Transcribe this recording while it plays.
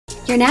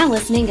You're now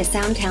listening to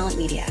Sound Talent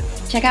Media.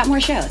 Check out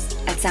more shows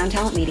at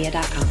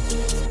soundtalentmedia.com.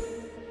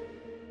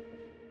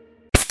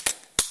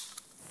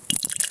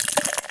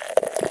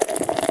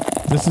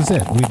 This is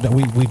it.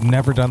 We've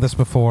never done this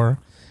before.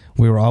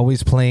 We were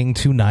always playing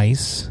too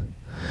nice,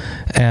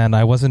 and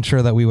I wasn't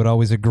sure that we would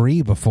always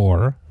agree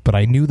before, but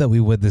I knew that we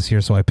would this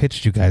year, so I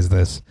pitched you guys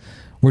this.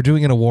 We're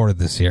doing an award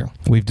this year.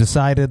 We've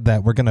decided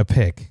that we're going to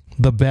pick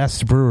the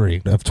best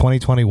brewery of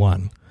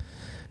 2021.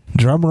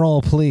 Drum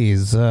roll,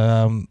 please.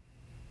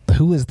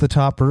 Who is the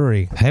top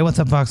brewery? Hey, what's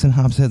up, Vox and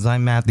Hops heads?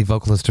 I'm Matt, the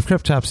vocalist of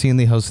Cryptopsy and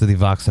the host of the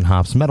Vox and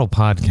Hops Metal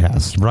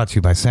Podcast, brought to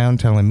you by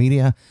Sound Talent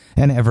Media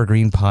and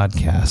Evergreen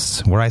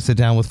Podcasts, where I sit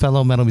down with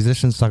fellow metal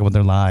musicians to talk about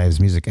their lives,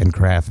 music, and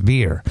craft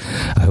beer.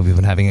 I hope you've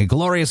been having a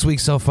glorious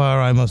week so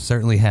far. I most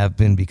certainly have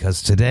been,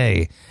 because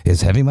today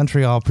is Heavy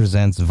Montreal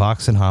presents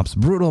Vox and Hops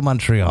Brutal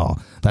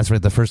Montreal. That's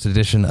right, the first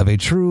edition of a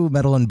true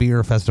metal and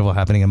beer festival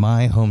happening in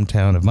my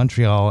hometown of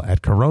Montreal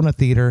at Corona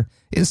Theatre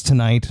is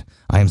tonight.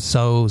 I am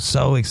so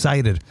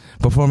excited.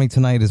 Performing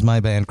tonight is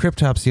my band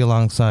Cryptopsy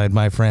alongside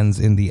my friends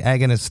in The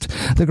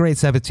Agonist, The Great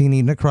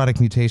Sabatini, Necrotic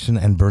Mutation,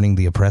 and Burning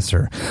the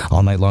Oppressor.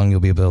 All night long you'll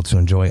be able to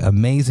enjoy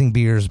amazing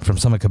beers from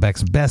some of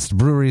Quebec's best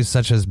breweries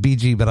such as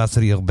BG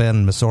Brasserie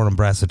Urbaine, Messorum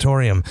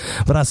Brassatorium,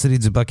 Brasserie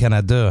du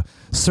Bas-Canada,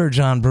 Sir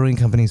John Brewing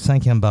Company,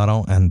 Cinquième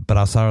Baron, and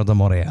Brasseur de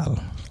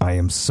Montréal. I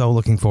am so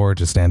looking forward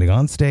to standing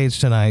on stage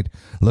tonight,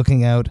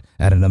 looking out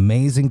at an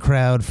amazing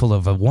crowd full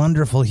of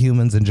wonderful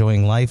humans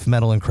enjoying life,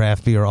 metal, and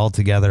craft beer all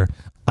together.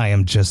 I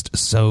am just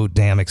so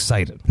damn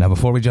excited. Now,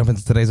 before we jump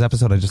into today's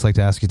episode, I'd just like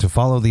to ask you to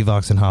follow the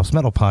Vox and Hops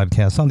Metal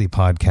Podcast on the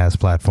podcast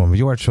platform of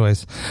your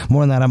choice.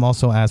 More than that, I'm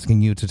also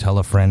asking you to tell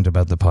a friend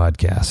about the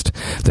podcast.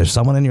 If there's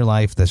someone in your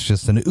life that's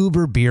just an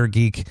uber beer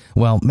geek,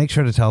 well, make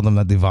sure to tell them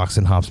that the Vox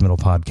and Hops Metal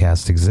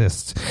Podcast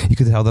exists. You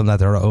could tell them that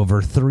there are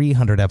over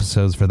 300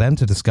 episodes for them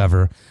to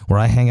discover, where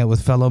I hang out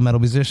with fellow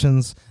metal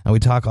musicians and we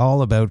talk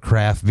all about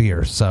craft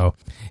beer. So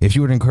if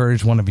you would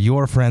encourage one of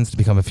your friends to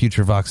become a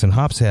future Vox and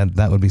Hops head,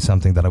 that would be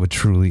something that I would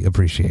truly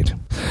appreciate.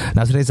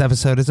 Now, today's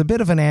episode is a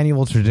bit of an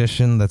annual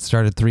tradition that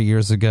started 3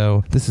 years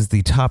ago. This is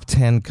the Top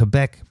 10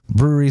 Quebec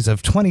Breweries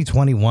of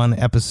 2021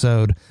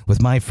 episode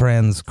with my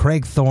friends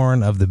Craig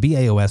Thorne of the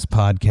BAOS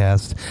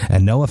podcast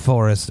and Noah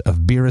Forrest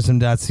of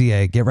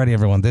Beerism.ca. Get ready,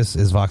 everyone. This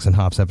is Vox and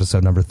Hops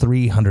episode number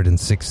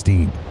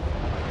 316.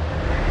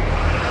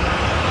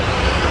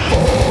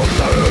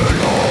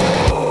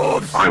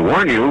 I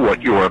warn you,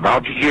 what you are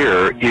about to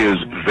hear is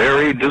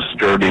very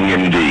disturbing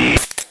indeed.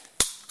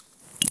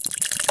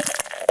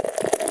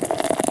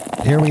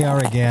 Here we are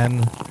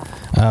again.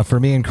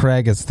 For me and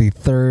Craig, it's the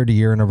third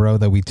year in a row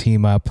that we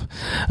team up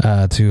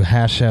to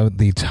hash out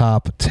the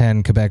top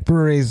 10 Quebec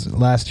breweries.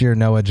 Last year,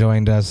 Noah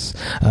joined us.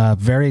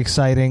 Very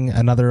exciting.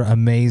 Another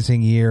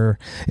amazing year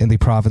in the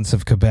province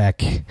of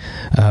Quebec.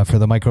 For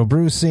the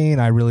microbrew scene,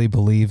 I really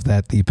believe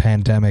that the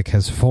pandemic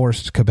has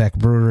forced Quebec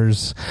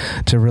brewers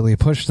to really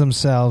push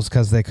themselves,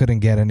 because they couldn't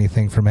get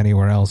anything from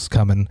anywhere else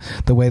coming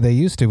the way they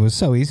used to. It was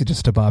so easy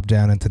just to bob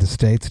down into the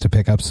States to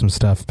pick up some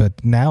stuff,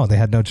 but now they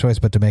had no choice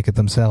but to make it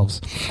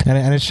themselves. And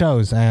it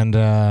shows. And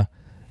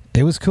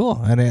it was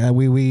cool. And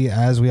we,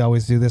 as we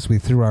always do this, we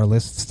threw our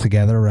lists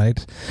together,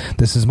 right?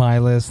 This is my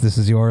list, this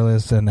is your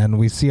list, and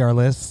we see our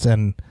lists,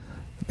 and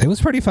it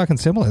was pretty fucking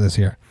similar this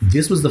year.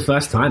 This was the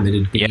first time that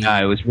it'd been...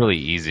 Yeah, it was really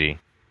easy.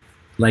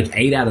 Like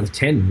 8 out of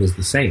 10 was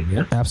the same,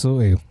 yeah?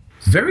 Absolutely.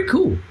 Very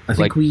cool. I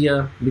think we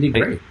did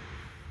great.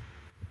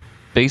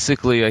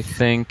 Basically, I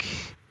think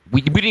we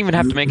didn't even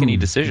have to make any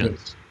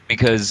decisions,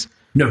 because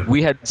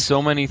we had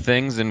so many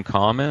things in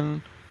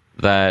common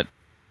that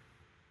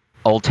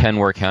all 10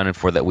 were accounted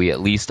for, that we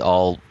at least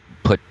all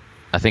put,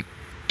 I think,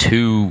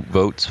 2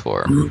 votes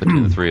for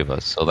between the 3 of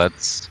us. So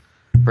that's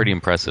pretty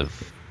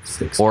impressive.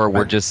 6. Or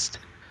we're just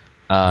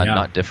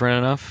not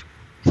different enough.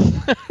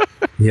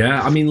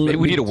 Yeah, I mean...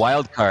 we need a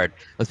wild card.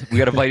 We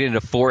got to fight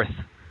into 4th.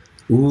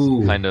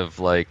 Ooh. Kind of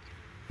like...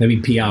 Maybe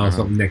PR or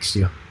something next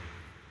year.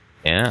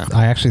 Yeah.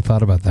 I actually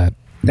thought about that.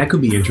 That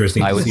could be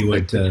interesting to see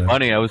what...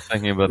 Funny, I was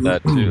thinking about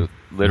that too.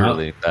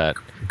 Literally, that.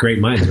 Great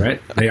minds,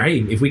 right? Hey,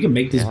 if we can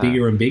make this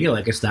bigger and bigger,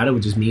 like I started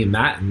with just me and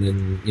Matt, and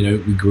then,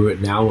 we grew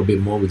it now a bit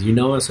more with you,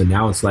 Noah, so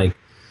now it's like,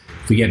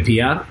 if we get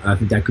PR, I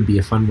think that could be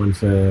a fun one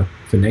for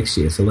next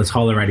year, so let's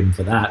holler at him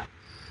for that.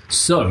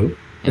 So,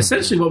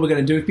 essentially what we're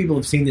going to do, if people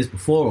have seen this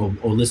before,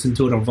 or listened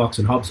to it on Vox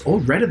and Hops, or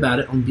read about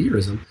it on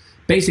Beerism,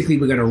 basically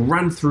we're going to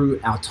run through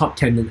our top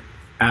 10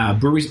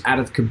 breweries out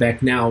of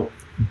Quebec. Now,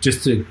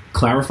 just to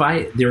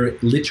clarify, they're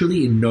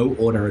literally in no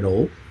order at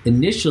all.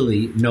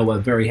 Initially, Noah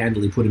very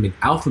handily put them in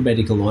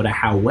alphabetical order.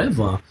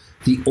 However,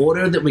 the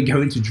order that we're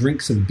going to drink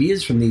some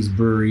beers from these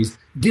breweries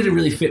didn't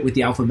really fit with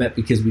the alphabet,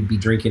 because we'd be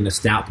drinking a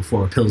stout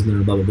before a Pilsner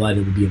and blah, blah, blah, and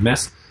it would be a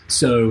mess.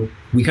 So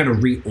we kind of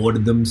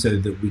reordered them so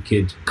that we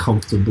could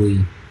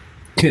comfortably,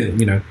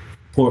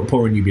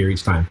 pour a new beer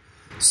each time.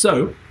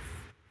 So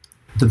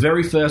the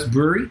very first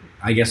brewery,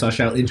 I guess I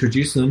shall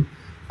introduce them,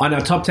 on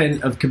our top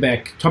 10 of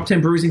Quebec, top 10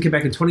 breweries in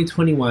Quebec in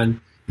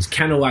 2021 is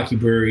Kahnawake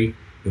Brewery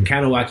in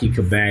Kahnawake,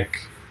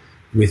 Quebec.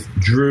 with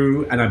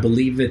Drew, and I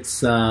believe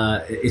it's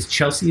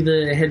Chelsea,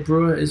 the head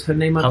brewer, is her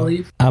name, I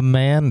believe.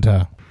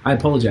 Amanda. I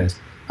apologize.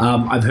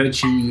 I've heard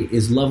she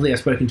is lovely. I've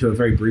spoken to her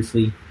very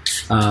briefly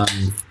on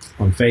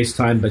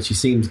FaceTime, but she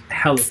seems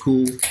hella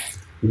cool.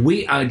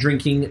 We are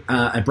drinking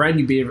a brand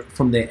new beer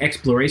from their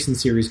Exploration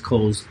series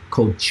called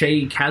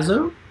Che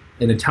Cazzo,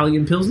 an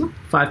Italian Pilsner,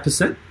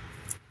 5%.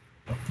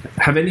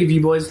 Have any of you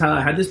boys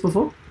had this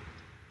before?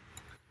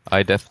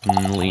 I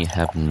definitely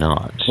have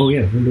not. Oh,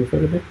 yeah. Want to do a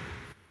photo bit?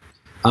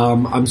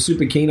 I'm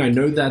super keen. I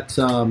know that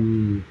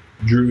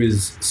Drew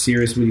is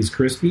serious with his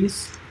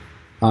Crispies.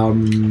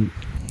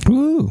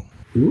 Ooh.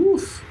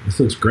 Oof. This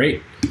looks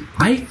great.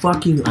 I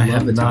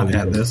have not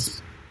had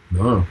this.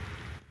 No.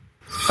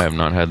 I have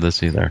not had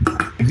this either.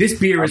 This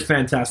beer is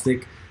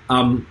fantastic.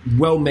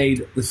 Well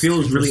made. The feel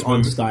is really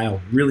on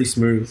style. Really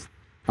smooth.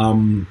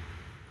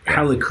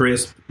 Hella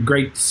crisp.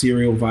 Great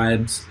cereal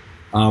vibes.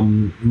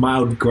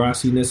 Mild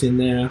grassiness in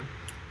there.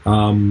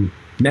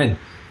 Man,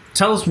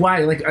 tell us why.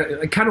 Like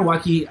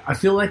Kanawaki, I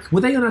feel like,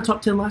 were they on our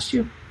top 10 last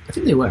year? I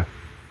think they were.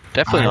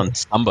 Definitely on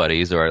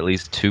somebody's, or at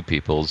least two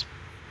people's.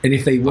 And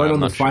if they weren't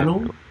on the sure.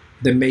 final,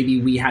 then maybe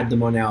we had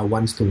them on our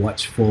ones to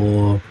watch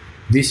for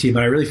this year.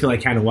 But I really feel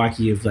like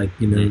Kanawaki have, like,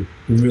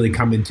 really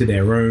come into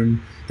their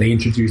own. They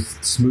introduced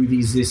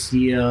smoothies this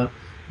year.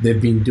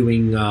 They've been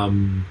doing,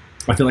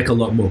 I feel like, a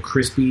lot more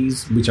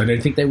Crispies, which I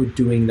don't think they were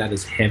doing that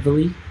as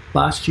heavily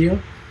last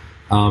year,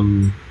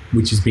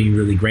 which has been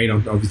really great.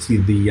 Obviously,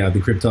 the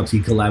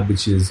Cryptopsy collab,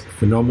 which is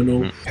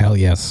phenomenal. Hell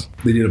yes.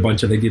 They did a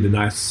bunch of other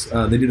collabs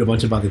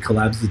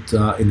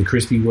that, in the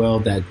crispy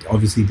world. That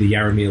obviously the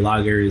Yaramir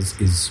Lager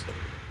is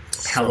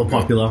hella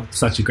popular.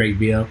 Such a great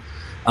beer.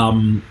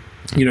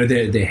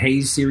 Their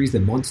Haze series, the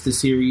Monster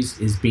series,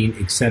 has been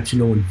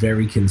exceptional and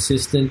very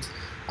consistent.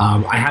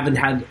 I haven't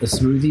had a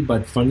smoothie,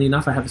 but funnily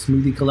enough, I have a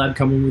smoothie collab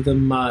coming with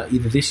them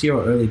either this year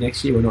or early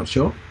next year. We're not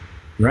sure.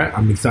 Right?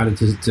 I'm excited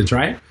to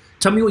try it.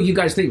 Tell me what you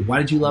guys think. Why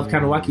did you love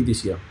Kanawaki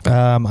this year?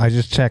 I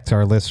just checked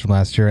our list from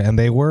last year, and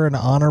they were an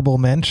honorable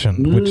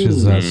mention, which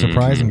is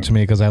surprising to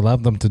me because I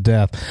love them to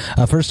death.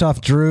 First off,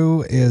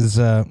 Drew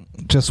is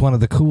just one of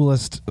the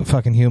coolest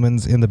fucking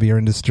humans in the beer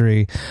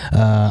industry.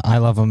 I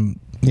love him,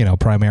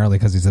 primarily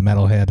because he's a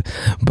metalhead,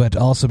 but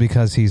also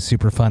because he's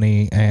super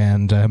funny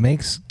and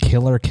makes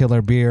killer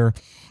beer.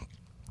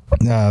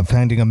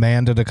 Finding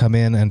Amanda to come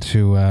in and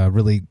to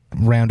really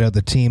round out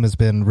the team has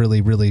been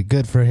really, really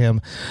good for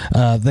him.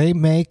 They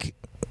make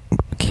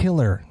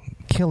killer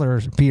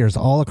beers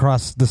all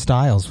across the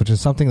styles, which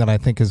is something that I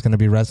think is going to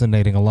be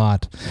resonating a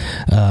lot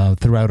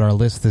throughout our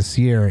list this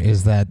year,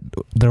 is that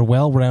they're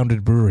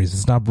well-rounded breweries.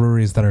 It's not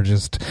breweries that are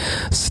just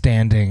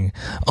standing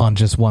on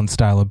just one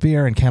style of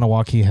beer, and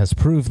Kanawaki has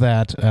proved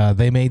that.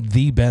 They made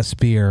the best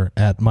beer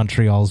at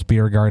Montreal's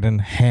Beer Garden,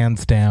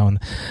 hands down.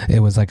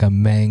 It was like a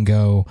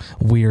mango,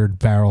 weird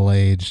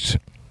barrel-aged,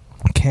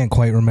 can't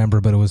quite remember,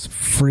 but it was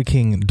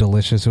freaking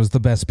delicious. It was the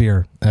best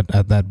beer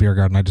at that beer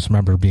garden. I just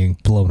remember being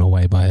blown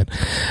away by it.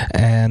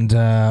 And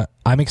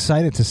I'm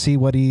excited to see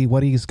what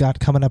he's got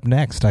coming up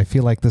next. I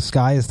feel like the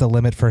sky is the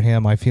limit for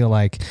him. I feel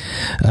like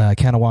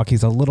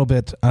Kanawaki's a little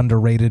bit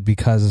underrated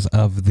because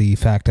of the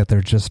fact that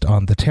they're just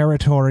on the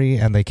territory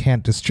and they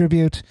can't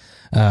distribute.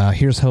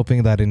 Here's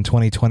hoping that in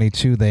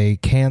 2022 they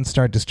can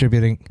start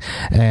distributing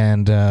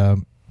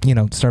and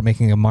start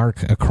making a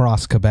mark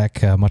across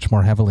Quebec much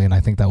more heavily, and I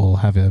think that will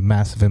have a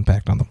massive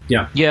impact on them.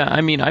 Yeah. I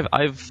mean,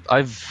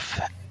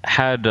 I've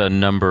had a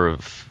number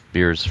of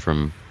beers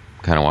from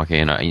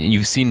Kanawaki, and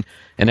you've seen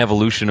an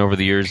evolution over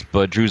the years.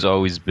 But Drew's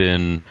always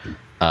been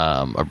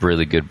a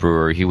really good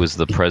brewer. He was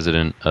the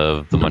president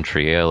of the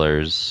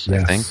Montrealers,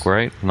 yes. I think,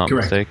 right? If I'm not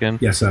Correct. mistaken.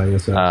 Yes, sir.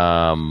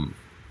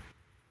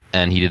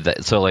 And he did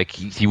that. So, like,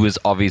 he was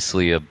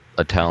obviously a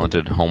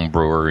talented home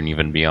brewer and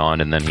even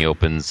beyond, and then he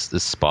opens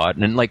this spot.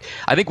 And like,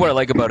 I think what I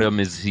like about him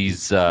is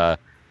he's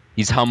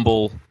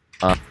humble,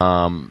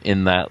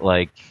 in that,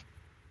 like,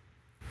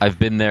 I've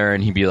been there,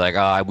 and he'd be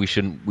like, we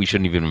shouldn't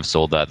even have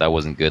sold that. That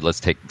wasn't good. Let's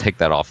take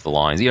that off the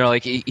lines.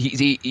 Like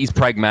he's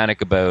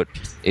pragmatic about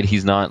it.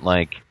 He's not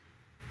like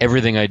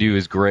everything I do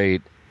is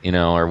great,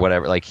 or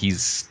whatever. Like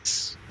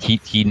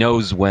he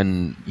knows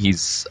when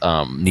he's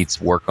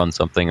needs work on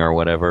something or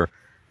whatever.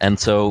 And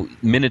so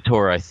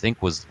Minotaur, I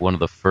think, was one of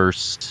the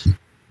first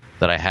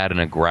that I had in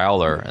a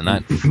growler, and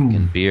that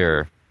fucking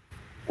beer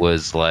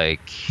was like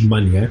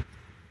money, eh?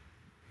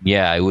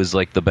 Yeah, it was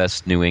like the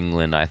best New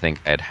England I think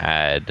I'd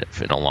had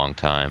in a long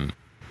time.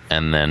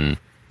 And then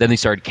they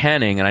started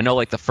canning, and I know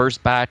like the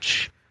first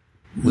batch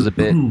was a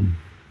bit.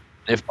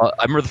 I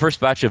remember the first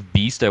batch of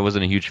Beast I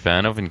wasn't a huge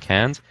fan of in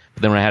cans,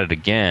 but then when I had it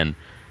again,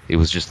 it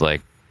was just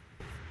like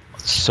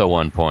so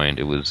on point.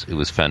 It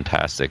was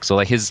fantastic. So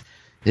like his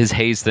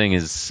haze thing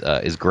is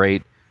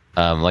great.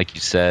 Like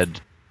you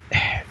said,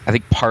 I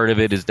think part of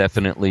it is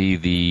definitely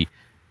the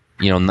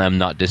them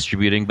not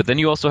distributing, but then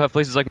you also have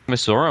places like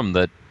Missouri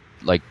that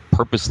like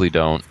purposely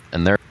don't,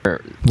 and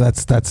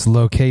that's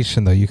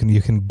location though. You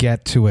can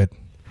get to it.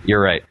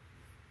 You're right.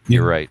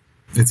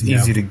 It's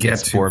easy to get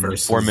It's to.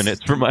 4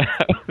 minutes from my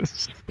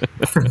house.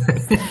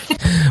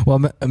 Well,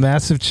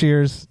 massive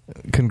cheers.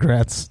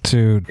 Congrats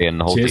to... And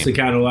the whole Cheers to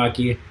team.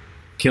 Kanawaki.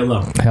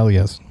 Killer. Hell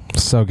yes.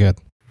 So good.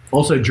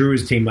 Also, Drew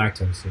is Team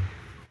Lactose. So.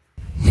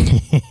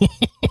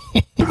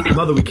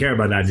 Not that we care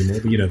about that anymore,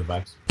 but you know the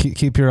vibes.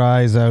 Keep your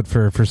eyes out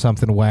for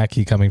something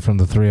wacky coming from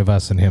the three of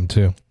us and him,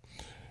 too.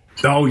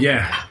 Oh,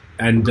 yeah.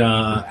 And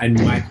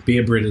Mike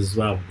Beerbrit as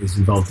well is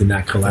involved in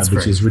that collab,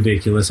 which is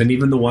ridiculous. And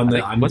even the one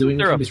that I'm doing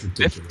with him is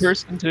ridiculous. Fifth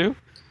person too?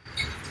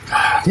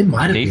 There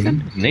might have Nathan?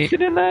 been. Is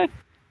Nathan in that?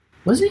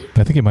 Was he?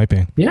 I think it might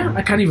be. Yeah,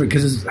 I can't even,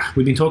 because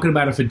we've been talking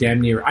about it for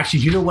damn near. Actually,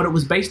 do you know what it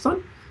was based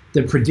on?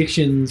 The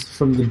predictions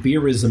from the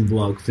Beerism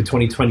blog for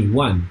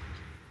 2021.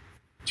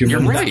 Do you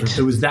remember that?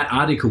 It was that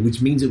article,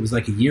 which means it was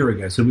like a year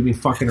ago. So we've been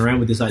fucking around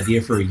with this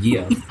idea for a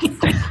year.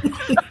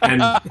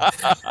 And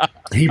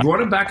he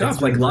brought it back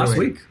up like last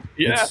week.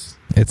 Yeah.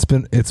 It's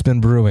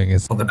been brewing.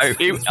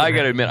 I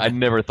gotta admit, I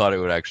never thought it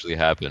would actually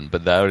happen,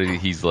 but now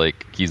he's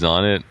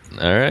on it.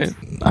 All right.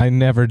 I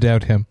never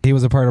doubt him. He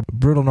was a part of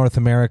Brutal North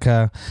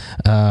America,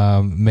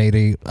 made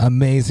a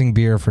amazing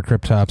beer for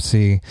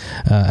Cryptopsy.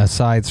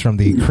 Aside from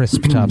the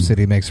crisp Topsy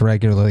he makes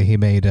regularly, he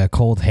made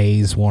Cold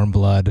Haze, Warm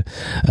Blood,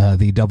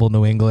 the Double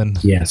New England.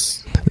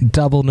 Yes.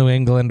 Double New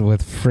England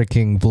with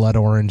freaking blood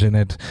orange in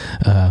it.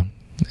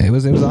 It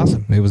was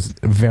awesome. It was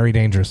very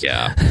dangerous.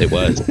 Yeah, it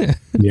was.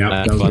 Yeah,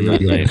 that was fun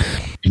that night.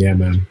 Yeah,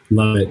 man,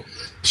 love it.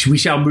 We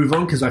shall move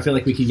on because I feel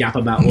like we can yap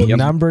about all.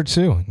 Number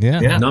 2,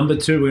 yeah. Number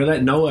 2, we'll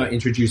let Noah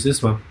introduce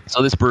this one.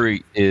 So this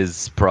brewery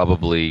is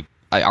probably,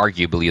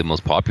 arguably, the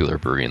most popular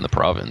brewery in the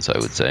province. I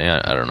would say.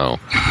 I don't know,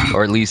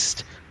 or at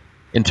least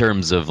in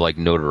terms of like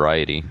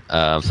notoriety.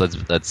 So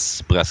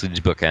that's Brasserie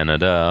du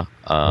Canada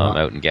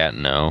out in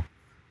Gatineau.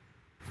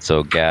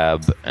 So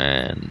Gab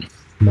and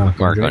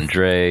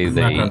Marc-Andre,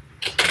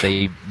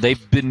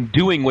 they've been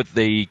doing what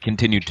they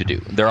continue to do.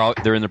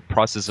 They're in the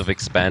process of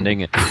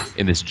expanding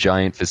in this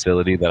giant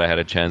facility that I had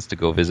a chance to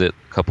go visit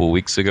a couple of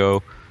weeks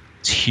ago.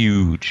 It's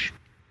huge.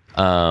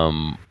 They're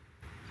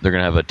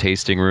gonna have a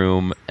tasting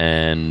room,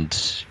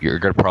 and you're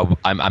gonna probably.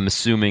 I'm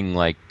assuming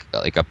like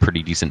a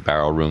pretty decent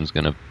barrel room is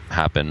gonna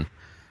happen.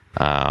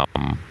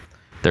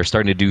 They're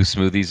starting to do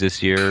smoothies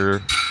this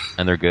year,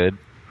 and they're good,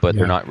 but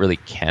they're not really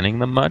canning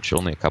them much.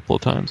 Only a couple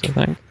of times, I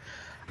think.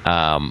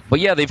 But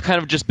yeah, they've kind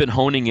of just been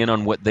honing in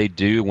on what they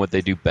do and what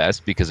they do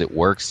best because it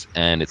works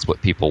and it's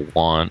what people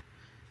want,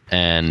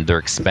 and they're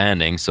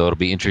expanding. So it'll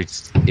be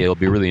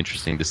really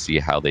interesting to see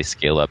how they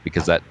scale up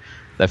because that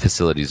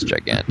facility is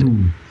gigantic.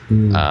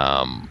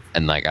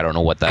 And like I don't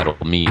know what that'll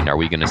mean. Are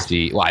we going to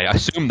see? Well, I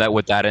assume that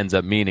what that ends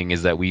up meaning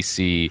is that we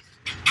see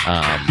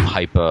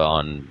Hypa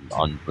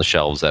on the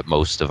shelves at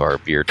most of our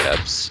beer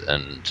depths,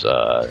 and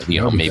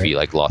maybe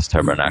like Los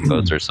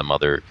Tabernacles or some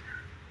other.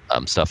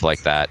 Stuff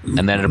like that,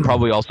 and then it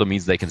probably also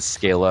means they can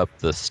scale up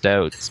the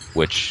stouts,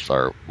 which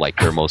are like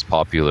their most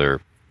popular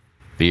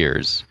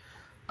beers.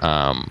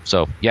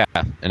 So yeah.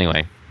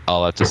 Anyway,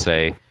 all I have to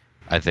say,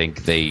 I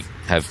think they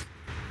have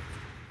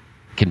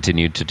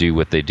continued to do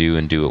what they do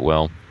and do it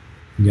well.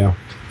 Yeah,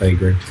 I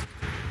agree.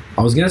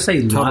 I was gonna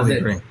say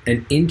Totally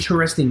an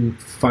interesting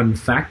fun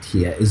fact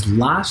here is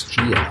last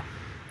year.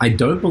 I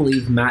don't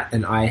believe Matt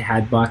and I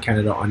had Bar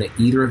Canada on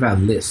either of our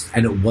lists,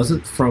 and it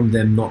wasn't from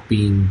them not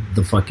being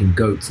the fucking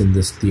goats and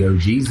the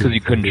OGs. Because you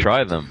couldn't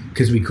try them.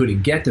 Because we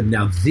couldn't get them.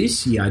 Now,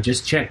 this year, I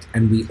just checked,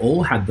 and we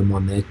all had them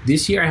on there.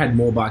 This year, I had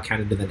more Bar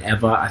Canada than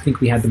ever. I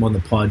think we had them on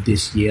the pod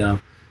this year.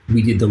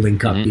 We did the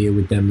link-up beer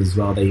with them as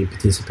well. They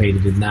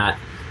participated in that.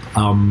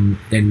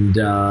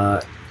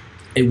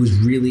 It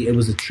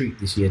was a treat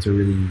this year to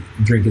really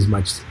drink as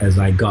much as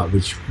I got,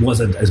 which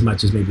wasn't as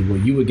much as maybe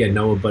what you would get,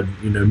 Noah, but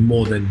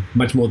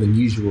much more than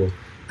usual.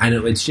 And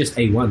it's just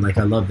A1. Like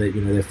I love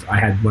that. I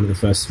had one of the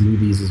first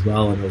smoothies as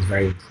well, and I was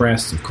very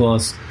impressed. Of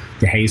course,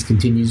 the haze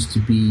continues to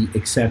be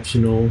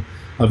exceptional.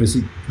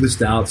 Obviously, the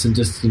stouts and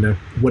just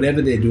whatever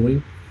they're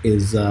doing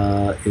is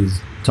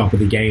top of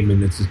the game,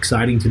 and it's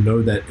exciting to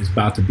know that it's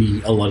about to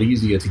be a lot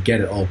easier to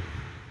get it all.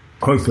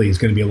 Hopefully it's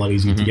going to be a lot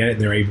easier to get it,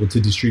 and they're able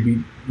to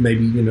distribute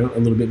maybe, a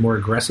little bit more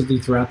aggressively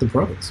throughout the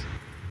province.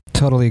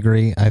 Totally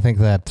agree. I think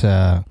that,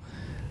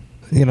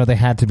 they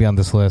had to be on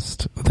this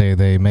list.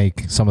 They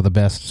make some of the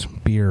best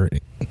beer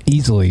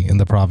easily in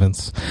the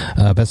province.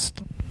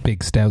 Best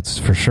big stouts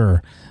for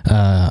sure.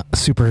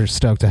 Super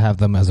stoked to have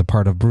them as a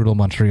part of Brutal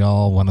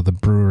Montreal, one of the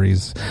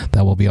breweries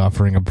that will be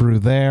offering a brew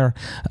there.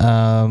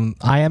 I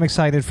am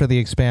excited for the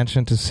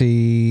expansion to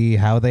see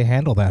how they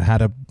handle that, how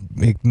to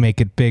make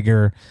it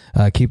bigger,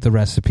 keep the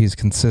recipes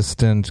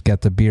consistent,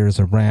 get the beers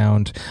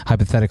around,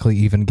 hypothetically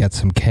even get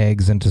some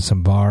kegs into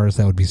some bars.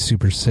 That would be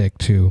super sick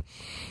too.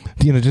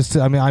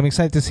 I'm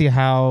excited to see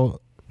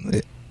how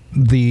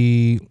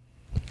the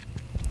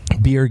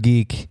beer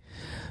geek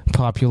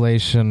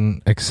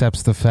population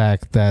accepts the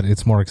fact that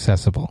it's more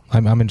accessible.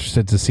 I'm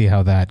interested to see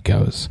how that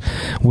goes.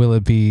 Will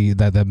it be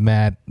that the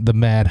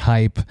mad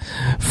hype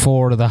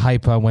for the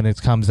Hypa when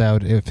it comes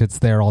out, if it's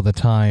there all the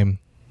time,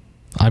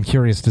 I'm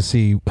curious to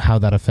see how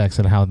that affects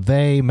and how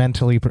they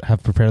mentally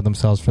have prepared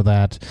themselves for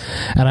that.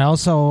 And I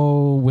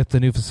also, with the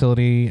new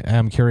facility,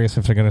 I'm curious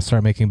if they're going to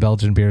start making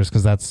Belgian beers,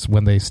 because that's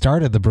when they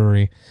started the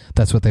brewery.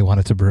 That's what they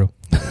wanted to brew.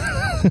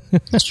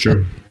 That's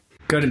true.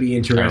 Going to be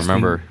interesting. I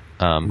remember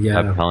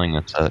telling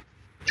us that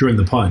during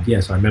the pod.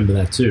 Yes, I remember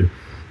that too.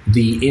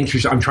 The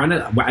interest. I'm trying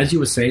to, as you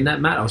were saying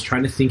that, Matt, I was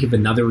trying to think of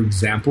another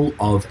example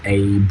of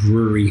a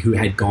brewery who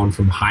had gone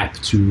from hype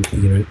to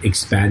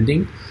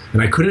expanding,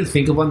 and I couldn't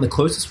think of one. The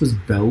closest was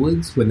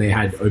Bellwoods when they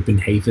had opened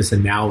Hafis,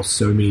 and now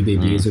so many of their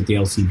beers at the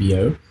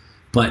LCBO.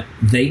 But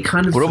they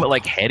kind of. What about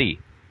like Hetty?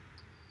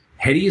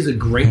 Hetty is a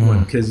great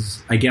one,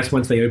 because I guess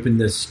once they opened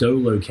the Stowe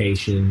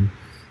location,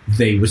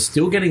 they were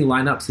still getting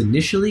lineups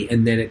initially,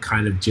 and then it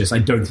kind of just. I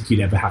don't think you'd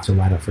ever have to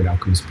line up for an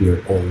Alchemist beer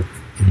at all.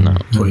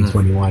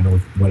 2021 or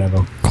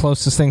whatever.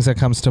 Closest things that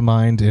comes to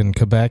mind in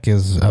Quebec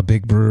is a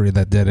big brewery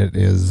that did it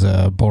is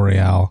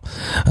Boreal.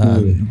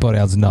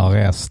 Boreal's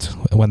Nord-Est.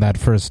 When that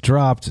first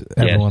dropped,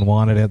 everyone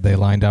wanted it. They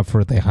lined up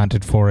for it. They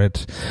hunted for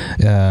it.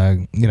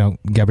 Gabriel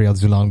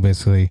Dulong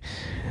basically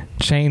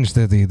changed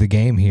the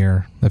game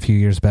here a few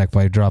years back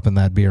by dropping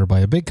that beer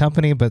by a big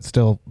company, but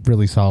still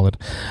really solid.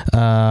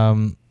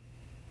 And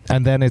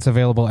then it's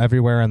available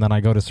everywhere, and then I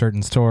go to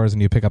certain stores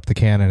and you pick up the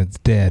can and it's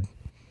dead.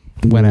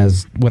 When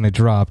it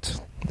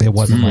dropped, it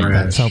wasn't like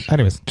that. So,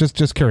 anyways,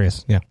 just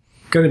curious. Yeah,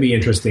 going to be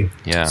interesting.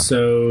 Yeah.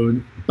 So,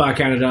 Bar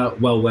Canada,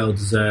 well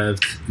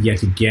deserved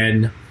yet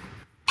again.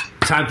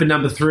 Time for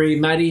number 3,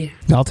 Maddie.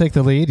 I'll take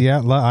the lead.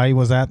 Yeah, I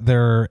was at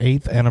their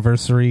 8th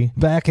anniversary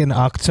back in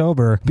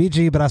October.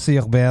 BG Brasserie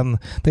Urbaine.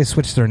 They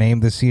switched their name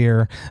this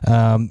year.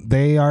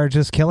 They are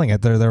just killing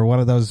it. They're one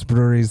of those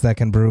breweries that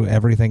can brew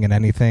everything and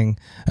anything.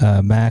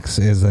 Max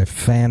is a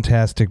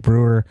fantastic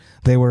brewer.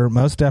 They were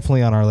most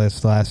definitely on our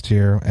list last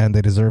year, and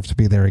they deserve to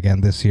be there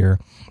again this year.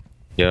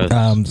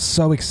 Yes.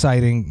 So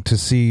exciting to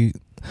see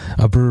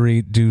a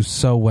brewery do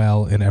so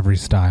well in every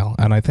style,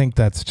 and I think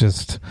that's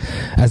just,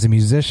 as a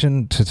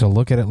musician, to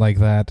look at it like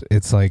that,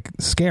 it's like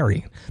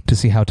scary to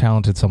see how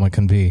talented someone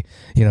can be.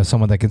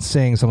 Someone that can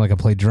sing, someone that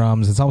can play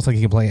drums. It's almost like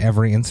he can play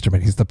every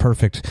instrument. He's the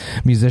perfect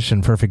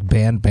musician, perfect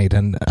bandmate,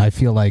 and I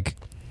feel like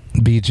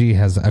BG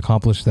has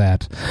accomplished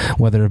that,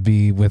 whether it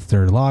be with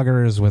their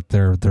lagers, with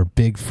their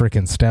big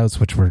freaking stouts,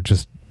 which were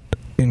just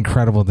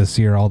incredible this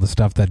year. All the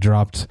stuff that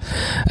dropped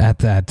at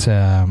that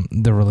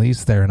the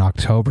release there in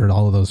October,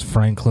 all of those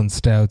Franklin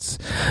stouts,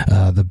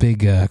 the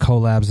big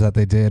collabs that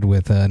they did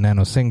with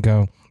Nano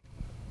Cinco,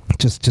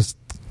 just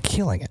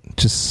killing it.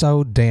 Just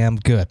so damn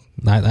good.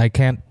 I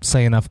can't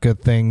say enough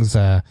good things.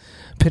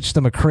 Pitched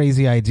them a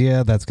crazy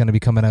idea that's going to be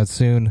coming out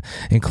soon,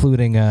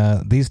 including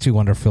these two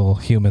wonderful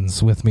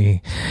humans with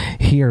me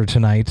here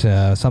tonight.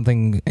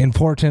 Something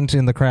important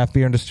in the craft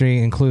beer industry,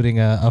 including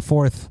a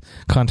 4th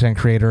content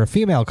creator, a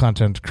female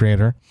content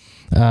creator.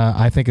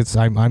 I think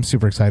I'm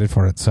super excited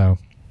for it. So,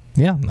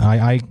 yeah,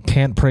 I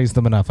can't praise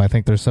them enough. I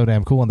think they're so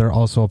damn cool, and they're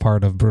also a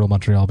part of Brutal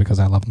Montreal because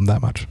I love them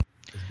that much.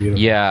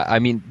 Yeah, I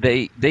mean,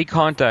 they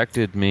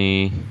contacted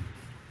me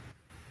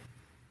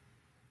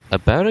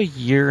about a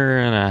year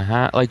and a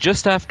half, like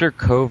just after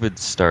COVID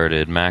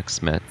started. Max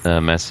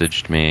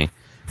messaged me,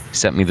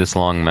 sent me this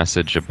long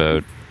message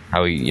about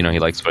how he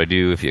likes what I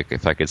do. If he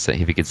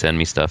could send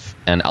me stuff,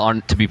 and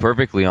to be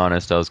perfectly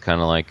honest, I was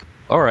kind of like,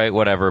 all right,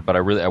 whatever. But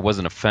I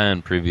wasn't a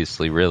fan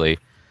previously. Really,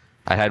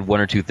 I had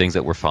 1 or 2 things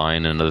that were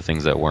fine and other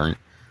things that weren't.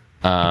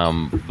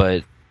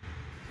 But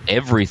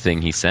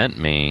everything he sent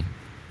me,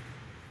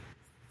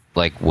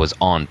 was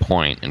on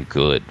point and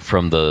good,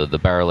 from the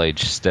barrel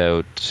aged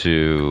stout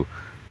to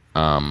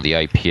the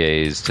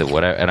IPAs to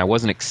whatever. And I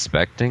wasn't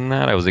expecting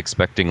that. I was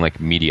expecting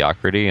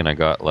mediocrity, and I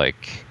got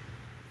like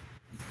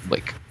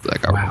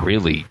a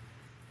really,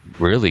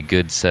 really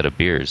good set of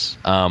beers.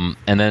 And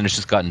then it's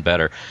just gotten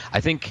better.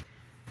 I think,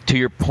 to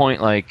your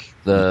point,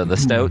 the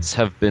stouts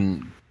have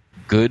been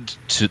good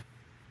to.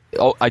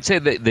 Oh, I'd say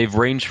that they've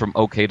ranged from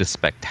okay to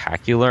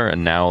spectacular,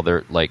 and now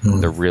they're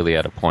they're really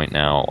at a point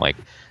now.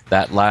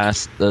 That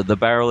last the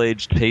barrel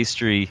aged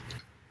pastry.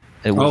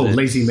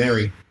 Lazy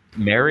Mary.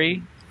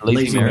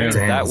 Lazy Mary.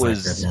 That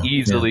was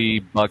easily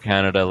Buck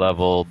Canada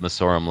level,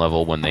 Masorum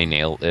level when they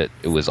nailed it.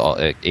 It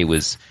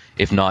was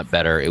if not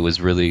better, it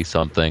was really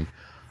something.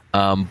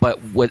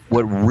 But what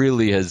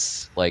really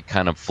has like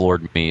kind of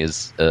floored me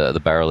is the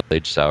barrel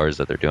aged sours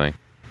that they're doing.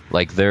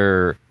 Like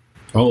they're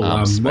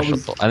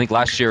special. I think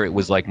last year it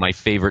was like my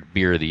favorite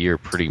beer of the year.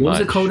 Pretty much. What was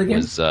it called again?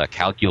 It was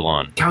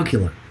Calculon.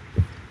 Calculon.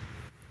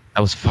 That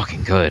was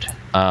fucking good.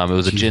 It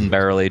was a gin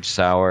barrel aged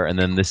sour, and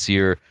then this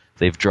year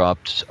they've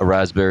dropped a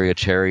raspberry, a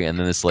cherry, and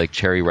then this like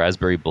cherry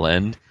raspberry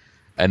blend.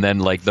 And then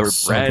like their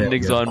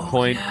branding's on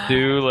point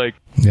too. Like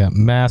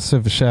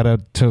massive shout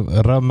out to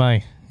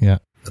Ramay. Yeah,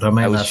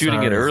 Ramay. I was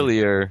shooting it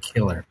earlier.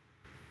 Killer.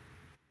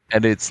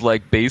 And it's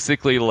like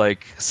basically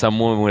like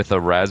someone with a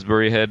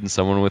raspberry head and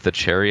someone with a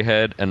cherry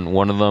head, and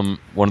one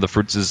of the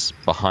fruits is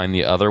behind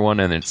the other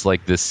one, and it's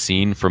like this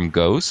scene from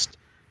Ghost,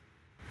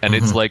 and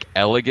it's like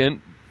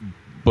elegant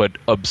but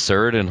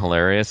absurd and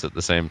hilarious at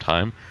the same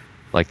time.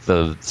 Like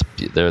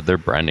their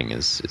branding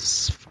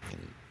is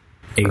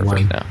fucking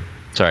perfect now.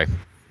 Sorry.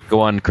 Go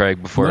on,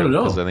 Craig, before,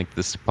 No. because I think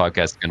this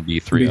podcast is going to be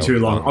 3 hours. Too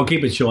long. I'll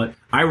keep it short.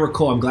 I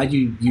recall, I'm glad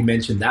you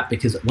mentioned that,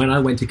 because when I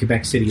went to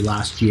Quebec City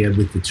last year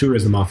with the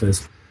tourism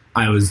office,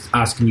 I was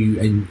asking you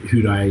and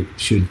who I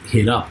should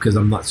hit up, because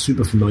I'm not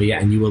super familiar,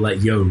 and you were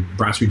like, yo,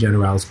 Brasserie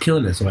Generale's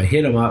killing it. So I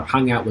hit them up,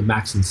 hung out with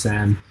Max and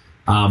Sam,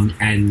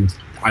 and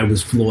I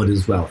was floored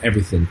as well,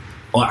 everything.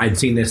 I'd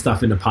seen their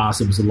stuff in the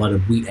past. It was a lot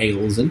of wheat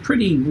ales and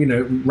pretty,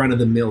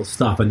 run-of-the-mill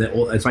stuff. And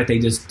it's like they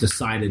just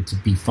decided to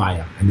be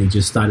fire. And they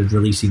just started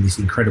releasing this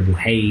incredible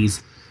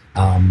haze.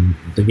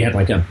 We had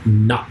like a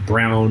nut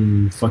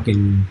brown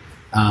fucking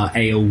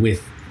ale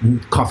with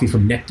coffee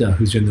from Nectar,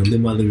 who's in the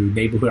Limoilou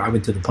neighborhood. I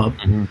went to the pub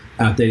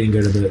out there, didn't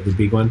go to the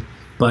big one.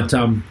 But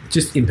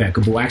just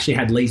impeccable. I actually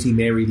had Lazy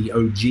Mary, the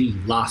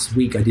OG, last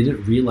week. I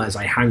didn't realize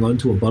I hang on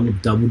to a bottle of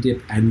Double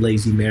Dip and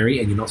Lazy Mary,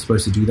 and you're not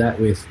supposed to do that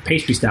with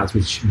pastry stouts,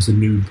 which was a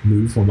new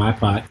move on my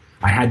part.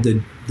 I had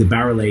the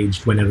barrel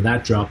aged whenever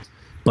that dropped,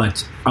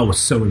 but I was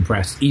so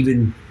impressed.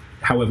 Even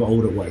however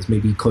old it was,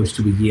 maybe close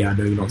to a year. I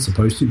know you're not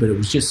supposed to, but it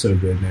was just so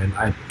good,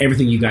 man.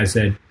 Everything you guys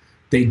said,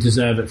 they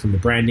deserve it, from the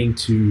branding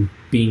to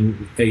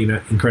being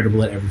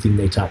incredible at everything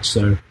they touch.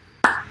 So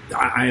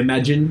I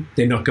imagine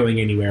they're not going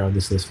anywhere on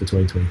this list for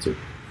 2022.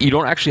 You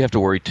don't actually have to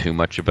worry too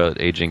much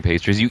about aging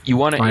pastries. You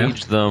want to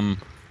age them.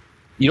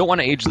 You don't want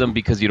to age them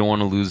because you don't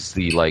want to lose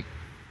the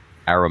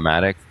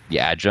aromatic, the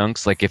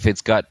adjuncts. Like if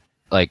it's got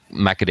like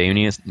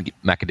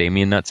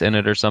macadamia nuts in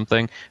it or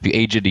something, if you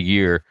age it a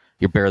year,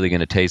 you're barely going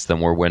to taste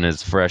them. Or when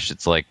it's fresh,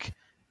 it's like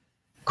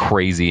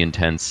crazy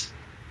intense.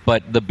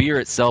 But the beer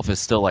itself is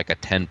still like a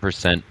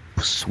 10%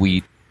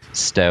 sweet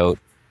stout.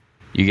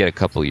 You get a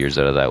couple of years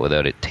out of that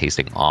without it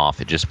tasting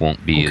off. It just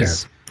won't be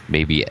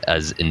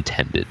as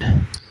intended.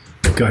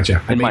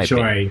 Gotcha. I made sure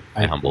I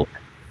humble.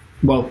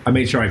 Well, I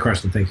made sure I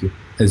crushed them, thank you,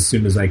 as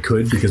soon as I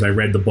could, because I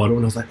read the bottle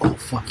and I was like, oh,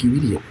 fuck, you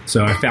idiot.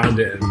 So I found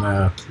it,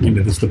 and,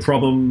 there's the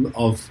problem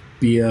of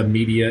beer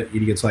media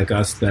idiots like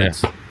us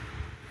that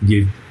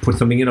you put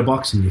something in a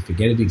box and you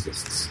forget it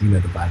exists. You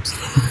know the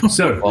vibes.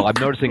 So, well, I'm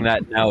noticing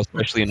that now,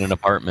 especially in an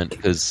apartment,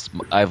 because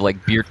I have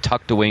beer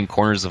tucked away in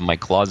corners of my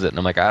closet, and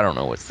I'm like, I don't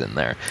know what's in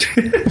there.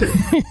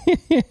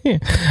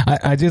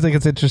 I do think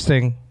it's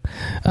interesting.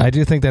 I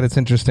do think that it's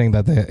interesting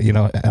that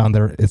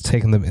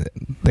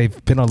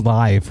they've been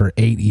alive for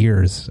 8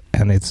 years,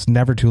 and it's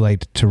never too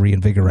late to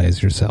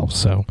reinvigorate yourself.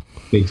 So,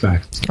 big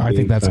fact. I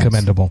think that's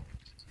commendable,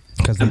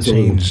 because they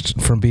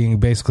changed from being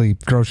basically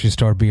grocery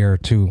store beer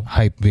to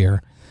hype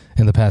beer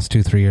in the past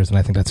 2-3 years, and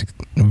I think that's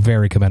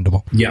very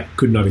commendable. Yeah,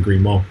 could not agree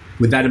more.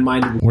 With that in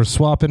mind, we're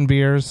swapping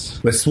beers.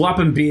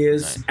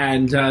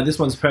 And this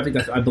one's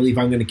perfect. I believe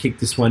I'm going to kick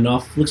this one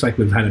off. Looks like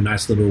we've had a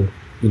nice little,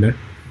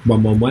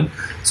 1-1-1.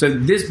 So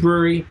this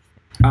brewery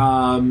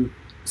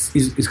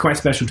is quite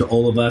special to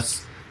all of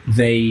us.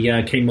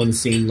 They came on the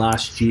scene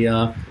last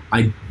year.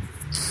 I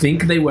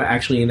think they were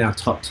actually in our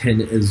top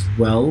 10 as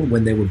well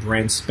when they were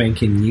brand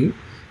spanking new.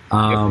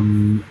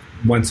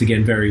 Once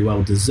again, very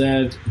well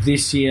deserved.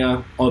 This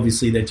year,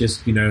 obviously, they're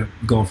just,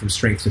 gone from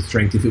strength to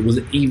strength. If it was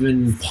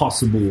even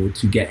possible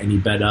to get any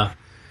better.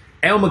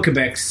 Elmer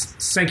Quebec's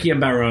 5e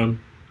Baron,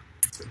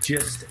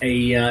 just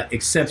a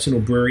exceptional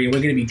brewery. And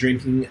we're going to be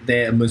drinking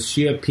their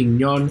Monsieur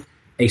Pignon,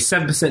 a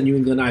 7% New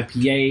England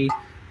IPA.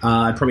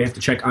 I probably have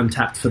to check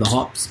Untapped for the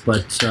hops,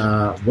 but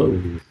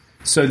whoa.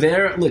 So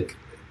there, look,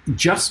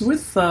 just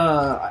with,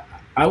 I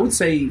would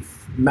say,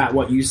 Matt,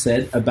 what you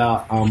said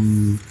about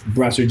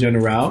Brasserie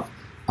Generale,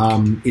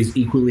 is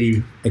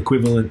equally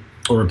equivalent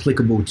or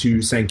applicable to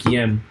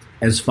 5e,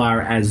 as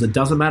far as it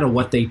doesn't matter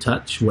what they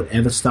touch,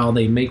 whatever style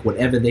they make,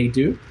 whatever they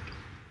do,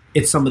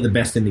 it's some of the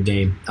best in the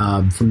game.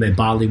 From their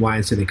barley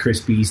wines to their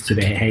crispies to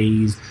their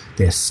haze,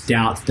 their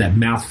stouts, their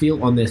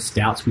mouthfeel on their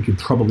stouts. We could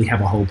probably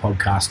have a whole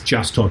podcast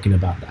just talking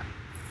about that.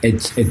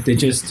 They're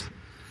just...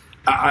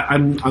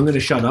 I'm going to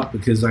shut up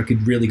because I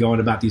could really go on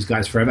about these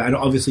guys forever. And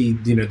obviously,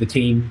 the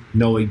team,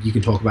 Noah, you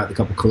can talk about the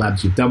couple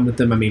collabs you've done with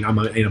them. I mean, I'm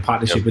in a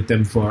partnership with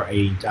them for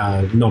a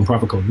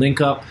non-profit called Link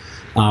Up.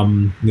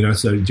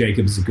 So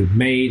Jacob is a good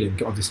mate,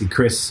 and obviously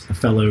Chris, a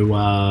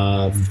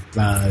fellow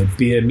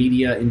beer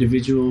media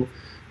individual.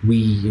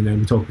 We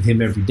talk with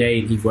him every day,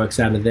 and he works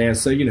out of there.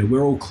 So,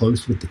 we're all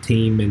close with the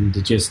team, and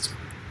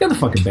they're the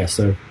fucking best.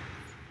 So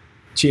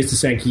cheers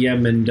to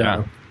 5e, and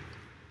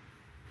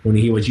want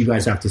to hear what you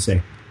guys have to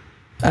say.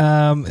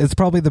 It's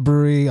probably the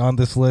brewery on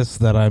this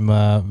list that I'm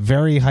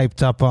very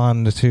hyped up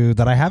on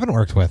that I haven't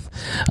worked with.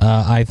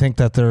 I think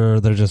that they're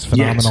just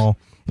phenomenal.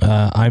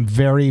 Yes. I'm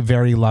very,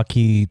 very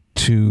lucky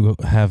to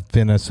have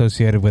been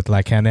associated with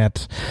La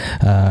Canette.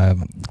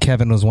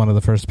 Kevin was one of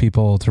the first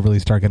people to really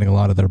start getting a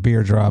lot of their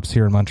beer drops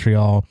here in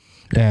Montreal.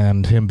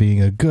 And him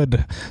being a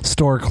good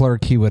store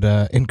clerk, he would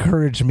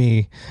encourage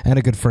me, and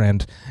a good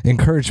friend,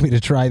 encourage me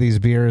to try these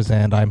beers,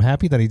 and I'm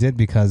happy that he did,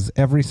 because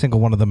every single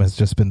one of them has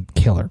just been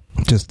killer.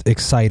 Just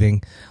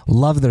exciting.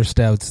 Love their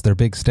stouts. Their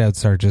big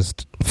stouts are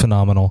just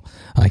phenomenal.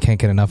 I can't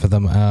get enough of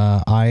them.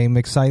 I'm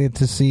excited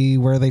to see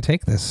where they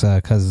take this,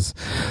 because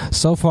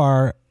so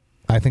far,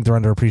 I think they're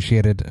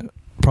underappreciated,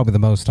 probably the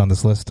most on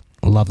this list.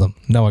 Love them.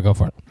 Noah, go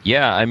for it.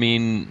 Yeah, I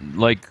mean,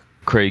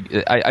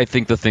 Craig, I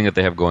think the thing that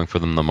they have going for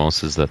them the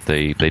most is that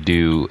they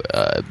do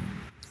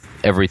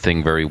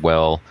everything very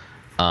well,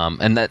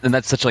 and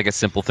that's such like a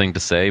simple thing to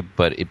say,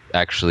 but it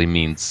actually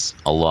means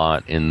a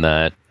lot in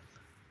that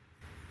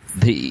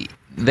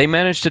they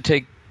managed to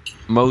take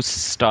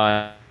most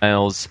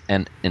styles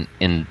and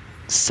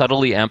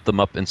subtly amp them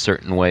up in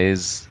certain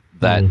ways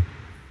that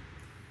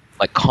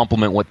like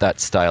complement what that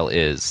style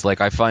is.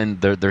 Like I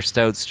find their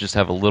stouts just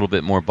have a little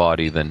bit more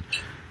body than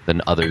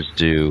others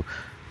do,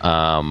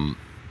 and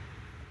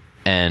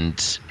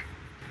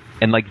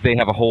like they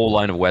have a whole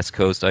line of West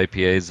Coast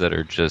IPAs that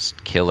are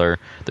just killer.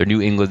 Their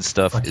New England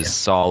stuff is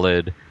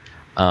solid.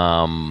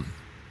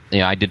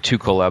 I did 2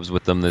 collabs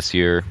with them this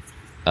year,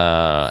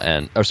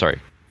 one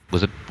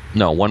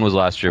was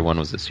last year, one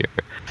was this year.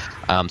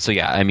 So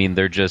yeah, I mean,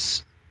 they're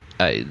just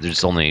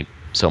there's only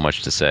so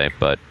much to say,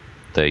 but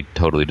they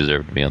totally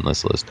deserve to be on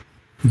this list.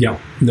 Yeah,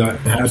 no,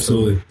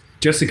 absolutely.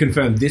 Just to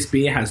confirm, this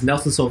beer has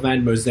Nelson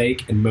Sauvin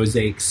Mosaic and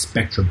Mosaic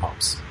Spectrum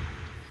hops.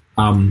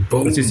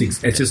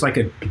 It's just like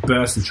a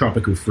burst of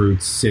tropical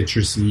fruits,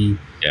 citrusy.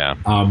 Yeah.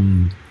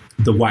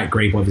 The white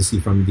grape, obviously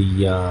from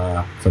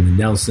the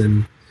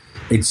Nelson.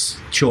 It's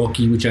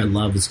chalky, which I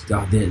love.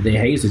 Their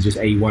haze is just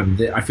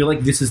A1. I feel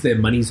like this is their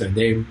money zone.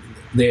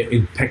 They're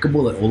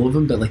impeccable at all of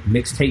them, but like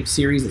mixtape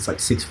series, it's like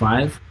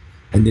 6.5,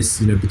 and this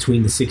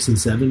between the 6 and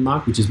 7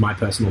 mark, which is my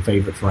personal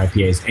favorite for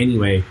IPAs.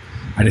 Anyway,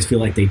 I just feel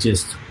like they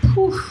just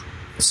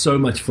so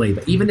much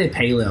flavor. Even their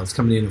pale ales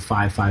coming in at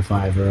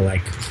 5.55 are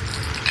like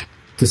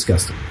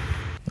disgusting.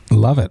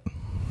 Love it.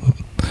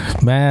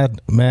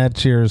 Mad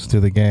cheers to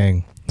the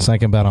gang.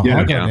 Second battle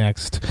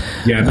next.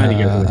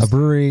 Yeah, a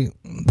brewery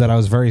that I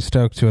was very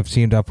stoked to have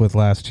teamed up with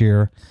last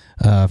year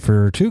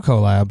for 2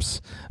 collabs.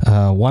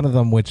 One of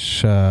them,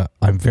 which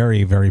I'm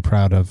very, very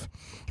proud of.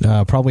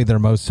 Probably their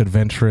most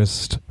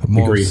adventurous,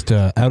 most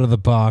out of the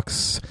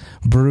box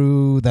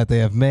brew that they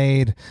have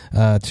made.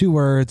 2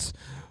 words: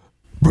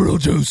 Brutal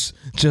Juice.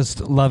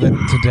 Just love it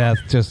to death.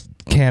 Just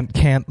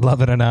can't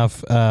love it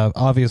enough.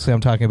 Obviously,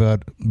 I'm talking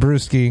about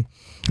Brewski.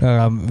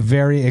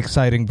 Very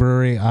exciting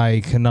brewery.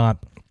 I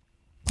cannot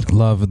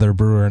love their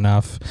brewer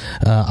enough.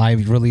 I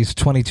released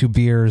 22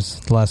 beers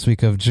the last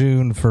week of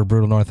June for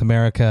Brutal North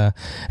America,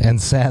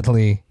 and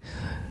sadly,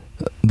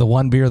 the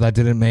one beer that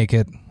didn't make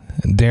it,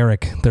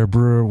 Derek, their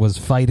brewer, was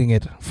fighting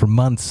it for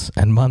months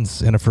and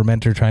months in a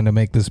fermenter trying to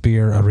make this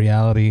beer a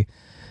reality,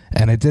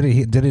 and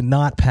he did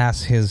not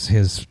pass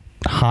his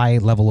high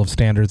level of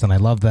standards, and I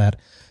love that.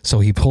 So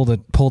he pulled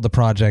the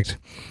project,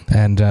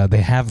 and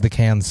they have the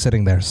cans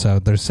sitting there. So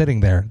they're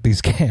sitting there,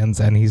 these cans,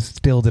 and he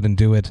still didn't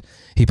do it.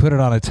 He put it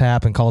on a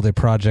tap and called it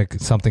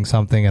Project something,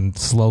 and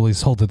slowly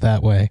sold it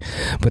that way.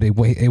 But it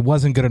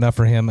wasn't good enough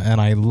for him, and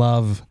I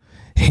love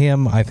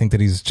him. I think that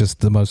he's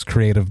just the most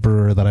creative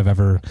brewer that I've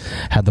ever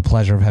had the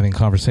pleasure of having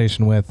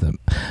conversation with.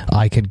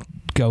 I could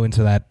go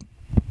into that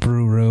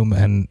brew room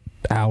and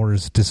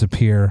hours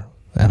disappear,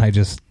 and I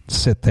just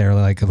sit there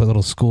like a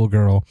little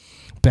schoolgirl,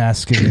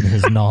 basking in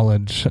his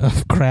knowledge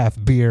of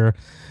craft beer.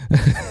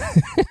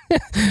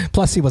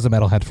 Plus, he was a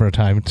metalhead for a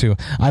time too.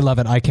 I love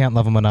it. I can't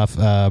love him enough.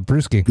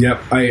 Brewski.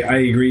 Yep, I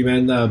agree,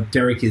 man.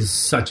 Derek is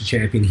such a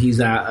champion. He's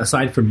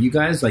aside from you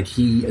guys, like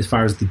as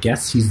far as the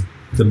guests, he's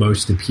the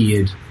most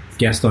appeared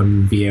guest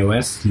on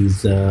BOS.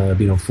 He's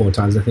been on 4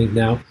 times, I think,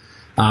 now.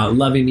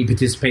 Loving he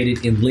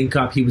participated in Link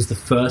Up. He was the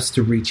first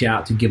to reach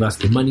out to give us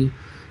the money.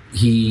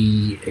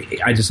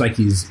 I just like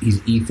his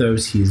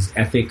ethos, his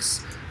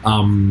ethics.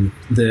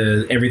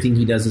 Everything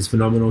he does is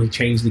phenomenal. He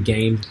changed the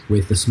game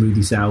with the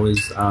smoothie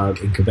sours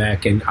in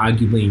Quebec and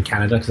arguably in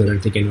Canada, because I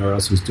don't think anywhere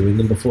else was doing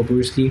them before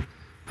Brewski.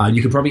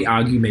 You could probably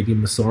argue maybe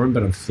Massoran,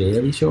 but I'm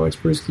fairly sure it's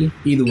Brewski.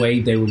 Either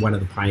way, they were one of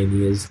the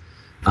pioneers.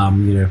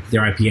 Their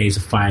IPAs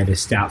are fire, their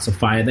stouts are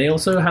fire. They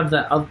also have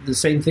the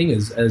same thing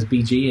as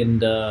BG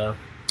and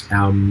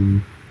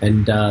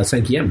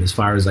Sankiem, as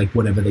far as like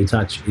whatever they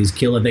touch is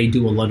killer. They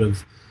do a lot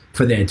of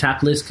for their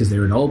tap list, because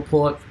they're an old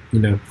port,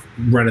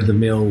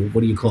 run-of-the-mill,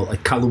 what do you call it,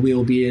 like color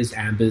wheel beers,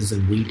 ambers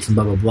and wheats and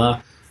blah, blah, blah.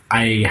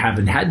 I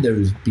haven't had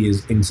those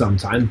beers in some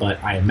time,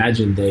 but I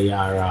imagine they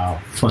are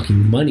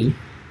fucking money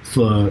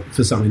for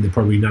something that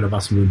probably none of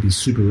us would be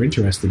super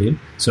interested in.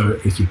 So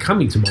if you're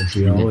coming to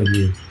Montreal and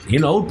you're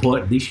in Old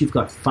Port, at least you've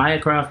got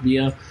Firecraft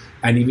beer,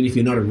 and even if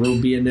you're not a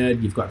real beer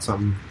nerd, you've got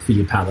something for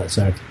your palate.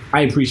 So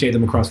I appreciate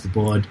them across the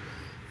board.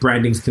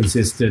 Branding's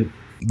consistent.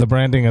 The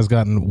branding has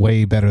gotten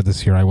way better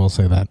this year, I will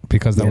say that,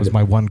 because that was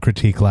my one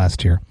critique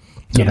last year.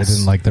 That I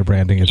didn't like their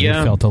branding. It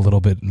felt a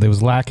little bit, it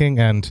was lacking,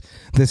 and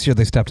this year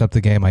they stepped up the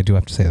game. I do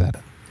have to say that.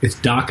 It's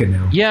darker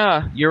now.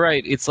 Yeah, you're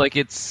right. It's like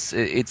it's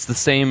the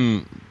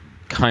same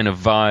kind of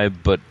vibe,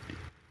 but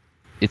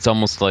it's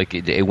almost like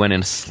it went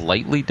in a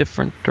slightly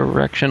different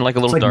direction, like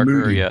a little darker.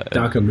 Moody. Yeah,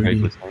 darker,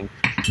 moody.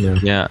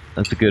 Yeah,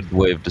 that's a good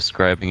way of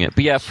describing it.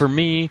 But yeah, for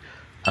me,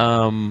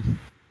 I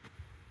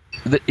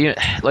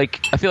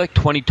feel like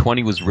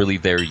 2020 was really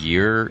their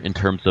year in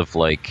terms of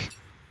like,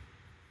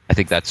 I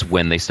think that's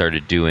when they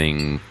started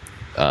doing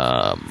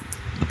the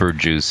bird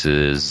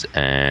juices,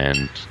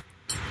 and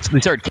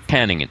they started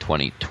canning in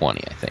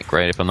 2020, I think,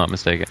 right? If I'm not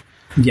mistaken.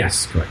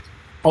 Yes, correct.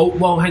 Oh,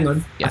 well, hang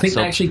on. Yeah, I think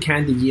they actually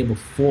canned the year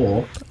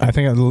before. I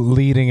think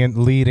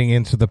leading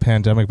into the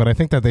pandemic, but I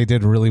think that they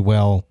did really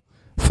well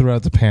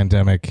throughout the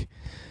pandemic.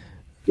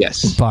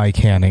 Yes. By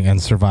canning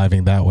and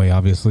surviving that way,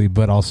 obviously,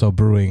 but also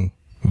brewing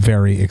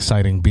very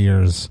exciting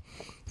beers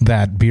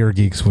that beer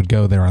geeks would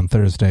go there on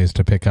Thursdays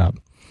to pick up.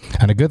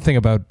 And a good thing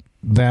about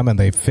them, and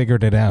they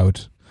figured it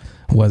out,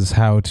 was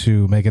how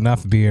to make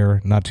enough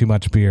beer, not too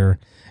much beer,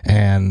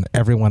 and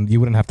everyone, you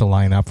wouldn't have to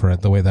line up for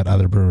it the way that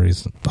other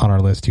breweries on our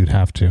list you'd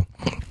have to.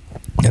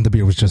 And the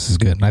beer was just as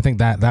good. And I think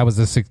that was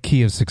the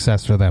key of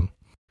success for them.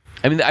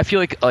 I mean, I feel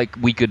like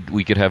we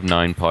could have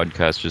 9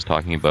 podcasts just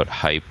talking about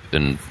hype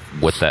and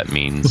what that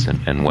means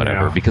and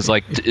whatever. Yeah. Because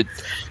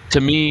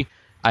to me,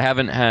 I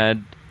haven't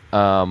had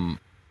I've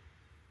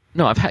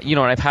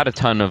had a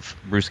ton of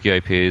Brewski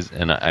IPAs,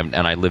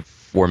 and I live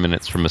 4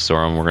 minutes from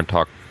Messorem. We're going to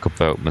talk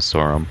about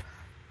Messorem.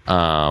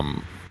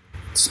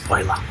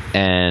 Spoiler.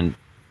 And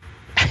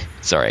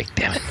sorry,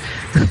 damn it.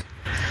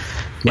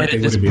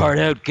 Edit this part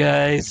out,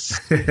 guys.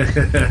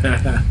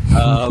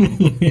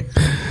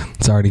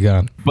 It's already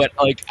gone. But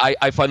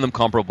I find them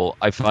comparable.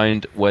 I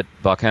find what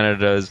Bacana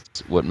does,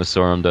 what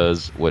Messorem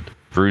does, what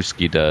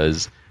Brewski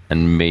does,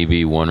 and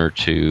maybe 1 or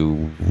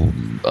 2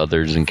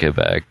 others in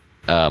Quebec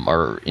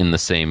are in the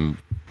same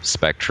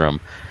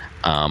spectrum.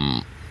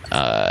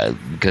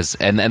 Because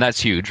and that's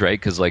huge, right?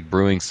 Because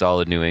brewing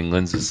solid New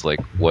Englands is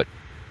what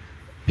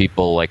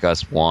people like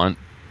us want,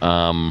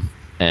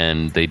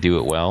 and they do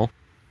it well.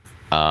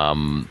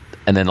 And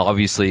then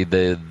obviously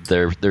their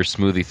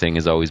smoothie thing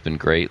has always been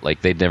great.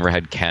 They've never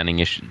had canning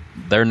issues.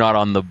 They're not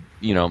on the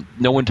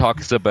no one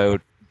talks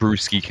about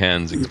Brewski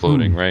cans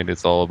exploding, right?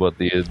 It's all about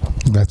the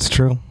That's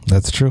true.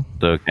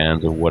 The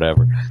cans or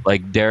whatever.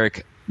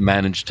 Derek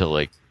managed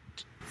to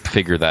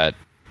figure that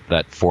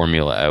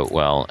formula out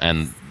well,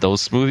 and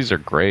those smoothies are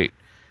great.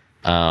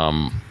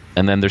 And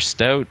then their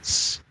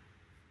stouts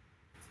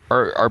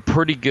are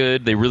pretty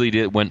good. They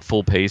really went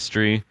full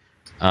pastry.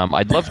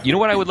 I'd love,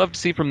 what I would love to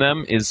see from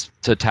them is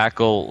to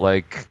tackle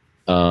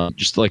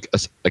just an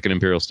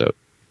imperial stout,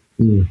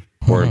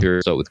 or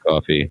imperial stout with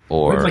coffee,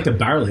 or a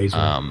barrel aged,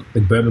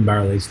 bourbon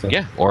barrel aged stout.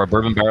 Yeah, or a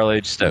bourbon barrel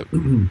aged stout.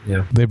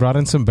 Yeah, they brought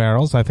in some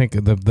barrels. I think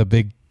the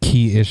big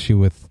key issue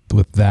with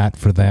that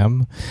for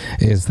them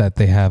is that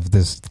they have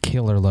this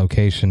killer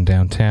location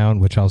downtown,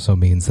 which also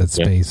means that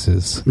space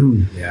is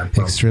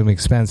extremely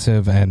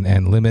expensive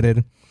and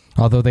limited.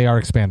 Although they are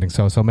expanding,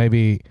 so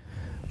maybe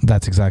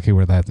that's exactly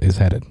where that is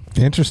headed.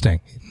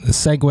 Interesting.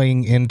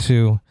 Segueing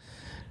into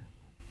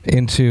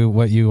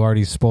what you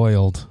already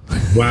spoiled.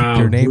 Wow,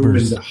 your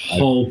neighbors. The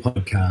whole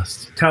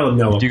podcast. Tell them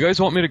no. Do you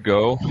guys want me to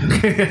go?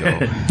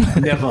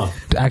 Never.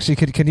 Actually,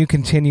 can you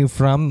continue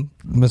from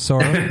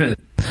Messorem?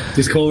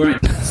 Just call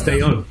right. Stay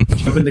on.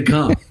 Jump in the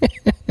car.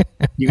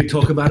 You can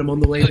talk about them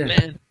on the way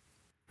there.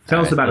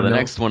 Tell us about it. The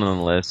next one on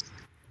the list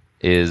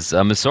is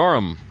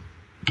Messorem,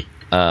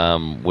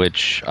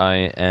 which I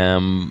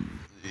am,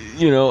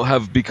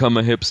 have become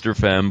a hipster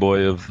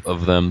fanboy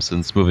of them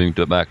since moving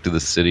back to the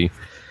city.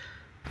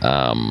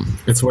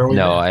 It's where we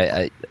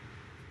yeah.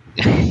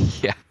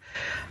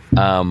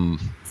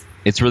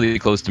 It's really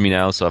close to me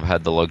now, so I've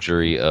had the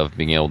luxury of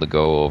being able to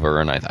go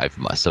over, and I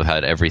must have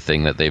had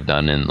everything that they've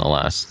done in the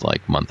last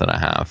month and a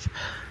half,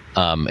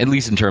 at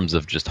least in terms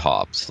of just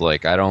hops.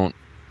 I don't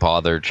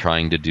bother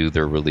trying to do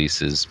their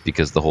releases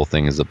because the whole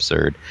thing is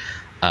absurd.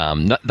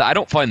 I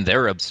don't find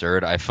they're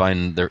absurd. I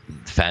find their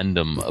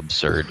fandom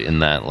absurd in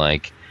that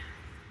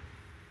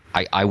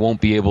I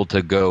won't be able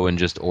to go and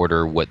just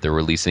order what they're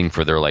releasing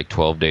for their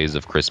 12 days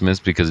of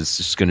Christmas, because it's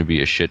just going to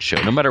be a shit show.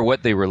 No matter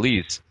what they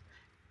release,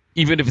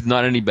 even if it's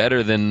not any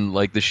better than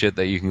the shit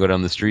that you can go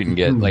down the street and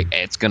get,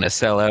 it's going to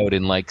sell out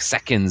in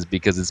seconds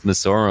because it's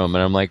Messorem. And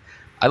I'm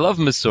I love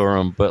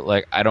Messorem, but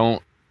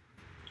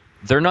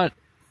they're not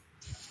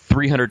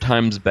 300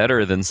 times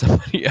better than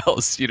somebody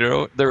else,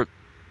 They're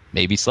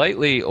maybe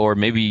slightly or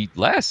maybe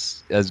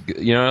less,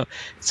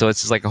 so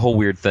it's just a whole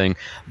weird thing.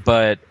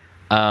 But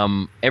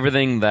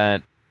everything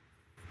that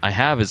I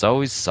have is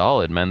always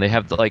solid, man. They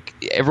have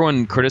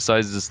everyone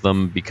criticizes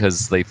them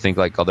because they think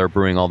they're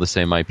brewing all the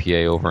same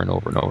IPA over and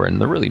over and over,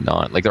 and they're really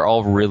not. They're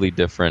all really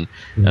different,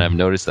 and I've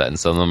noticed that. And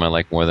some of them I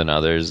like more than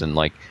others, and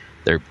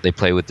they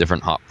play with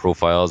different hop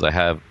profiles. I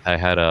had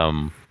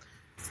an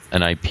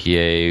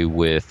IPA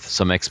with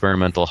some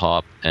experimental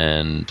hop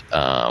and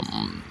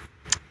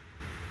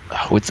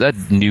what's that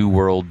New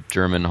World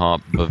German hop?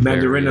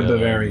 Mandarina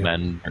Bavaria.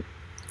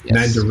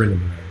 Yes. Mandarina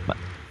Bavaria.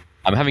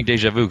 I'm having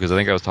deja vu because I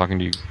think I was talking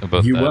to you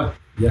about you that. You were,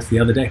 yes, the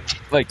other day,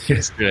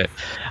 yesterday.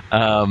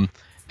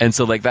 And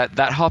so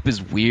that hop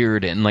is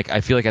weird, and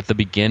I feel at the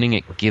beginning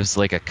it gives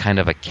a kind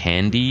of a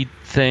candy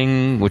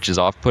thing, which is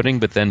off-putting.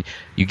 But then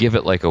you give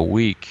it a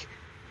week,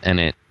 and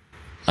it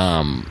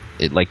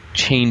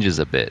changes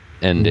a bit,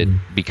 and it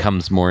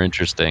becomes more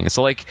interesting.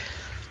 So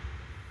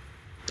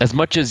as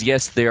much as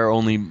yes, they are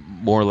only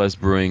more or less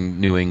brewing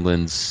New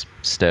England's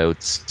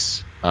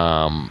stouts,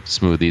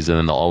 smoothies, and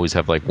then they'll always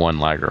have one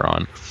lager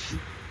on.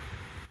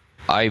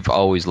 I've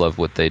always loved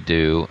what they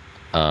do,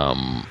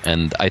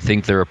 and I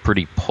think they're a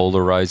pretty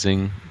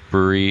polarizing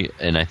brewery,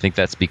 and I think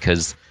that's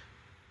because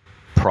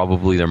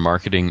probably their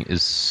marketing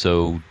is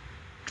so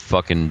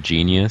fucking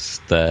genius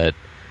that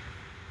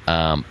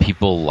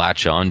people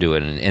latch onto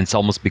it, and it's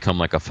almost become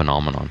like a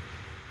phenomenon.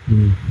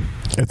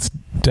 It's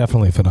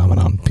definitely a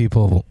phenomenon.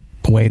 People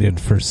waited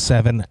for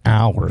 7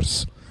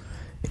 hours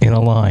in a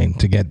line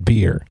to get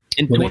beer.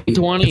 In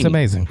 2020. It's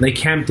amazing. They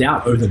camped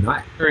out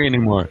overnight. Not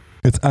anymore.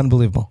 It's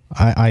unbelievable.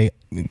 I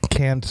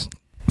can't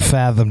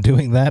fathom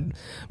doing that,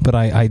 but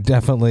I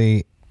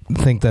definitely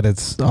think that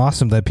it's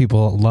awesome that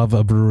people love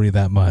a brewery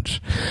that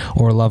much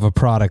or love a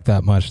product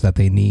that much that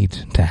they need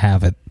to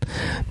have it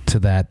to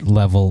that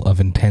level of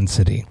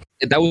intensity.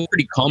 That was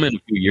pretty common a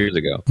few years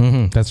ago.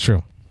 Mm-hmm, that's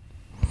true.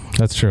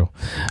 That's true.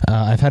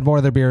 I've had more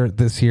of their beer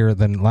this year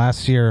than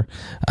last year.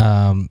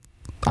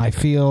 I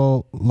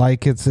feel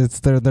like it's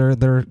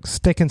they're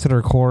sticking to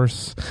their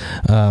course.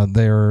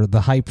 They're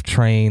the hype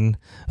train.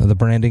 The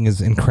branding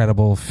is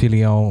incredible.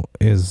 Filion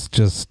is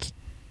just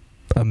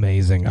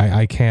amazing.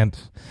 I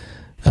can't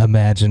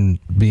imagine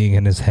being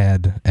in his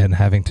head and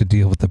having to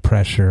deal with the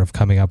pressure of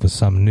coming up with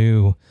some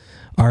new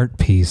art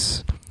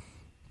piece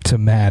to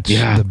match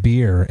the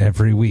beer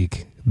every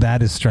week.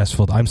 That is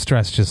stressful. I'm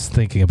stressed just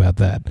thinking about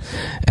that.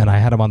 And I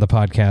had him on the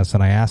podcast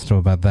and I asked him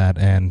about that,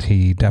 and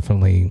he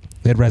definitely,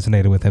 it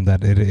resonated with him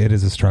that it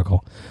is a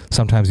struggle.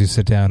 Sometimes you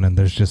sit down and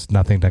there's just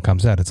nothing that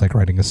comes out. It's like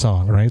writing a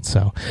song, right?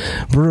 So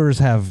brewers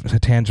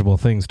have tangible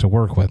things to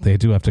work with. They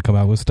do have to come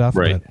out with stuff,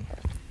 right?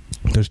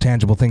 But there's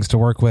tangible things to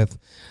work with.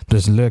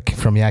 There's Luc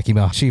from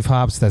Yakima Chief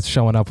Hops that's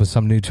showing up with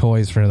some new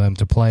toys for them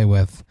to play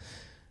with.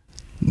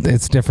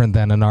 It's different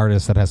than an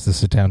artist that has to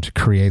sit down to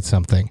create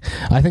something.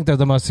 I think they're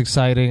the most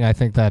exciting. I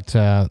think that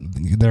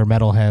they're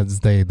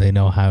metalheads. They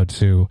know how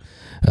to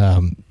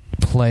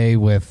play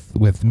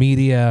with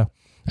media,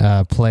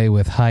 play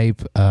with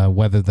hype,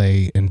 whether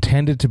they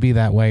intended to be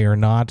that way or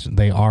not.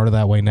 They are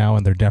that way now,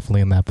 and they're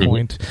definitely in that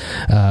point.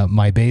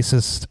 My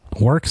bassist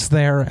works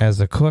there as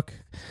a cook.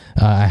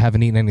 I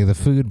haven't eaten any of the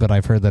food, but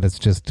I've heard that it's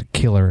just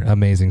killer,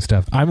 amazing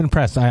stuff. I'm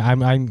impressed.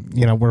 I'm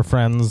we're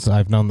friends.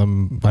 I've known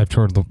them. I've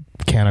toured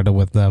Canada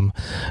with them.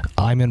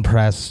 I'm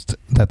impressed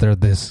that they're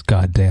this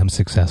goddamn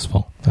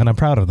successful, and I'm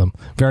proud of them.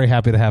 Very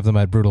happy to have them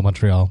at Brutal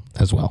Montreal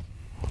as well.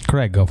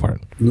 Craig, go for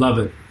it. Love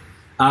it.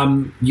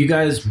 You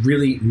guys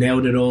really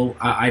nailed it all.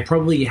 I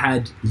probably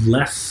had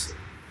less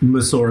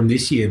Messorem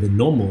this year than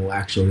normal,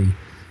 actually,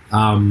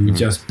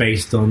 just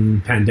based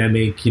on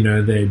pandemic.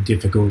 They're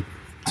difficult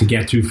to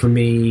get to for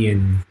me,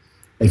 and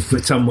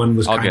if someone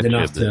was kind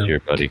enough to year,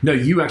 buddy. No,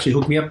 you actually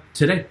hooked me up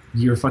today.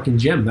 You're a fucking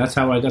gem. That's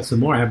how I got some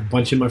more. I have a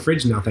bunch in my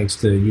fridge now, thanks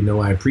to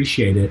I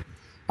appreciate it.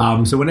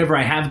 So whenever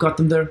I have got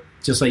them there,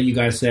 just like you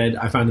guys said,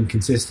 I found them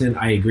consistent.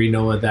 I agree,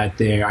 Noah, that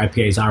their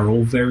IPAs are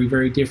all very,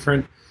 very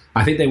different.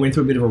 I think they went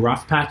through a bit of a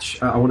rough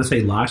patch, I want to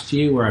say last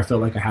year, where I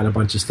felt like I had a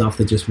bunch of stuff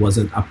that just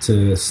wasn't up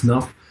to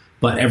snuff.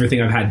 But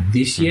everything I've had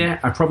this year,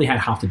 I probably had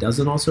half a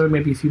dozen or so,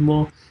 maybe a few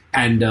more.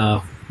 And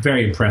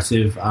very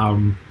impressive.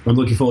 I'm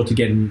looking forward to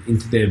getting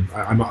into their...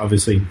 I'm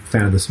obviously a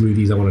fan of the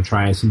smoothies. I want to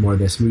try some more of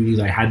their smoothies.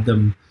 I had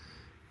them...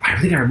 I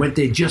think I went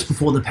there just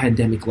before the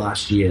pandemic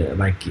last year.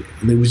 Like,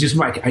 it was just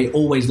like... I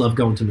always love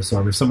going to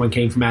Messorem. If someone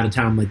came from out of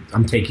town, I'm like,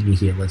 I'm taking you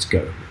here. Let's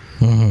go.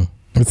 Mm-hmm.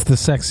 It's the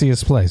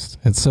sexiest place.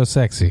 It's so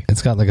sexy.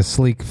 It's got like a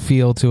sleek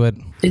feel to it.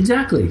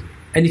 Exactly.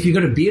 And if you've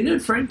got a beer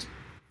nerd friend,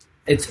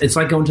 it's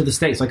like going to the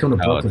States, like going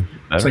to Brooklyn.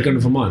 It's like going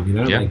to Vermont,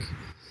 Yeah. Like...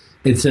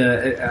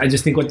 I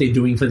just think what they're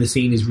doing for the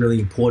scene is really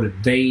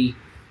important. They,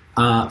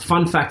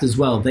 fun fact as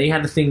well, they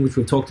had a thing which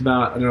we've talked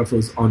about, I don't know if it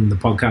was on the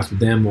podcast with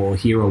them or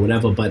here or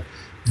whatever, but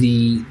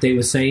they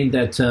were saying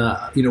that,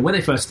 when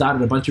they first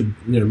started, a bunch of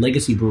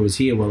legacy brewers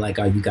here were like,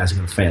 oh, you guys are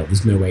going to fail.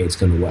 There's no way it's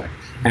going to work.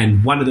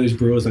 And one of those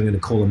brewers, I'm going to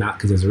call them out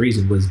because there's a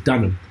reason, was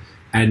Dunham.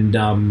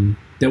 And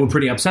they were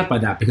pretty upset by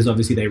that because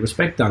obviously they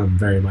respect Dunham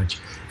very much.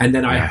 And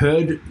then I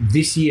heard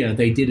this year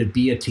they did a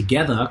beer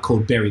together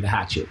called Bury the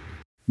Hatchet,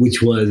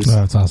 which was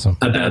that's awesome.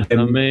 About them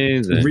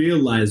amazing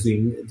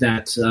realizing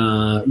that,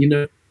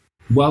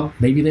 well,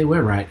 maybe they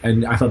were right.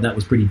 And I thought that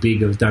was pretty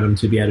big of Dunham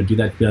to be able to do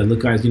that. Look,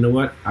 guys, you know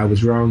what? I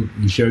was wrong.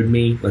 You showed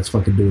me. Let's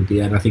fucking do a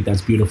beer. And I think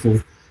that's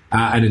beautiful.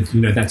 And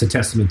that's a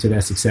testament to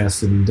their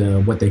success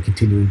and what they're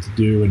continuing to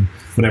do. And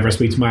whenever I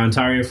speak to my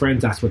Ontario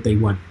friends, that's what they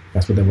want.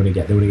 That's what they want to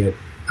get. They want to get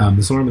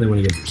Messorem and they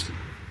want to get Brewski.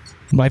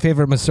 My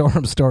favorite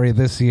Messorem story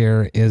this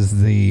year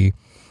is the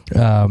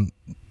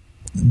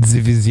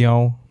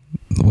Division,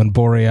 when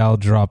Boreal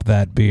dropped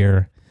that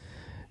beer,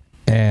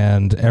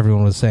 and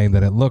everyone was saying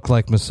that it looked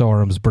like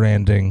Messorem's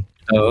branding.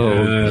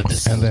 Oh,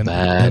 and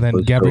then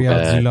Gabriel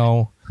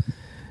Dulon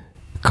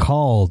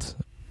called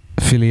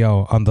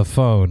Filion on the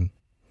phone,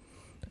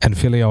 and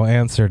Filion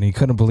answered, and he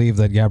couldn't believe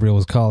that Gabriel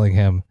was calling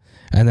him.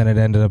 And then it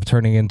ended up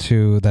turning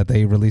into that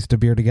they released a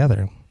beer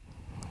together.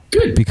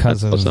 Good,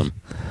 because that's of awesome.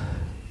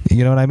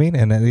 You know what I mean?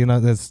 And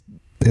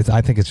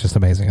I think it's just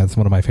amazing. That's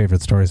one of my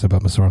favorite stories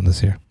about Messorem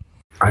this year.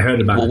 I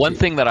heard about it. Well, one too.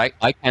 thing that I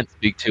can't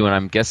speak to, and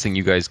I'm guessing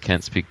you guys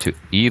can't speak to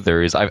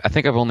either, is I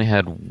think I've only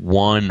had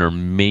one or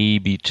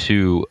maybe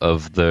two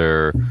of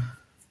their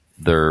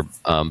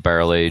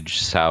barrel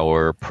aged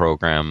sour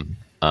program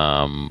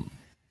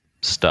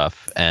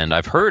stuff, and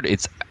I've heard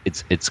it's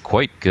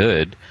quite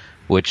good,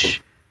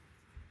 which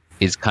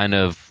is kind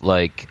of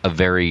like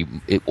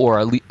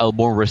a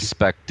more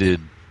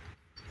respected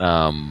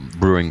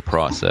brewing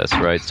process,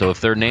 right? So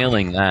if they're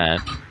nailing that,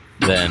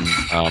 then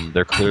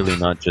they're clearly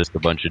not just a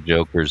bunch of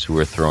jokers who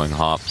are throwing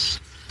hops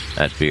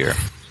at beer.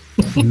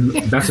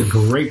 That's a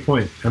great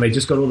point. And they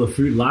just got all the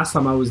food last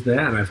time I was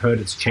there, and I've heard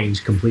it's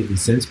changed completely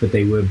since, but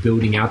they were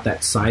building out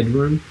that side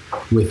room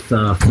with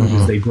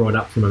food they brought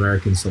up from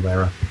American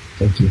Solera.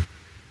 Thank you.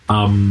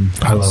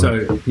 I love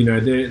it. You know,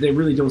 they're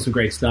really doing some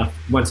great stuff.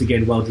 Once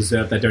again, well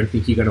deserved. I don't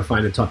think you're going to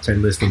find a top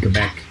 10 list in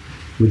Quebec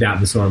without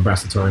the Soren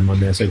Brassatorium on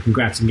there. So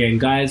congrats again,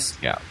 guys.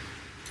 Yeah.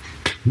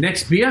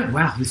 Next beer.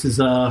 Wow, this is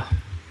a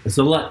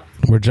lot.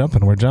 We're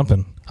jumping.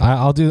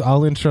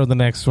 I'll intro the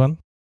next one.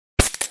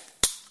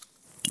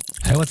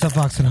 Hey, what's up,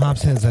 Vox and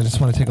Hops heads? I just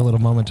want to take a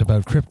little moment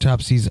about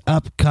Cryptopsy's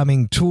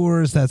upcoming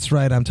tours. That's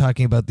right, I'm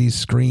talking about the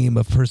Scream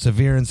of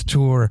Perseverance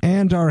tour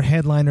and our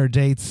headliner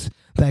dates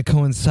that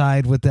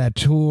coincide with that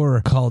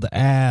tour called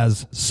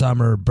As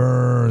Summer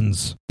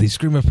Burns. The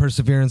Scream of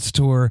Perseverance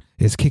tour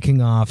is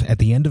kicking off at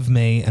the end of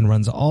May and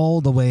runs all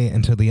the way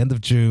until the end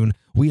of June.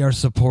 We are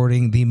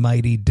supporting the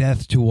mighty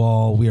Death to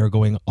All. We are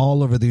going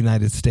all over the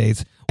United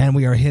States, and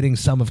we are hitting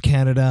some of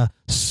Canada.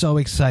 So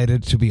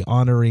excited to be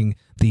honoring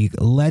the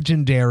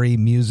legendary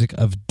music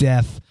of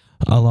Death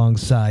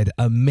alongside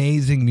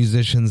amazing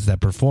musicians that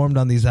performed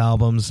on these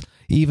albums.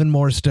 Even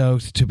more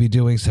stoked to be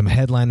doing some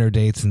headliner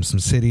dates in some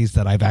cities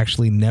that I've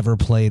actually never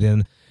played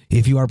in.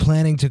 If you are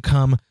planning to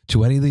come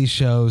to any of these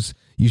shows,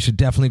 you should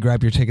definitely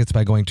grab your tickets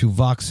by going to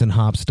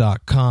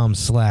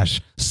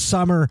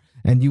voxandhops.com/summer,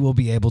 and you will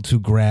be able to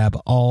grab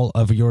all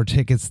of your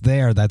tickets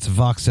there. That's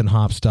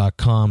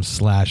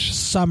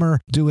voxandhops.com/summer.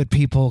 Do it,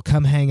 people.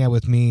 Come hang out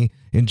with me.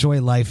 Enjoy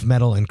life,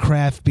 metal, and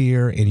craft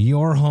beer in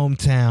your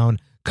hometown.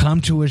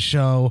 Come to a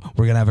show.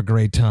 We're going to have a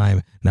great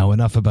time. Now,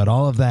 enough about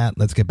all of that.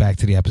 Let's get back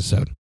to the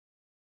episode.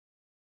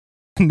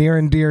 Near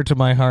and dear to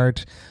my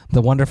heart,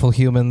 the wonderful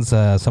humans,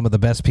 some of the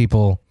best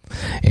people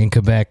in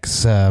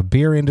Quebec's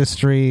beer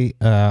industry.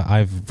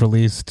 I've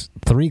released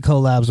 3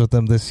 collabs with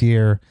them this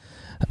year.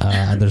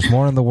 There's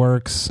more in the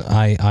works.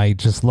 I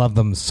just love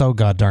them so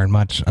goddamn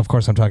much. Of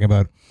course, I'm talking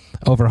about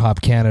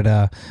Overhop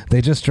Canada.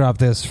 They just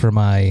dropped this for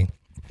my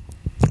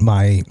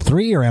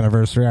 3-year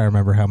anniversary. I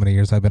remember how many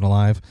years I've been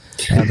alive.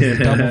 This is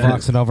Double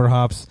Vox and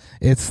Overhops.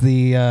 It's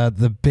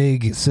the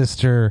big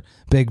sister,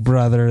 big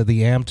brother,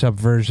 the amped up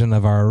version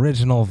of our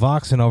original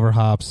Vox and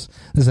Overhops.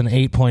 This is an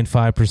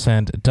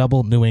 8.5%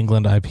 double New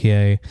England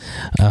IPA.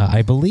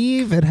 I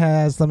believe it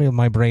has,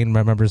 my brain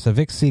remembers, a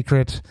Vic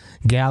Secret,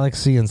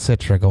 Galaxy, and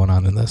Citra going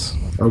on in this.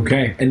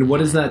 Okay. And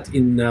what is that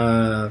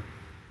in...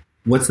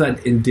 What's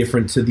that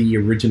indifferent to the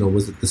original?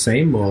 Was it the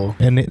same or?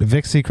 And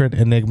Vic Secret,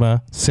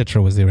 Enigma,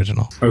 Citra was the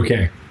original.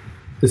 Okay.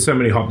 There's so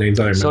many hop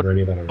names, I don't remember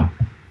any of that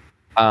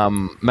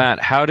already. Matt,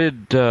 how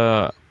did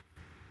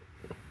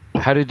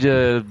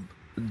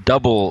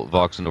double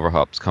Vox and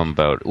Overhops come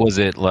about? Was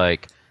it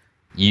like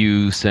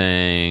you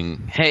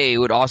saying, hey,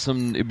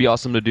 it'd be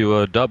awesome to do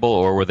a double,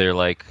 or were they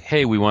like,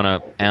 hey, we want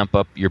to amp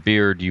up your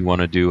beer, do you want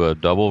to do a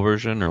double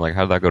version, or like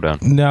how did that go down?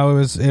 No,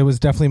 it was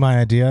definitely my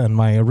idea, and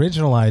my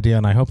original idea,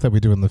 and I hope that we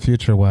do in the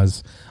future,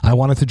 was I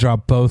wanted to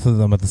drop both of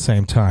them at the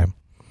same time.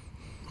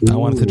 Ooh. I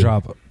wanted to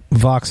drop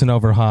Vox and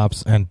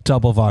Overhops and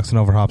double Vox and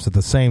Overhops at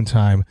the same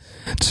time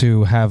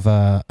to have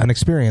an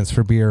experience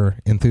for beer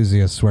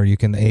enthusiasts where you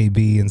can A,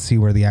 B, and see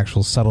where the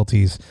actual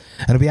subtleties.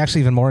 And it'd be actually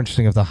even more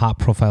interesting if the hop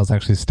profiles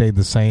actually stayed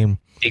the same.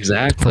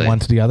 Exactly. From one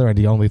to the other, and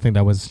the only thing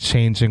that was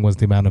changing was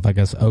the amount of, I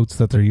guess, oats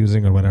that they're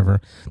using or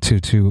whatever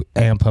to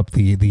amp up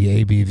the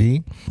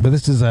ABV. But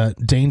this is a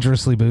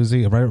dangerously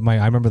boozy. I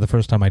remember the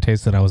first time I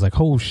tasted it, I was like,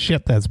 oh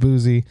shit, that's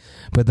boozy.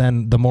 But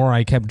then the more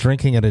I kept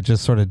drinking it, it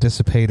just sort of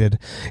dissipated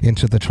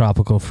into the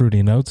tropical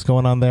fruity notes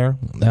going on there.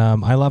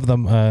 I love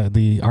them.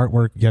 The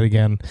artwork, yet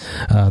again,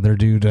 their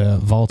dude,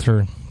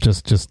 Walter,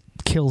 just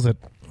kills it.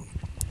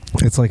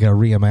 It's like a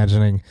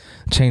reimagining,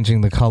 changing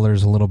the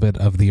colors a little bit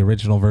of the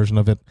original version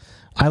of it.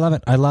 I love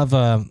it. I love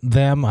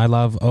them. I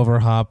love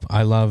Overhop.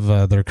 I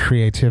love their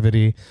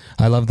creativity.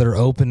 I love their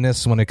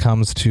openness when it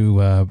comes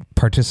to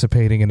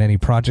participating in any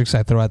projects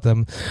I throw at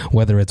them,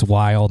 whether it's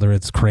wild or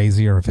it's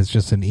crazy or if it's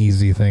just an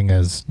easy thing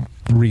as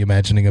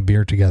reimagining a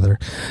beer together.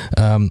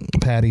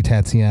 Patty,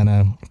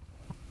 Tatiana,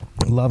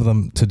 love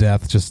them to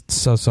death. Just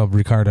so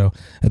Ricardo.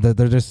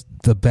 They're just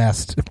the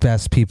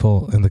best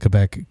people in the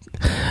Quebec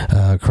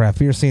craft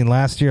beer scene.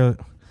 Last year,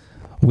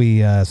 we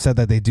said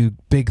that they do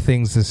big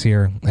things this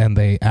year, and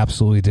they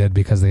absolutely did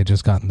because they had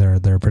just gotten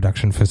their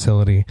production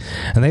facility,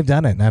 and they've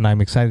done it, and I'm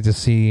excited to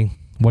see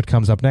what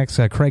comes up next.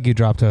 Craig, you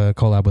dropped a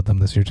collab with them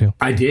this year too.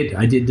 I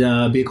did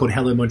a beer called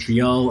Hello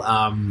Montreal.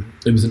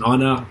 It was an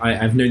honor.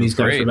 I've known these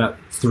guys for about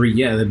 3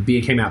 years. The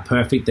beer came out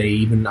perfect.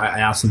 I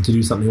asked them to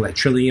do something like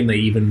Trillium. They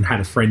even had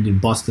a friend in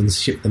Boston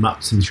ship them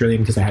up some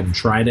Trillium because they hadn't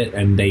tried it,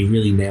 and they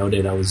really nailed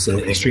it. I was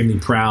extremely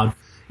proud.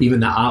 Even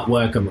the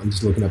artwork, I'm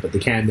just looking up at the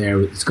can there.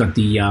 It's got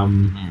the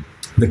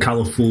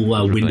colorful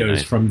windows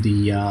nice. From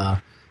the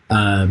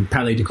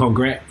Palais de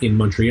Congrès in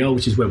Montreal,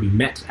 which is where we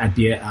met at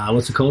the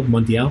what's it called,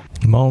 Mondial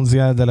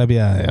de la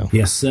Bière.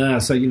 Yes, sir.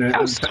 So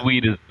how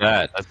sweet is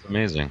that? That's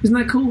amazing. Isn't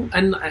that cool?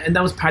 And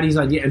that was Patty's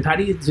idea. And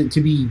Patty,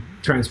 to be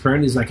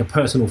transparent, is like a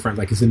personal friend.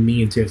 Like, it's in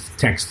me and Tiff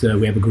text her.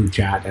 We have a group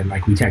chat, and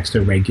like we text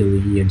her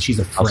regularly. And she's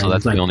a friend. Also,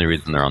 that's like, the only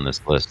reason they're on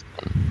this list.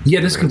 Yeah,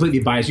 this is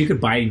completely biased. You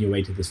could buy in your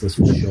way to this list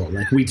for sure.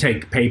 Like, we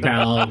take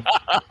PayPal,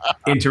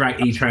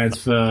 Interact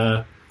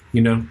e-transfer,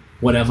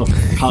 whatever.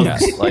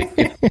 Hugs. Yeah,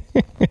 like.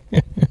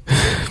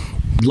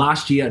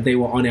 Last year, they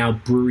were on our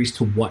breweries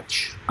to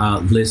watch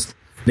list.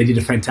 They did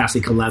a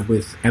fantastic collab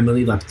with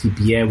Emily La Petite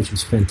Bière, which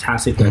was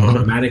fantastic.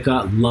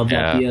 Chromatica, love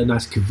that beer,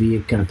 nice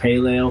Kvyat kind of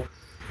pale ale.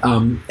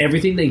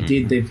 Everything they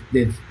did,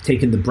 they've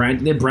taken the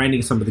brand. They're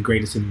branding some of the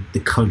greatest in the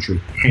country,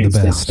 hands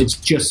down. It's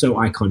just so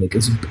iconic.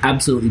 It's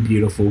absolutely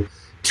beautiful.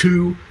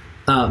 2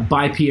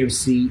 by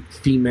POC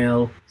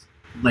female,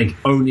 like,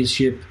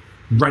 ownership,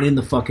 running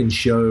the fucking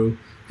show.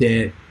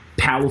 They're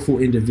powerful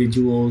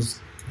individuals.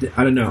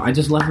 I don't know. I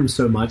just love them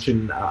so much,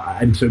 and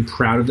I'm so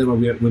proud of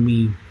them. When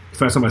we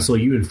first time I saw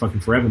you in fucking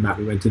forever, Matt,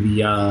 we went to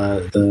the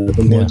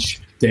launch,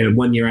 their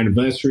 1 year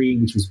anniversary,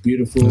 which was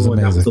beautiful,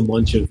 and that was the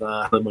launch of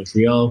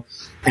Montreal.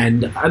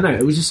 And I don't know,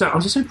 I was just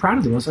so proud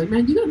of them. I was like,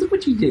 man, look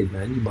what you did,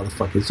 man, you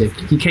motherfuckers!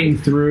 You came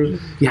through.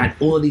 You had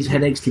all of these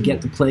headaches to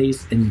get the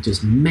place, and you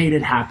just made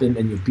it happen.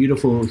 And you're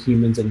beautiful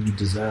humans, and you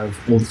deserve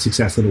all the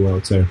success in the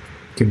world. So,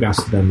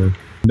 congrats to them, man.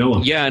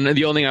 Noah. Yeah, and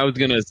the only thing I was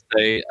gonna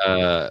say,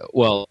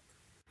 well.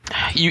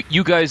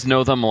 You guys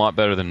know them a lot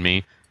better than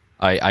me.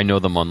 I know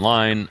them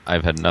online.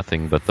 I've had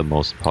nothing but the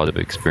most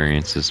positive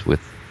experiences with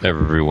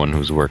everyone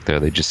who's worked there.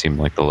 They just seem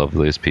like the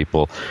loveliest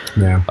people.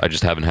 Yeah. I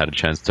just haven't had a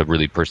chance to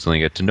really personally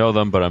get to know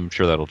them, but I'm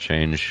sure that'll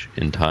change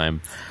in time.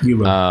 You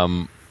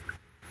will.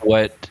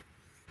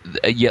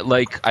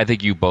 Like I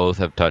think you both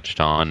have touched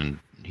on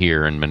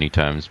here and many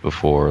times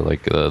before,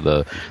 like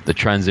the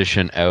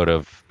transition out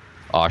of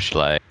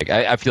Oshlag.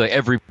 I feel like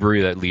every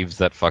brewery that leaves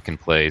that fucking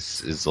place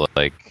is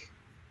like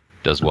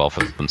does well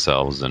for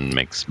themselves and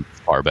makes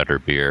far better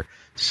beer.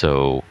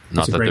 So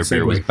not that their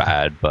beer was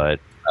bad,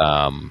 but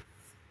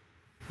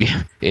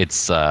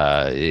it's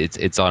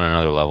on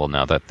another level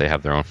now that they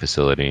have their own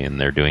facility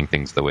and they're doing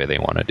things the way they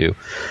want to do.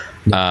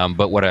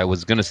 But what I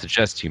was going to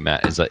suggest to you,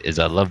 Matt, is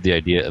I love the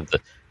idea of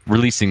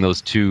releasing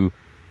those 2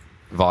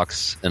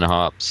 Vox and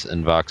hops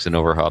and Vox and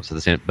over hops at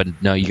the same. But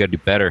no, you got to do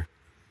better.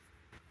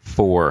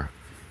 4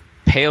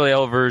 pale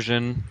ale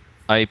version,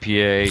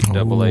 IPA,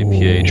 double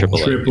IPA, triple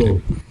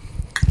IPA.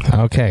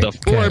 Okay. The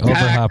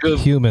 4-pack of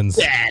humans.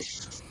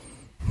 Yes.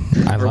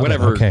 I love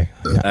whatever. It. Okay.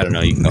 I don't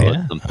know. You can call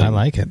it something. I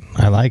like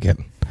it.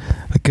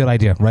 A good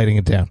idea. Writing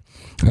it down.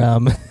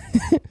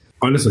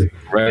 Honestly,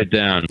 write it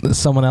down.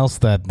 Someone else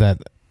that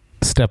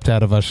stepped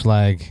out of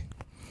Oshlag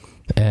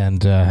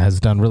and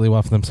has done really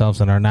well for themselves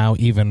and are now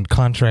even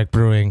contract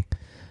brewing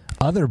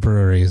other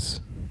breweries.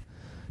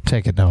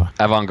 Take it, Noah.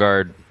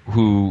 Avant-Garde,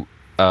 who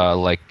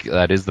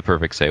that is the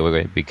perfect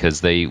segue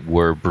because they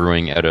were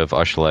brewing out of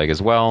Oshlag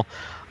as well.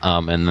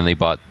 And then they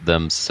bought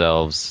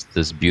themselves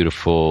this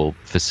beautiful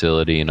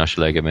facility in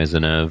Hochelaga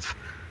Maisonneuve.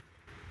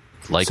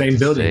 Like, same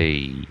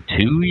building. Say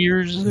 2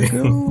 years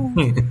ago?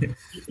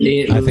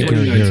 I think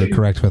you're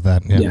correct with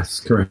that. Yeah. Yes,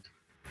 correct.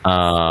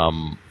 I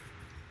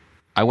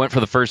went for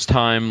the first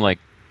time like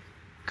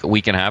a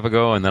week and a half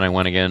ago, and then I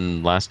went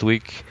again last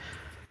week.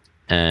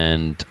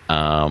 And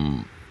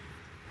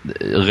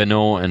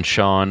Renaud and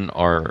Sean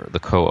are the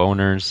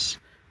co-owners.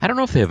 I don't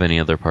know if they have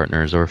any other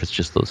partners or if it's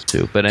just those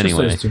 2. But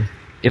anyway.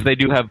 If they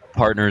do have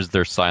partners,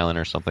 they're silent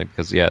or something.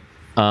 Because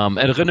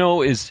and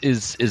Renaud is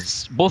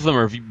both of them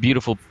are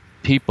beautiful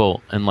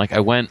people. And like I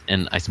went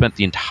and I spent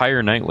the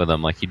entire night with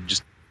him. Like he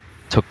just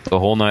took the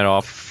whole night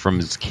off from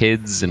his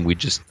kids, and we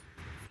just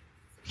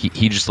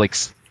he just like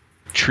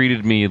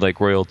treated me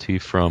like royalty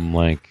from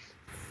like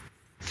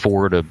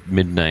 4 to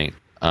midnight.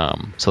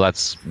 So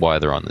that's why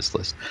they're on this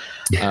list.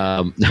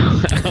 I've been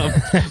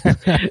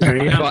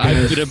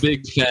a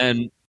big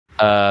fan.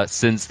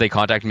 Since they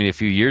contacted me a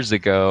few years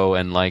ago,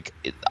 and like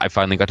I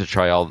finally got to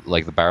try all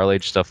like the barrel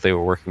age stuff they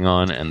were working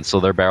on, and so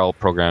their barrel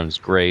program is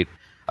great.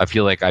 I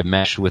feel like I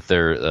mesh with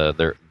their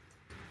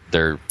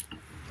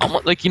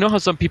like, you know how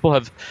some people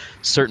have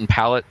certain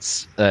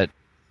palates that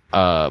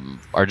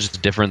are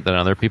just different than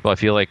other people. I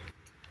feel like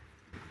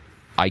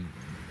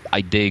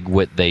I dig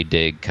what they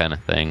dig, kind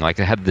of thing. Like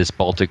I had this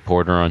Baltic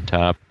Porter on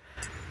tap.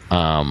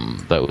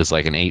 That was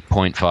like an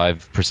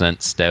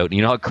 8.5% stout.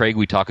 You know how, Craig,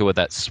 we talk about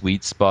that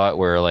sweet spot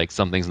where like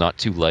something's not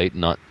too light,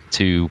 not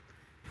too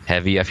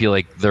heavy. I feel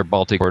like their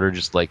Baltic Porter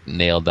just like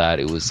nailed that.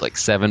 It was like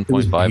 7.5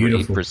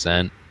 or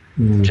 8%.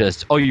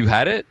 Just you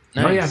had it?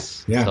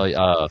 Nice. Oh yeah.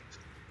 So,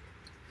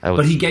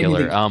 but he gave me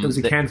it was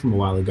a can from a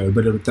while ago,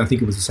 but I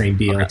think it was the same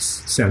beer, like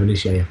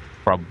 7-ish. Yeah.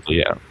 Probably,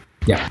 yeah.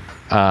 Yeah.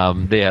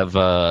 They have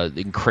a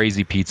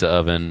crazy pizza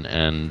oven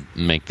and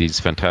make these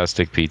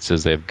fantastic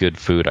pizzas. They have good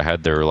food. I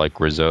had their like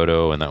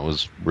risotto, and that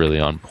was really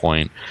on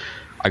point.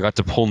 I got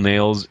to pull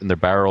nails in their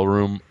barrel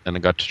room, and I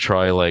got to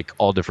try like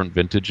all different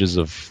vintages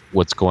of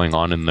what's going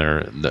on in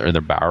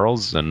their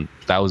barrels, and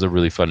that was a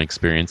really fun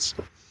experience.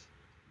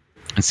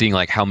 and seeing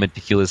like how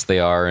meticulous they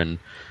are and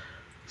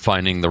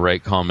finding the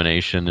right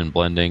combination and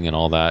blending and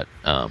all that.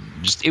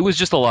 It was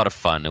just a lot of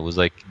fun. It was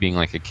like being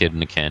like a kid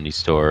in a candy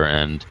store,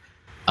 and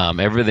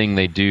everything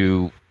they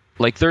do,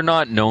 like they're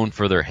not known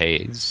for their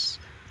haze,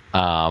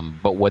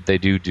 but what they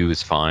do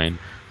is fine.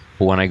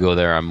 But when I go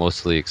there, I'm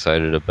mostly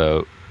excited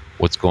about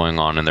what's going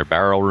on in their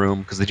barrel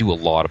room, because they do a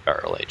lot of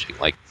barrel aging.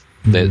 Like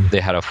they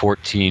had a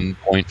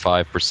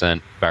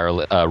 14.5%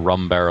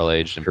 rum barrel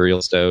aged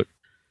Imperial Stout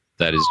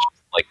that is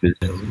like this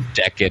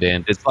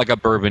decadent. It's like a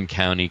Bourbon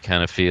County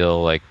kind of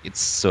feel. Like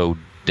it's so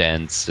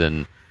dense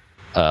and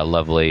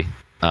lovely.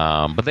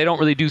 But they don't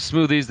really do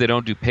smoothies. They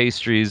don't do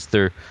pastries.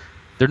 They're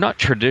not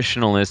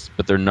traditionalists,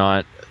 but they're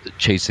not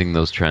chasing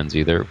those trends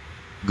either,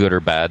 good or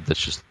bad.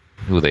 That's just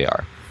who they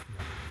are.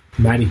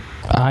 Maddie,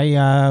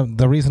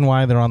 the reason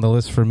why they're on the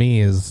list for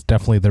me is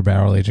definitely their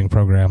barrel aging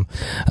program.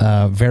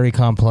 Very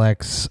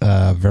complex,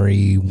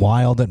 very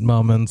wild at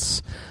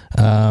moments.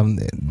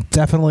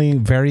 Definitely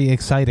very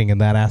exciting in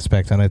that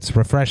aspect, and it's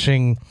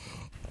refreshing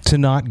to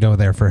not go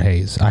there for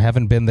haze. I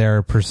haven't been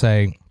there per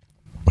se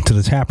to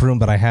the tap room,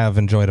 but I have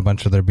enjoyed a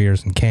bunch of their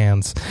beers and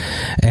cans,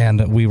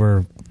 and we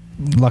were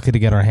lucky to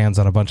get our hands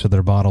on a bunch of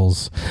their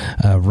bottles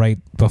right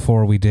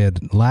before we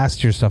did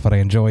last year's stuff, and I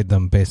enjoyed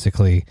them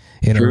basically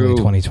in early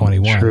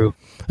 2021. True.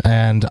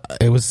 And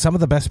it was some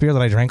of the best beer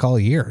that I drank all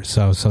year,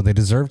 so they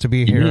deserve to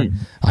be here.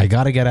 I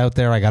got to get out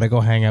there. I got to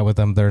go hang out with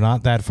them. They're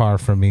not that far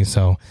from me,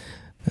 so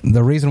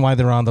the reason why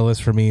they're on the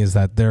list for me is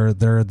that they're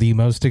the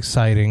most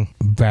exciting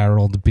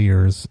barreled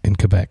beers in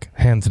Quebec,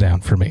 hands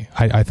down for me.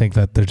 I think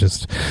that they're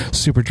just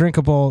super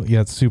drinkable,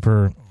 yet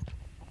super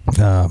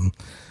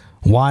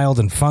wild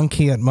and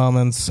funky at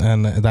moments,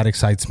 and that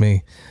excites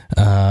me.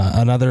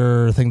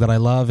 Another thing that I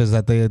love is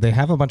that they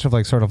have a bunch of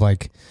like sort of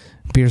like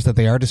beers that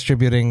they are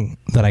distributing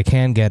that I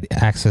can get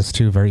access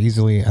to very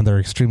easily, and they're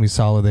extremely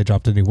solid. They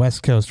dropped a new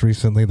West Coast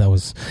recently that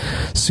was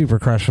super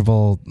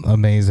crushable,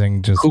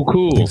 amazing, just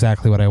cool.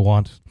 Exactly what I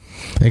want.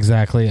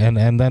 Exactly.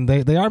 And then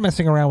they are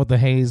messing around with the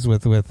haze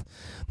with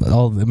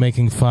all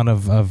making fun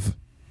of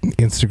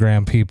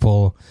Instagram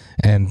people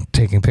and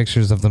taking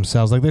pictures of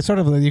themselves. Like they sort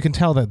of, you can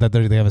tell that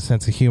they have a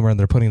sense of humor, and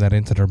they're putting that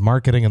into their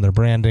marketing and their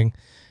branding,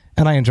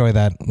 and I enjoy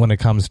that when it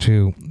comes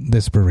to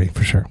this brewery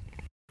for sure.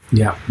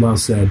 Yeah, well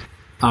said.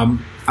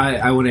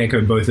 I want to echo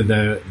both of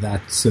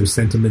those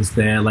sentiments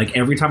there. Like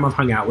every time I've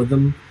hung out with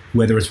them,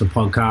 whether it's for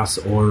podcasts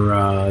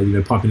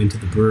or popping into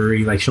the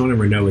brewery, like Sean and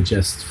Renaud are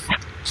just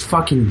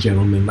fucking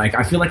gentlemen. Like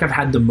I feel like I've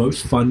had the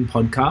most fun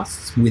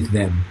podcasts with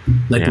them.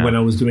 Like when I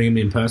was doing them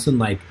in person,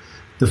 like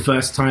the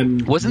first time.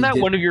 Wasn't that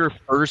one of your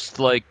first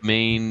like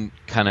main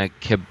kind of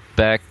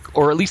Quebec,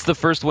 or at least the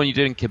first one you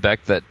did in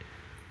Quebec that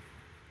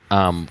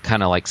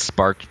kind of like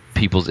sparked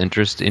people's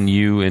interest in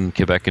you in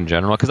Quebec in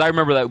general? Because I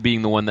remember that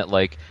being the one that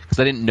like, because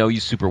I didn't know you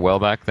super well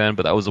back then,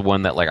 but that was the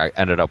one that like I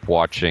ended up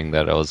watching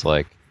that I was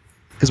like,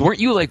 because weren't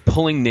you like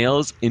pulling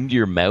nails into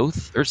your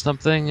mouth or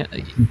something?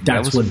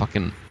 That was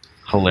fucking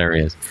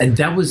hilarious. And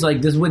that was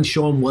like, this is when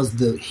Sean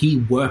he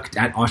worked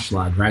at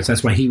Oshlag, right? So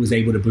that's why he was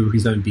able to brew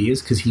his own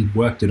beers, because he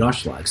worked at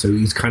Oshlag. So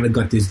he's kind of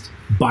got this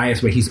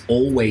bias where he's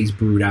always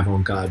brewed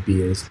avant-garde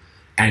beers,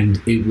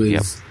 and it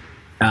was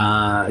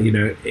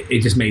it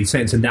just made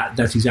sense, and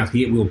that's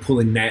exactly it. We were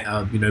pulling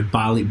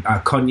barley,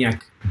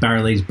 cognac,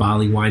 barrel-aged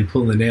barley wine,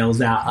 pulling the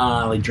nails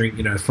out, like drink,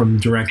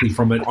 directly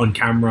from it on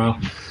camera.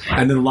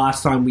 And then the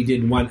last time we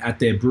did one at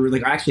their brewery,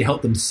 like I actually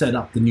helped them set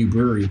up the new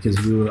brewery, because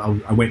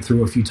I went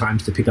through a few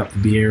times to pick up the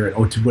beer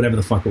or to whatever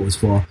the fuck it was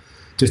for,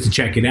 just to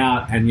check it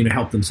out and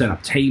help them set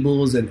up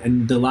tables.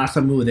 And the last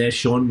time we were there,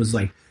 Sean was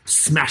like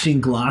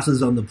smashing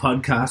glasses on the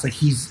podcast. Like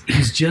he's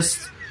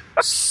just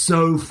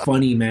so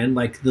funny, man.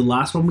 Like the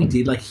last one we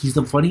did, like he's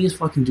the funniest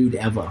fucking dude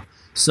ever.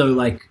 So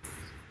like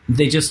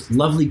they're just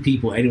lovely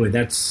people. Anyway,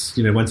 that's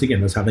once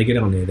again, that's how they get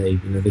on there.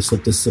 They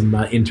slipped us some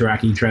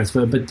Interactive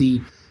transfer, but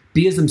the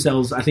beers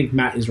themselves, I think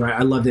Matt is right.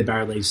 I love their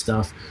barrel aged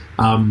stuff.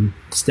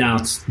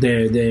 Stouts,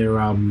 their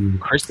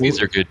Crispies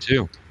are good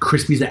too.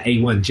 Crispies are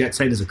A1. Jet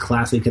Set is a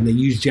classic, and they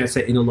use Jet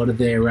Set in a lot of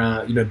their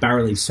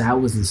barrel aged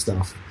sours and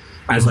stuff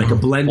as like a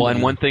blend. Well,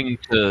 and one thing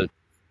to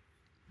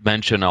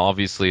mention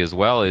obviously as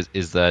well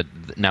is that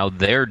now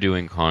they're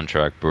doing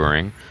contract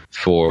brewing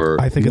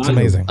for, I think it's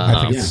amazing.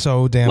 I think it's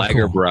so damn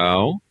Lager cool.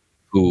 Brau,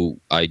 who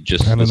I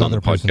just was on the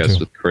podcast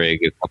with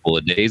Craig a couple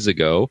of days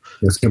ago.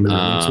 That's coming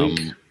out next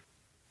week.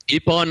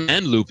 Ippon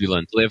and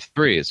Lupulent. They have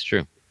 3, it's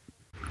true.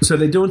 So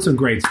they're doing some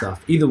great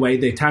stuff. Either way,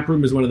 their tap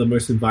room is one of the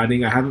most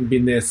inviting. I haven't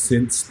been there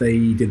since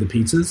they did the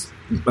pizzas.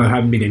 I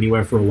haven't been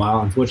anywhere for a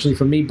while, unfortunately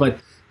for me, but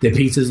their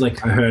pizzas,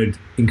 like I heard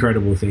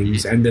incredible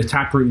things, and the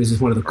tap room is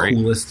just one of the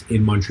coolest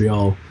in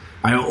Montreal.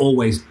 I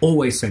always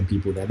send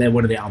people there. They're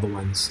one of the other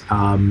ones.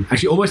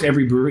 Actually, almost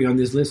every brewery on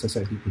this list I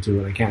send people to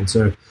when I can.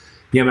 So,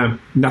 yeah, man,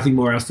 nothing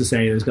more else to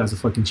say. Those guys are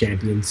fucking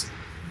champions.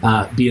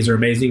 Beers are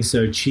amazing.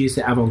 So, cheers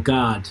to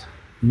Avant-Garde.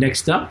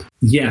 Next up,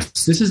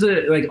 yes, this is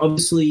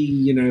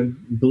obviously,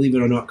 believe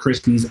it or not,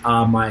 Crispies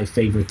are my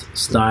favorite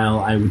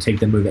style. I would take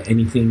them over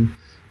anything.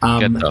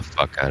 Get the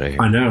fuck out of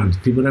here. I know.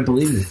 People don't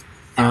believe me.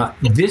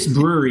 This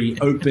brewery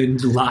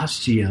opened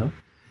last year,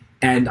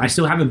 And I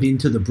still haven't been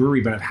to the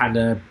brewery, but I've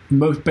had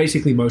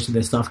basically most of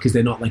their stuff because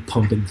they're not like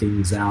pumping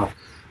things out.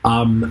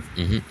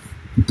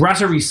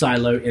 Brasserie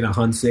Silo in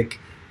Ahuntsic,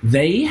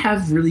 they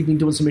have really been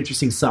doing some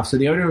interesting stuff. So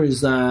the owner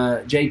is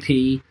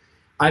JP.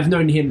 I've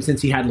known him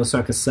since he had La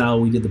Circus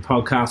Cell. We did the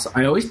podcast.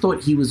 I always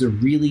thought he was a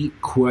really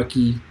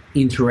quirky,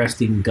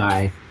 interesting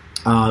guy.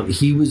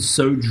 He was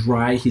so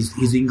dry.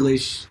 His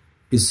English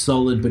is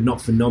solid, but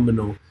not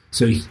phenomenal.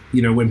 So,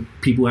 when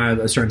people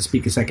are starting to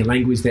speak a second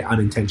language, they're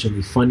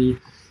unintentionally funny.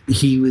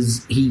 He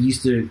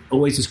used to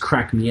always just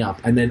crack me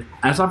up. And then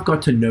as I've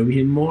got to know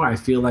him more, I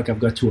feel like I've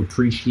got to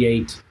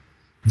appreciate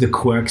the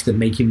quirks that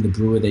make him the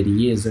brewer that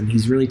he is. And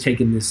he's really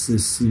taken this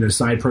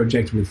side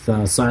project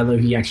with Silo.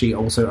 He actually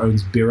also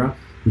owns Birra,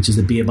 which is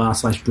a beer bar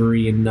 /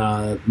 brewery in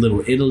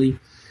Little Italy.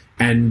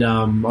 And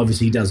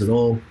obviously he does it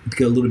all.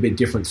 Got a little bit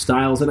different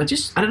styles. And I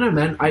don't know,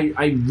 man.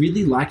 I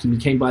really like him. He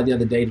came by the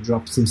other day to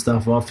drop some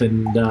stuff off.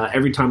 And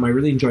every time I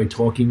really enjoy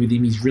talking with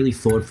him. He's really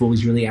thoughtful.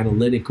 He's really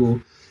analytical.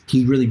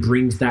 He really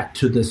brings that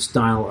to the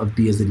style of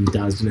beers that he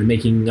does.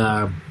 Making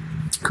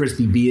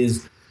crispy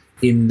beers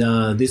in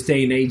this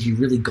day and age, you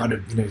really got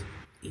to,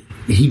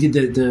 he did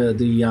the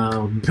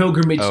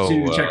pilgrimage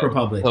to Czech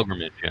Republic.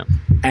 Pilgrimage, yeah.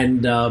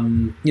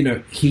 And,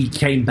 he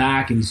came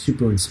back and he's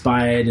super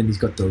inspired, and he's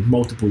got the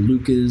multiple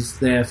Lucas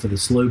there for the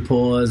slow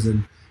pours,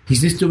 and he's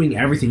just doing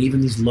everything,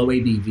 even these low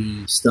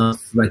ABV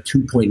stuff, like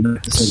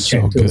 2.9%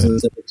 Czech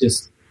pilsners that are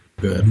just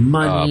good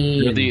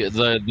money.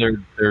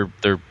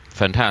 They're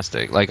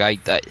fantastic. Like I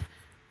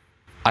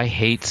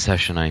hate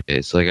session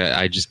IPAs. Like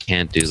I just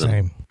can't do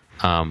them.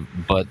 Same.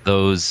 But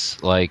those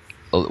like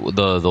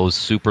those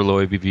super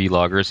low ABV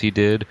lagers he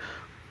did,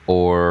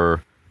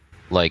 or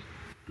like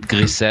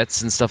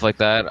grisettes and stuff like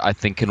that, I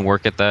think can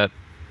work at that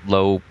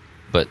low.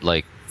 But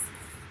like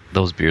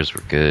those beers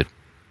were good.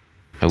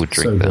 I would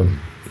drink them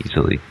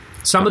easily.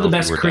 Some of the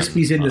best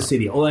Crispies in the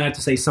city. All I have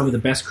to say, some of the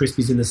best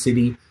Crispies in the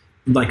city.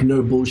 Like,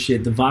 no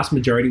bullshit. The vast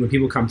majority, when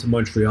people come to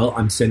Montreal,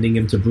 I'm sending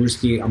them to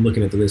Brewski. I'm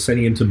looking at the list.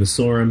 Sending them to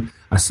Masorum.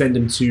 I send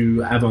them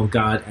to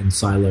Avant-Garde and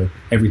Silo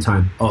every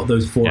time. Oh,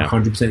 those four,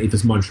 100% if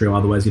it's Montreal.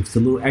 Otherwise, if it's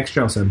a little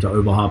extra, I'll send them to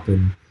Overhop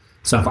and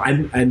stuff.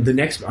 And the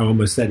next, I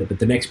almost said it, but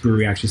the next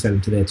brewery actually sent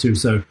them to there too.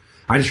 So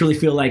I just really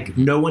feel like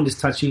no one is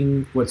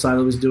touching what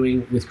Silo is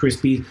doing with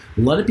Crispies.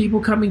 A lot of people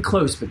coming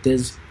close, but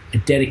there's a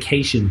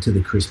dedication to the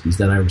Crispies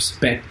that I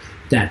respect,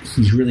 that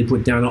he's really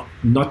put down.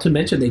 Not to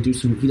mention he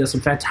does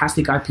some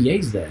fantastic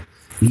IPAs there.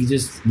 He's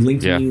just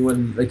linking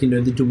when, like,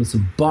 they're doing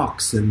some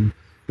box and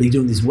they're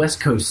doing this West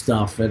Coast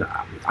stuff. And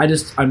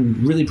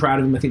I'm really proud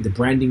of him. I think the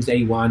branding's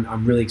A1.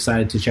 I'm really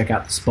excited to check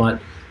out the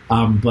spot.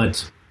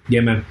 But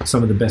yeah, man,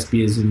 some of the best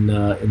beers in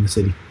the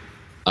city.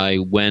 I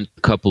went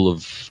a couple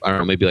of, I don't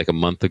know, maybe like a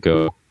month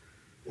ago,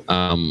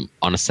 on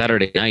a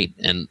Saturday night,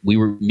 and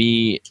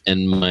me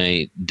and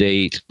my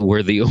date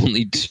were the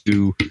only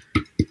two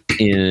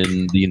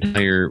in the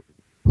entire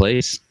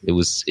place. It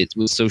was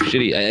so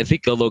shitty. I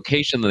think the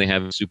location that they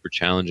have is super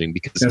challenging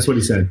because that's what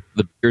he said.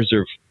 The beers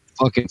are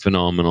fucking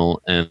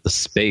phenomenal, and the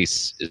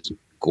space is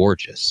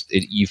gorgeous.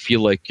 You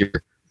feel like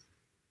you're,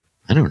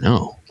 I don't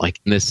know, like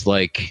in this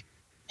like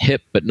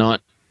hip but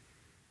not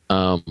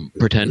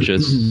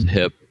pretentious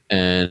hip,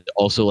 and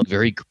also like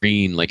very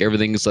green. Like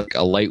everything's like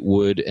a light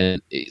wood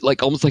and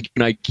like almost like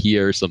an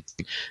IKEA or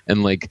something,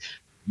 and like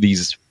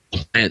these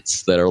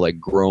plants that are like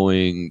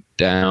growing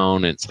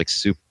down, and it's like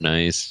super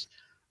nice.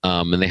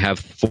 And they have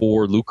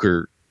 4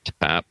 Lukr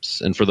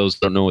taps, and for those who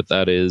don't know what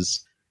that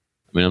is,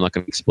 I mean, I'm not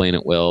going to explain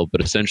it well,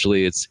 but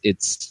essentially it's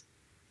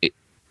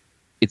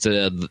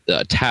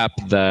a tap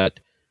that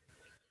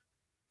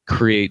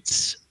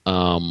creates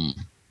a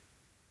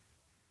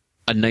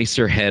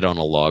nicer head on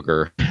a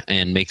lager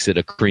and makes it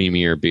a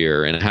creamier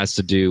beer, and it has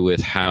to do with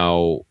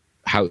how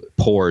it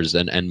pours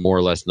and more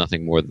or less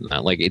nothing more than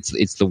that. Like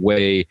it's the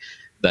way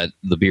that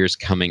the beer's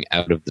coming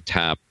out of the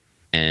tap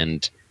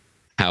and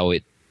how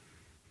it,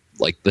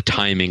 like the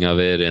timing of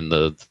it and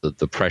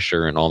the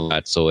pressure and all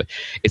that. So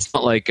it's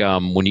not like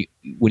when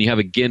you have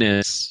a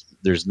Guinness,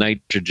 there's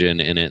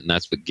nitrogen in it, and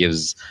that's what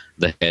gives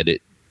the head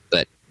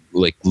that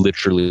like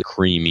literally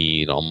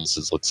creamy. It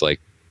almost looks like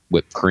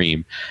whipped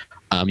cream.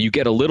 You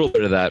get a little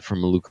bit of that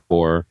from a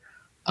Lukr,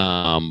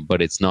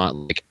 but it's not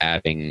like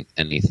adding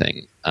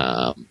anything.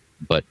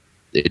 But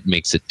it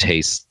makes it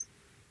taste,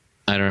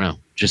 I don't know,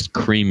 just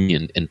creamy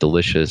and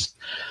delicious.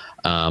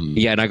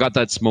 And I got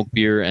that smoked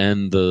beer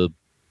and the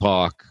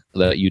Bock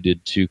that you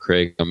did too,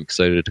 Craig. I'm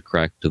excited to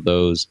crack to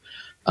those.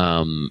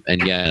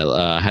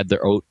 I had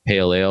their oat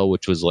pale ale,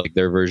 which was like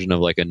their version of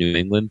like a New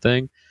England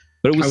thing,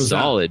 but it was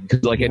solid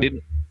because like I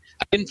didn't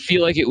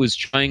feel like it was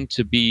trying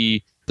to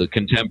be the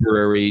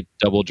contemporary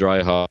double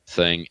dry hop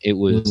thing. It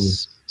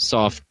was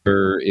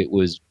softer. It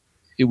was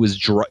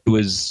dry. It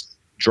was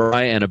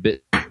dry and a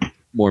bit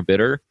more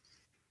bitter.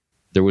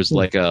 There was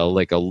like a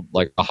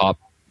hop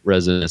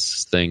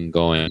resinous thing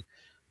going.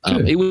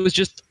 It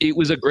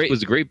was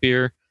a great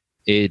beer.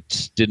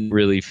 It didn't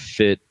really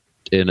fit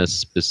in a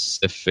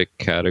specific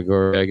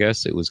category, I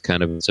guess. It was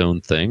kind of its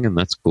own thing, and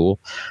that's cool.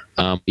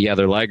 Their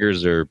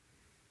lagers are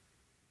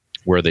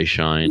where they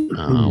shine.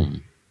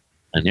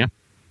 And yeah,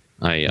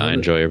 I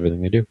enjoy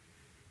everything they do.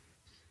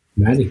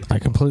 Maddie. I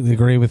completely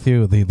agree with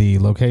you. The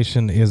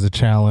location is a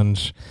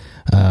challenge.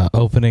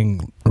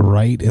 Opening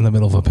right in the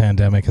middle of a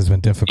pandemic has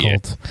been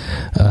difficult.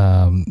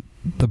 Yeah.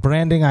 The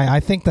branding, I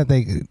think that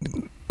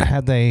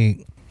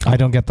I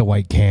don't get the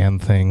white can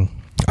thing.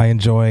 I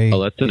enjoy.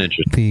 Oh, that's an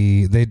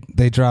interesting.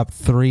 They dropped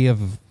 3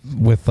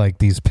 with like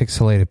these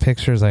pixelated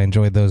pictures. I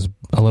enjoyed those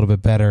a little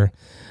bit better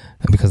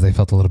because they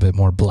felt a little bit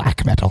more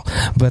black metal.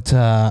 But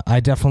I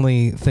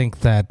definitely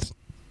think that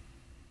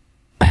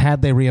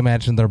had they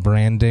reimagined their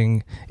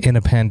branding in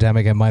a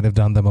pandemic, it might have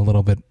done them a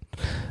little bit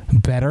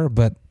better.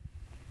 But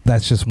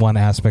that's just one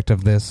aspect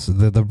of this.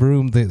 The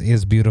room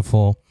is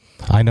beautiful.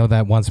 I know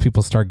that once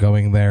people start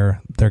going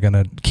there, they're going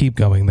to keep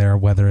going there,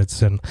 whether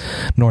it's in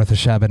north of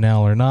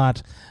Chabanel or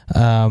not.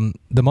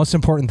 The most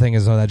important thing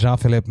is that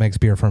Jean-Philippe makes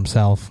beer for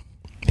himself.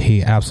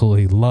 He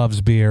absolutely loves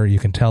beer. You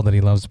can tell that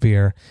he loves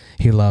beer.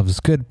 He loves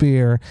good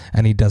beer,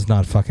 and he does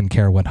not fucking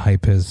care what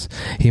hype is.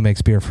 He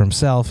makes beer for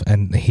himself,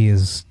 and he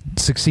is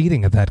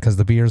succeeding at that because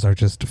the beers are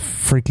just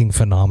freaking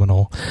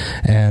phenomenal.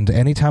 And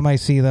anytime I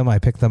see them, I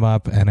pick them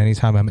up, and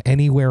anytime I'm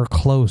anywhere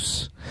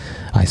close,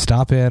 I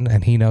stop in,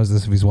 and he knows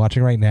this if he's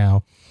watching right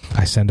now.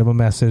 I send him a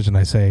message, and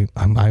I say,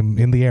 I'm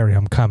in the area,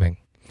 I'm coming.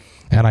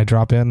 And I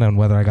drop in, and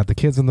whether I got the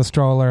kids in the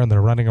stroller and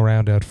they're running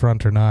around out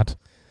front or not,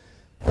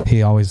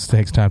 he always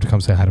takes time to come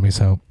say hi to me.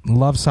 So,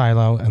 love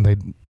Silo,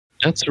 and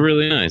that's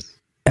really nice.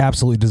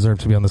 Absolutely deserve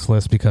to be on this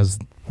list because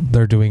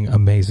they're doing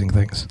amazing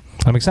things.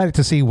 I'm excited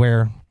to see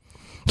where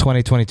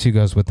 2022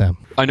 goes with them.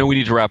 I know we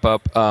need to wrap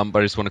up, but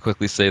I just want to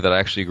quickly say that I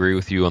actually agree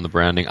with you on the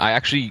branding. I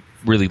actually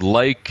really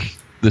like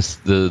this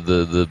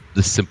the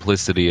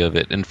simplicity of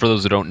it. And for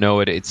those who don't know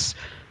it, it's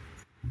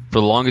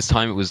for the longest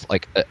time it was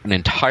like an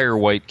entire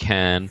white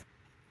can,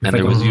 and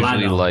there was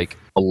usually like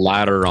a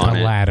ladder on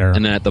it.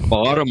 And then at the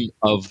bottom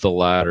of the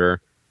ladder,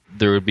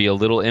 there would be a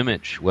little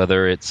image,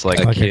 whether it's like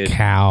a kid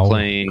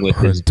playing with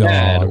his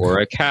dad or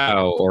a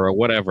cow or a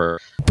whatever.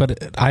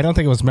 But I don't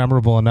think it was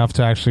memorable enough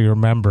to actually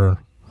remember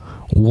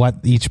what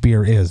each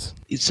beer is.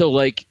 So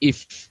like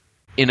if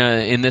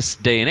in this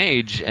day and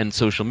age and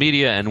social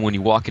media, and when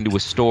you walk into a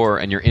store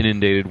and you're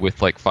inundated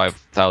with like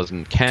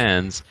 5,000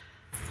 cans,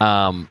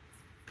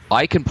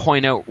 I can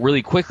point out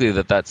really quickly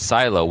that that's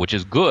Silo, which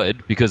is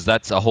good because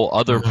that's a whole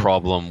other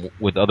problem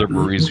with other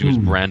breweries whose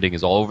branding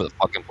is all over the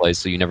fucking place,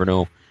 so you never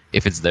know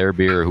if it's their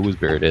beer or whose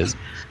beer it is.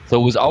 So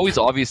it was always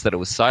obvious that it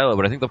was Silo,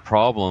 but I think the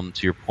problem,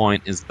 to your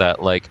point, is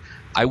that like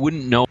I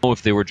wouldn't know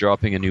if they were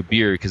dropping a new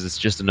beer because it's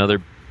just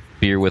another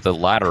beer with a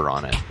ladder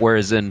on it.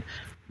 Whereas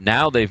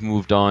now they've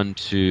moved on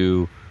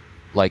to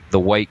like the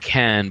white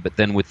can, but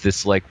then with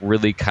this like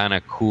really kind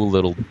of cool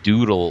little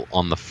doodle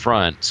on the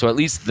front. So at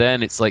least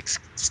then it's like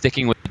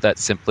sticking with that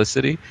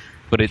simplicity,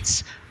 but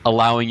it's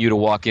allowing you to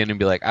walk in and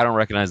be like, I don't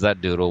recognize that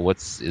doodle.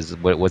 What's this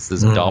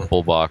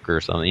Doppelbock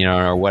or something,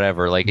 or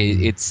whatever. Like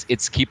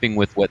it's keeping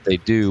with what they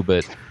do,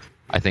 but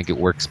I think it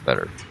works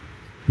better.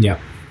 Yeah,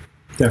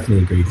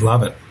 definitely agree.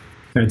 Love it.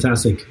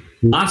 Fantastic.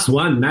 Last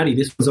one, Maddie.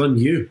 This was on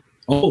you.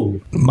 Oh,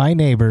 my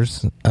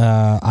neighbors.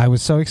 I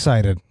was so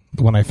excited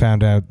when I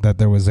found out that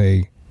there was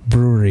a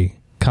brewery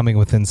coming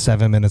within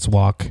 7 minutes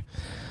walk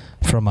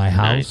from my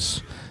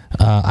house.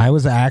 Nice. I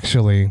was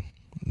actually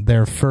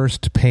their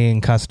first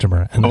paying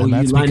customer, and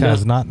that's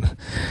because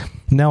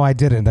No, I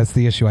didn't. That's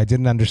the issue. I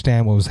didn't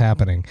understand what was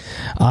happening.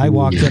 I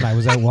walked in. I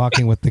was out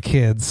walking with the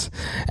kids,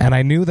 and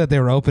I knew that they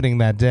were opening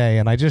that day,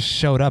 and I just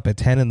showed up at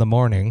 10 in the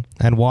morning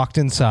and walked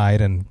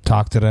inside and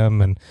talked to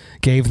them and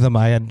gave them,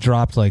 I had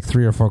dropped like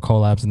 3 or 4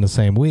 collabs in the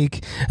same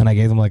week, and I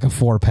gave them like a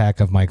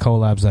 4-pack of my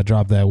collabs that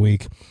dropped that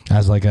week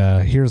as like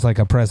here's like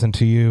a present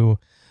to you.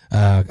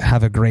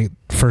 Have a great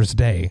first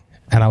day.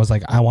 And I was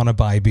like, I want to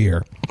buy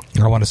beer.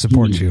 I want to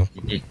support you.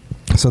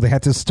 So they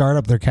had to start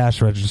up their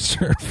cash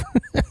register.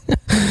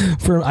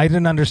 I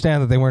didn't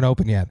understand that they weren't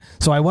open yet.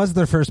 So I was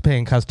their first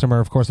paying customer.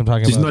 Of course, I'm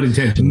talking about not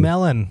intentional.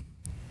 Melon.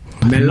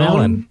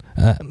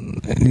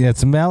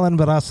 It's Melon,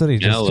 but also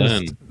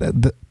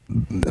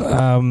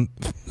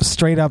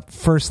straight up.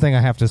 First thing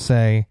I have to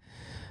say,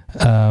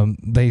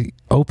 they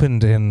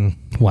opened in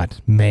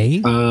what, May?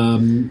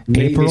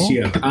 May this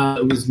year.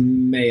 It was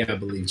May, I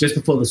believe, just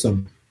before the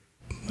summer.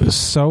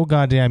 So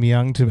goddamn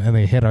young and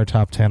they hit our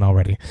top 10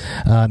 already.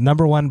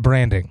 Number 1,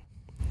 branding.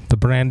 The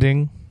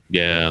branding.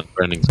 Yeah,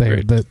 branding's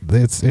great.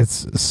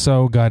 It's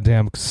so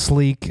goddamn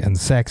sleek and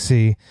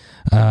sexy,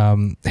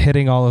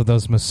 hitting all of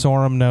those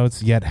Masorum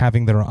notes, yet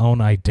having their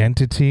own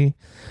identity.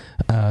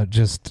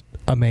 Just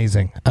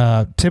amazing.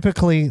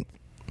 Typically,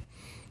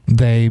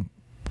 they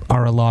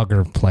are a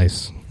lager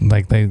place.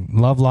 Like, they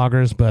love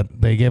lagers, but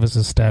they gave us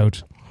a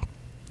stout.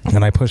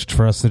 And I pushed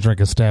for us to drink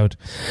a stout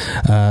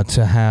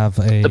to have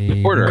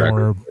a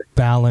more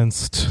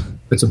balanced...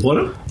 It's a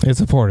porter?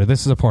 It's a porter.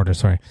 This is a porter,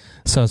 sorry.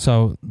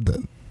 So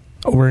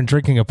we're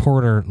drinking a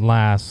porter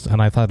last,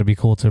 and I thought it'd be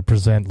cool to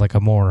present like a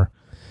more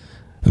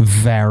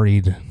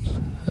varied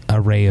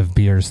array of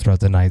beers throughout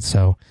the night.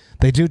 So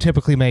they do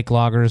typically make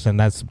lagers, and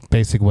that's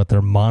basically what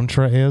their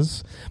mantra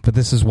is. But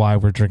this is why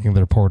we're drinking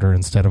their porter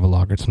instead of a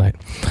lager tonight.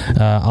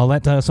 I'll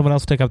let someone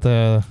else take up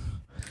the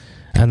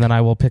and then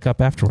I will pick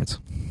up afterwards.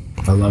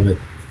 I love it.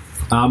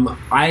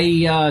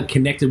 I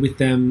connected with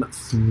them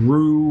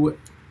through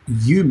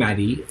you,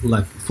 Maddie,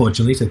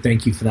 fortunately, so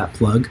thank you for that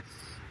plug.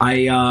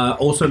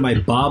 Also, my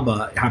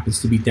barber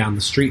happens to be down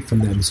the street from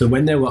them, so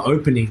when they were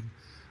opening,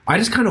 I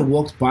just kind of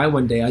walked by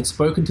one day. I'd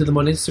spoken to them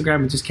on Instagram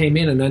and just came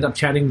in and ended up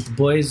chatting with the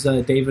boys,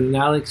 David and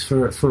Alex,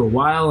 for a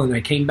while, and I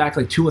came back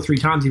like 2 or 3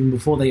 times even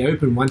before they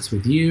opened, once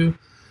with you,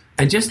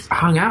 and just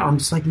hung out. I'm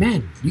just like,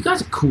 man, you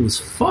guys are cool as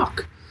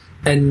fuck.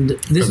 And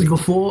this is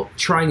before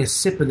trying a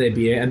sip of their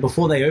beer, and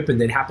before they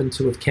opened, they'd happened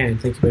to have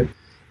canned. Thank you, babe.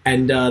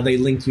 And they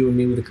linked you and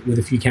me with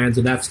a few cans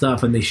of that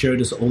stuff, and they showed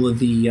us all of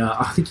the.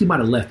 I think he might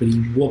have left, but he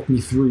walked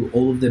me through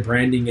all of the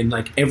branding and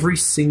like every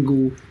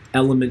single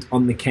element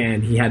on the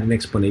can. He had an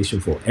explanation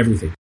for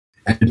everything,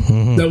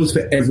 and that was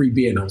for every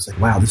beer. And I was like,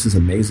 wow, this is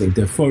amazing.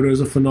 Their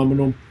photos are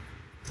phenomenal.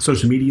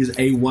 Social media is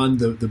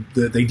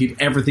A1. They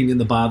did everything in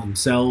the bar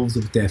themselves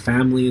with their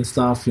family and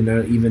stuff. You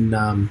know,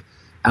 even.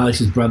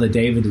 Alex's brother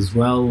David as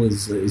well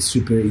is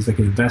super. He's like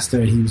an investor,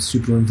 and he was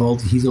super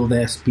involved. He's all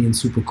there being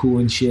super cool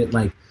and shit.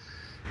 Like,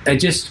 I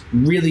just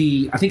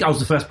really, I think I was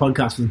the first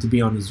podcast for them to be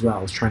on as well.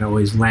 I was trying to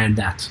always land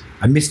that.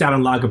 I missed out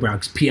on Lagerbräu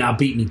because PR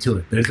beat me to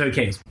it, but it's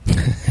okay.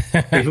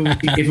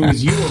 If it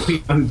was you or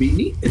PR who beat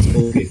me, it's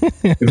all good.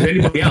 If it was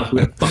anybody else, we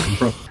had a fucking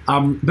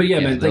problem. But yeah,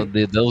 man,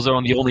 those are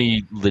the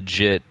only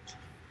legit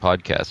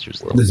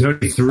podcasters. Though. There's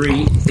only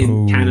 3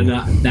 in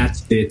Canada.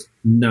 That's it.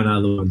 None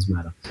other ones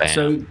matter. Bam.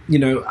 So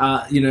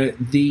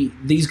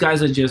these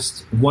guys are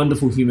just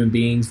wonderful human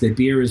beings. Their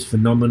beer is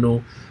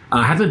phenomenal.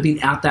 I haven't been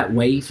out that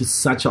way for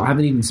I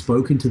haven't even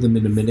spoken to them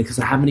in a minute because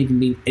I haven't even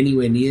been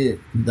anywhere near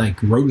like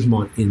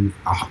Rosemont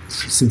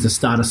since the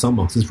start of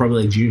summer. Since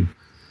probably like June.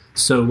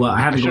 So I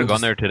haven't. I should have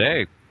gone there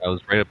today. I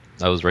was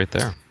right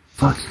there.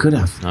 Fuck, could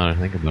have. No, I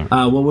think about it.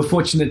 Well, we're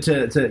fortunate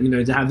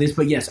to have this,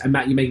 but yes, and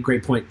Matt, you make a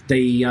great point.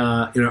 They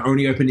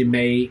only opened in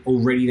May.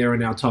 Already, they're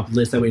on our top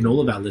list. They were in all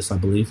of our lists, I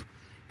believe.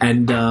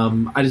 And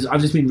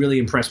I've just been really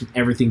impressed with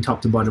everything,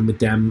 top to bottom, with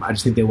them. I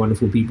just think they're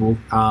wonderful people.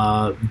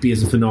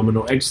 Beers are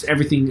phenomenal.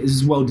 Everything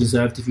is well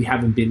deserved. If you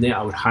haven't been there,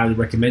 I would highly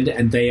recommend it.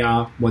 And they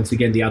are, once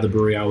again, the other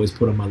brewery I always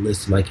put on my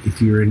list. Like,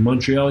 if you're in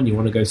Montreal and you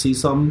want to go see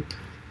something,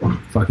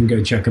 fucking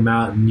go check them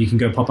out. And you can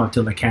go pop up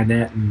to La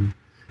Canette. And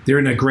they're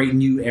in a great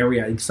new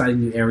area, exciting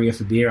new area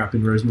for beer up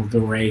in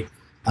Rosemont-Villeray.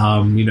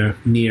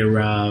 Near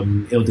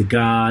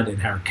Ile-de-Garde and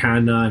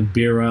Harricana and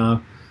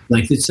Bira.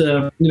 Like, it's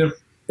a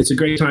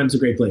great time. It's a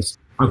great place.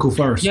 Uncle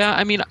Forrest. Yeah,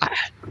 I mean,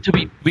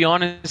 to be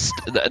honest,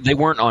 they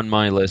weren't on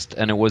my list,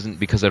 and it wasn't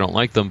because I don't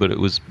like them, but it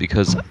was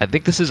because I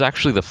think this is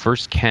actually the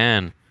first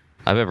can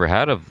I've ever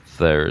had of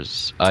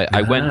theirs.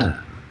 I went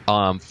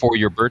for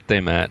your birthday,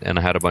 Matt, and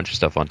I had a bunch of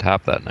stuff on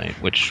tap that night,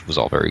 which was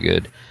all very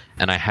good.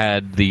 And I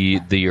had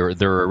their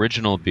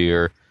original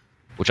beer,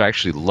 which I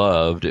actually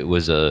loved. It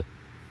was the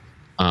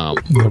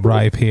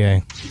rye PA.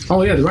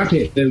 Oh yeah, the rye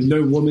PA. There's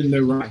no woman, no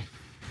rye.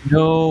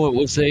 No, it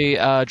was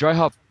a dry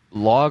hop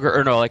lager,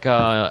 or no, like an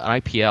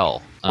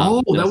IPL.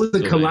 That was the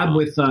collab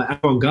with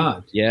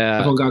Avant-Garde.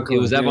 Yeah, Avant-Garde collab, it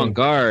was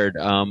Avant-Garde,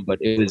 but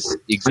it was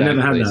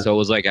exactly. So it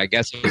was like, I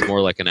guess it was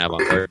more like an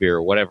Avant-Garde beer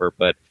or whatever.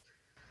 But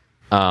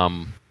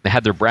they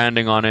had their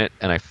branding on it,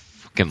 and I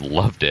fucking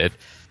loved it,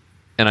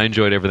 and I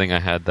enjoyed everything I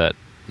had that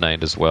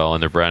night as well.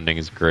 And their branding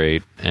is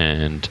great.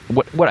 And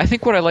what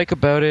I like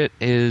about it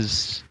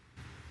is,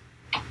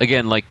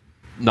 again, like,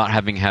 not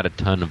having had a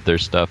ton of their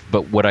stuff,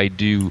 but what I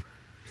do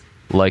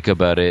like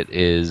about it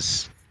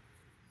is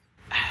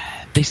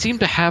they seem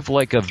to have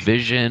like a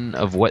vision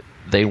of what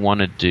they want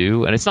to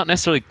do, and it's not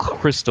necessarily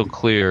crystal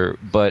clear,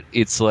 but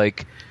it's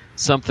like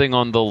something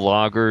on the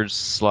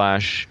lagers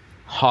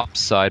 / hop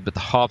side. But the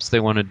hops they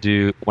want to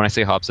do, when I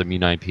say hops, I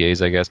mean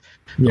IPAs, I guess.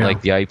 Yeah.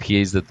 Like the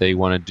IPAs that they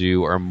want to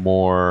do are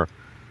more,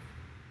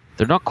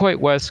 they're not quite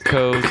West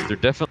Coast, they're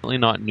definitely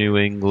not New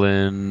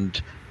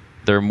England,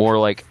 they're more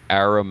like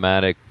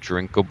aromatic,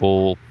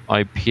 drinkable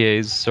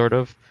IPAs, sort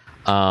of.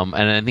 And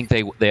I think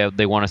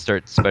they want to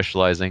start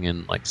specializing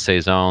in like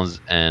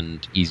saisons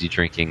and easy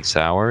drinking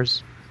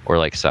sours, or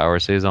like sour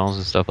saisons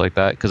and stuff like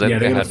that. Because I think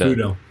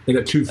they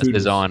got two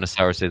saison and a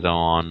sour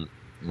saison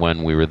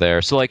when we were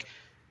there. So like,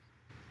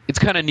 it's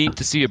kind of neat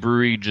to see a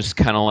brewery just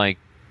kind of like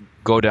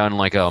go down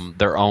like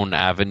their own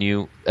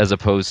avenue, as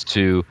opposed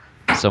to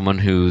someone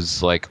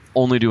who's like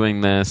only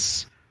doing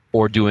this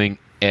or doing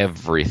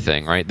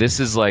everything. Right? This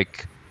is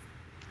like,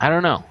 I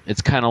don't know.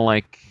 It's kind of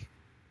like,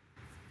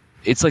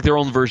 it's like their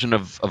own version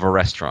of a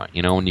restaurant,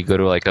 you know, when you go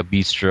to like a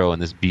bistro,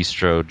 and this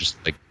bistro just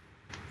like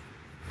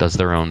does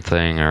their own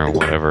thing or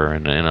whatever,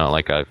 and in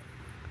like a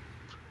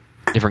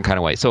different kind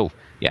of way. So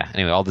yeah,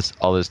 anyway, all this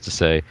to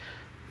say,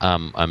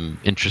 I'm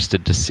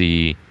interested to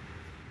see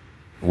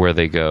where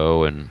they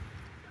go and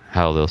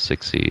how they'll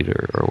succeed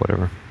or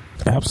whatever.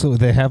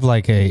 Absolutely. They have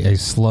like a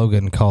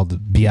slogan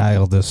called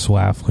Bière de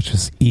Soif, which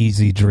is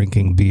easy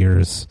drinking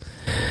beers.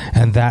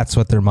 And that's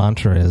what their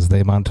mantra is.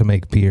 They want to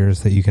make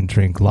beers that you can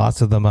drink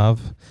lots of them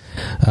of,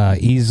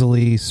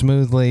 easily,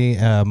 smoothly.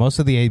 Most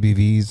of the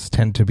ABVs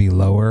tend to be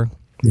lower.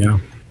 Yeah.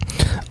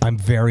 I'm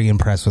very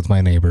impressed with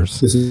my neighbors.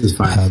 This is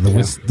fine.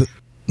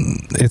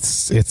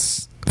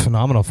 it's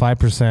phenomenal.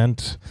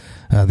 5%.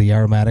 The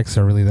aromatics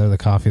are really there. The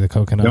coffee, the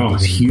coconut,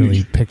 it's huge.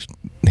 Really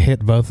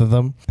hit both of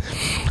them.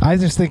 I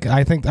think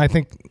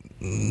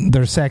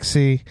they're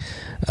sexy.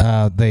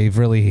 They've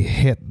really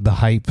hit the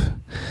hype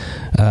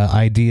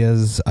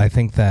ideas. I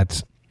think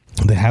that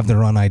they have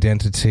their own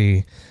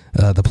identity.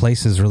 The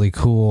place is really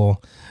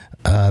cool.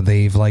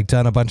 They've like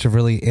done a bunch of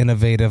really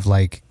innovative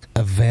like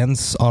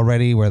events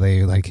already, where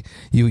they like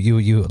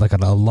you like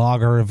a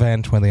lager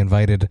event when they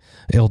invited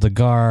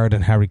Hildegard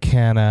and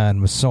Harikana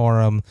and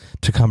Masorum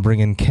to come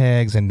bring in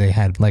kegs, and they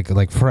had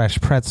like fresh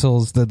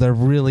pretzels. They're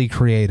really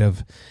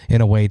creative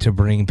in a way to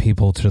bring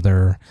people to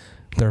their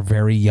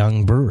very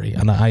young brewery,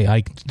 and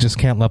I just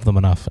can't love them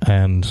enough,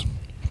 and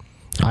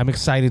I'm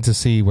excited to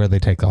see where they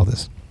take all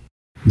this.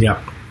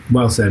 Yeah,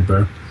 well said,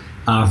 bro.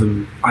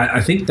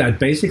 I think that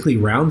basically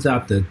rounds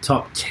out the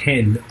top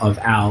 10 of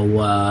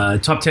our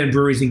top 10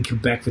 breweries in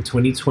Quebec for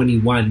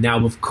 2021.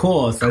 Now, of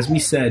course, as we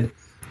said,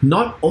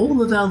 not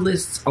all of our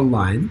lists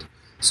aligned,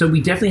 so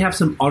we definitely have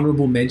some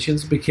honorable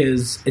mentions,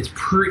 because it's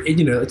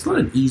it's not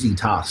an easy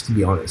task, to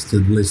be honest, to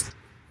list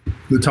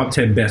the top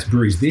 10 best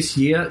breweries this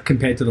year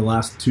compared to the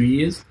last 2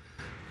 years.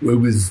 It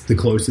was the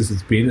closest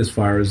it's been as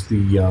far as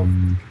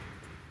the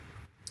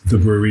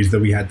breweries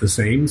that we had the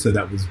same, so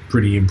that was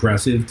pretty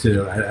impressive.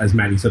 To, as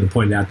Maddie sort of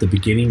pointed out at the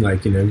beginning,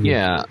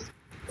 yeah.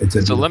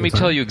 So let me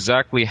tell you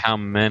exactly how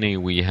many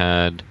we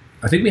had.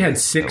 I think we had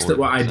 6 that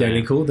were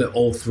identical that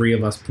all 3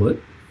 of us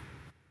put,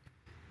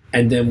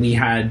 and then we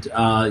had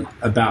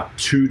about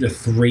 2 to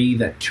 3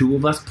 that 2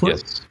 of us put.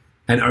 Yes.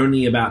 And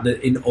only about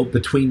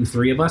between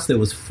 3 of us, there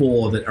was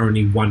 4 that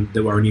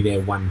were only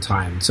there one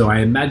time. So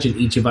I imagine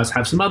each of us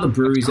have some other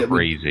breweries that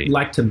we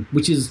like to,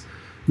 which is,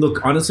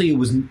 look, honestly, it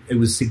was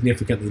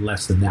significantly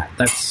less than that.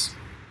 That's,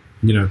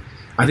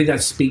 I think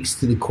that speaks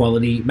to the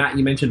quality. Matt,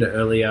 you mentioned it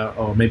earlier,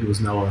 or maybe it was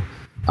Noah.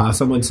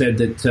 Someone said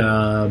that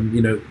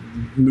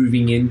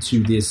moving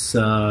into this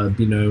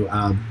new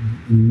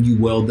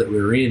world that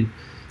we're in,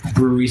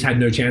 breweries had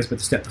no chance but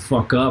to step the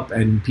fuck up,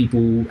 and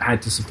people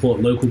had to support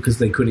local because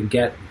they couldn't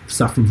get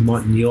stuff from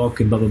Vermont and New York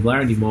and blah blah blah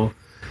anymore.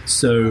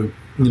 So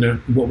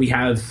what we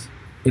have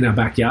in our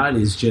backyard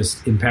is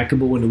just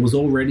impeccable, and it was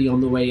already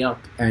on the way up,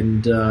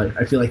 and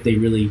I feel like they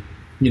really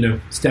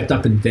stepped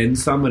up and then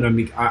some. And I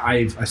mean,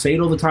 I say it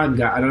all the time,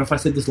 I don't know if I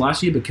said this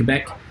last year, but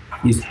Quebec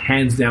is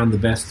hands down the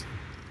best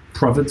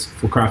province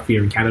for craft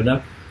beer in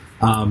Canada.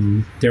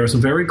 There are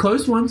some very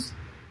close ones,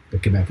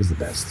 but Quebec is the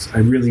best. I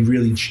really,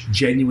 really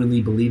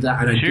genuinely believe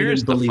that, and I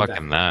didn't believe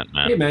that. Man.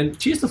 Hey, man,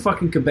 cheers to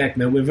fucking Quebec,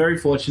 man. We're very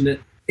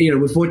fortunate.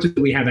 We're fortunate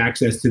that we have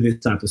access to this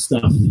type of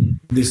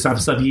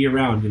stuff year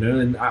round,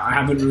 and I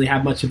haven't really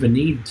had much of a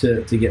need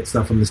to get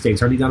stuff from the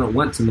States. I've only done it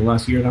once in the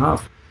last year and a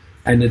half,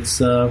 and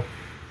it's,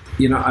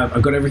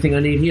 I've got everything I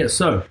need here.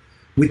 So,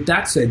 with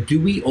that said, do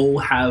we all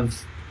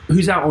have,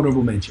 who's our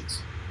honorable mentions?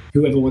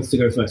 Whoever wants to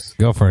go first.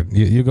 Go for it.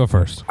 You go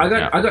first. I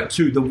got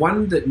 2. The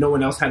one that no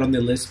one else had on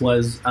their list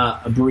was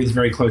a brewery that's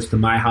very close to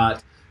my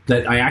heart,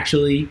 that I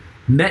actually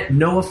met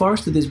Noah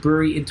Forrest at this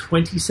brewery in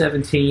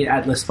 2017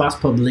 at L'Espace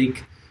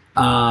Public.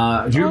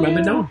 Do you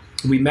remember, Noah?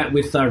 We met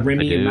with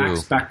Remy and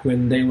Max back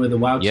when they were the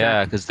Wild Chat.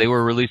 Yeah, because they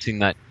were releasing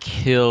that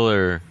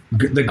killer...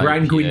 The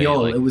Grand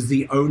Guignol. It was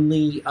the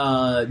only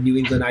New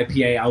England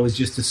IPA. I was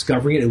just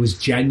discovering it. It was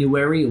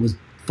January. It was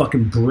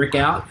fucking brick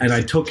out, and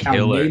I took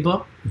our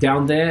neighbor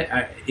down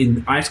there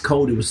in ice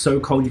cold. It was so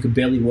cold you could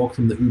barely walk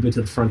from the Uber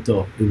to the front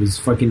door. It was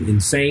fucking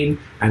insane,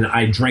 and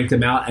I drank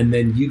them out. And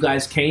then you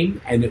guys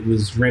came, and it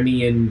was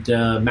Remy and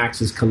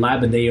Max's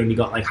collab, and they only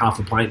got like half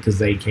a pint because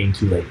they came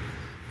too late.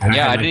 And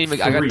I didn't even.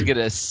 3. I got to get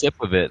a sip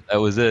of it. That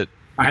was it.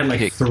 I had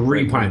like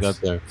 3 pints.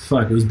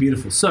 Fuck, it was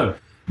beautiful. So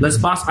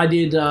L'Espace, I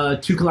did 2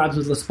 collabs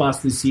with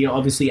L'Espace this year.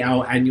 Obviously,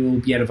 our annual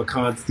Bière de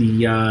Vacances,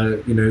 the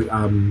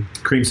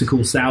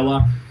creamsicle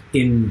sour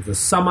in the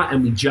summer,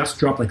 and we just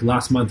dropped, like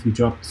last month, we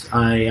dropped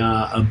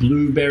a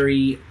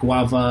blueberry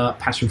guava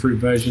passion fruit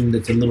version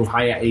that's a little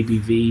higher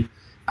ABV.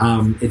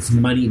 It's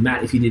money.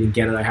 Matt, if you didn't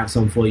get it, I have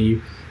some for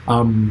you.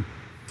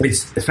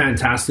 It's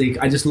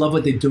fantastic. I just love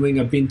what they're doing.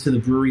 I've been to the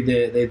brewery.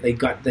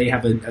 They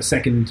have a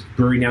second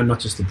brewery now, not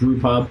just the brew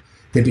pub.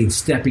 They've been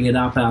stepping it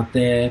up out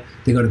there.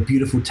 They got a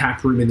beautiful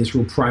tap room in this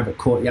real private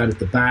courtyard at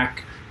the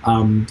back.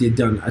 They've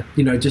done,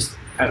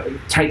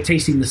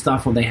 tasting the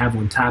stuff what they have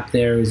on tap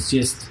there is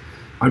just.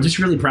 I'm just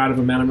really proud of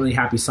him, man. I'm really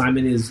happy.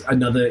 Simon is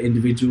another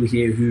individual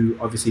here who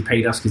obviously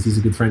paid us because he's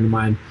a good friend of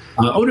mine.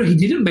 No, he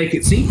didn't make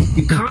it. See,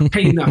 you can't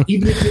pay enough,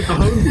 even if you're the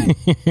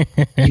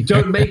homie. You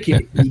don't make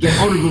it, you get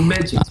honorable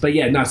mentions. But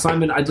yeah, no,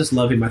 Simon, I just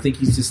love him. I think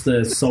he's just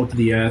the salt of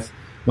the earth.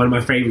 One of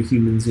my favorite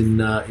humans in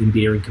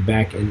beer in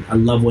Quebec, and I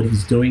love what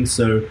he's doing.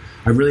 So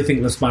I really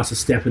think L'Espace is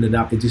stepping it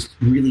up. They're just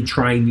really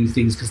trying new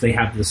things because they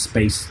have the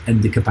space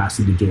and the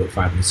capacity to do it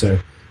finally. So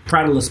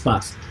proud of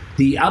L'Espace.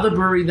 The other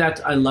brewery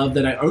that I love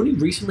that I only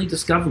recently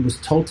discovered was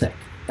Toltec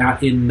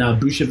out in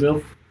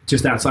Boucherville,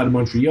 just outside of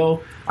Montreal.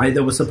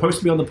 They were supposed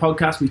to be on the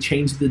podcast. We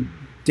changed the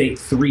date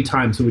 3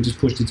 times, so we just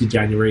pushed it to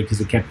January because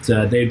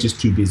they're just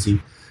too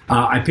busy.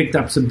 I picked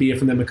up some beer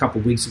from them a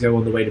couple of weeks ago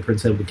on the way to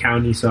Prince Edward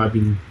County, so I've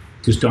been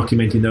just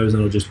documenting those,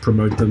 and I'll just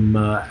promote them.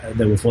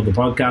 They were for the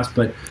podcast,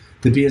 but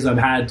the beers I've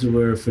had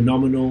were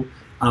phenomenal.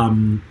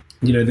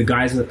 The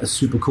guys are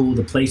super cool.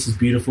 The place is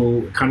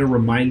beautiful. It kind of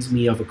reminds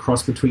me of a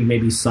cross between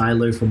maybe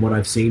Silo, from what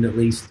I've seen at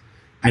least,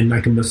 and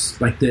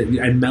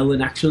and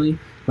Melon, actually,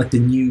 like the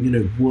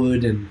new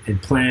wood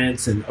and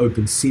plants and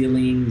open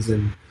ceilings,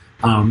 and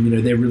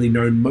they're really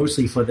known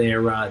mostly for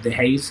their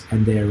haze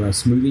and their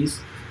smoothies.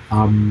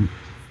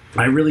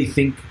 I really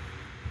think,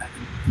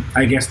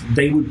 I guess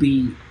they would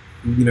be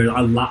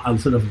a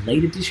sort of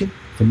late addition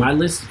for my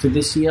list for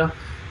this year.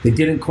 They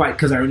didn't quite,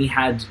 because I only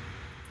had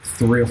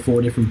 3 or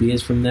 4 different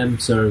beers from them,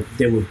 so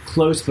they were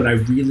close, but I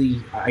guess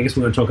we're going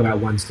to talk about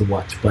ones to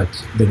watch, but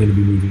they're going to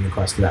be moving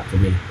across to that for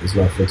me as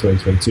well for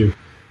 2022.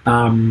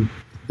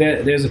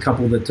 There's a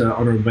couple that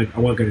I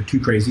won't go too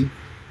crazy.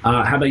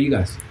 How about you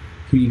guys?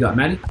 Who you got,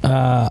 Maddie?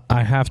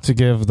 I have to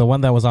give the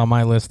one that was on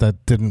my list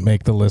that didn't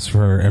make the list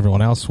for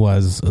everyone else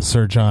was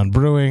Sir John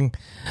Brewing.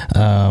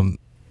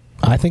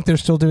 I think they're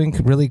still doing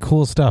really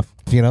cool stuff.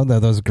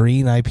 Those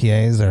green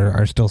IPAs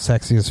are still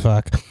sexy as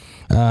fuck.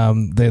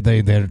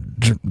 Their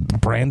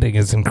branding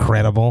is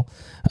incredible.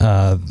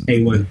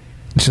 A1.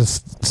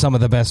 Just some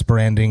of the best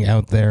branding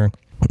out there.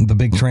 The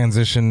big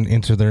transition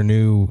into their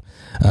new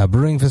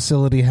brewing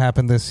facility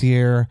happened this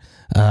year.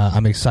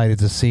 I'm excited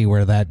to see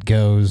where that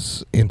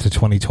goes into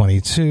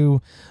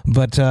 2022.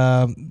 But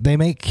they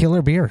make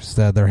killer beers.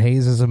 Their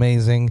haze is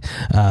amazing.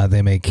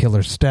 They make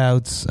killer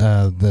stouts.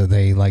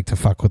 They like to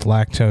fuck with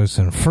lactose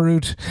and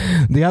fruit.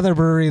 The other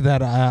brewery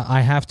that I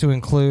have to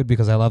include,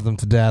 because I love them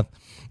to death,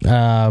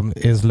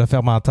 is Le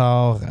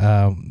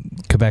Fermentor,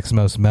 Quebec's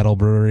most metal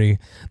brewery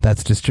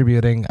that's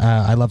distributing.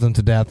 I love them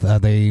to death.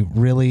 They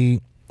really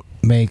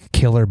make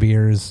killer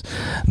beers.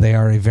 They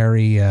are a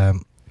very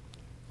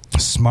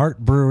smart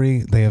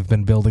brewery. They have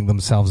been building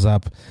themselves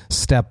up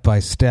step by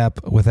step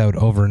without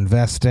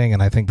over-investing,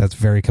 and I think that's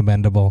very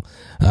commendable.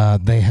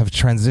 They have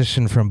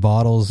transitioned from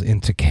bottles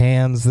into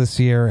cans this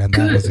year, and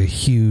that was a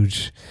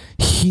huge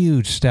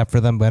step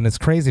for them. And it's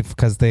crazy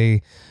because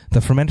the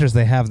fermenters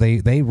they have,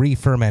 they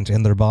re-ferment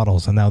in their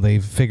bottles, and now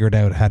they've figured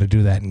out how to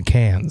do that in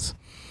cans,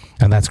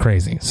 and that's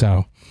crazy.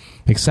 So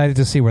excited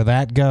to see where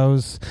that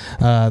goes.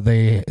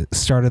 They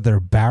started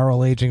their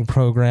barrel aging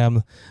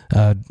program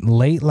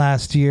late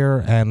last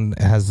year and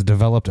has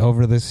developed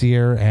over this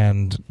year,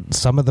 and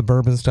some of the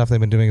bourbon stuff they've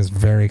been doing is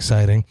very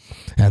exciting,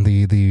 and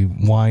the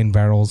wine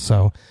barrels.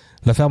 So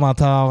Le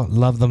Fermentor,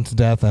 love them to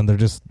death, and they're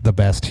just the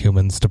best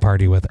humans to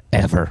party with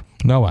ever.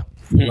 Noah.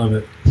 Love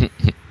it.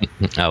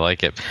 I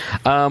like it.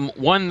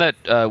 One that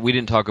we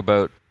didn't talk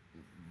about,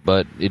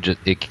 but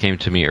it came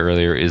to me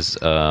earlier, is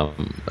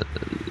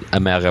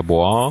Amer à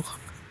Boire.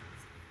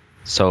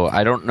 So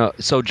I don't know.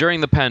 So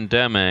during the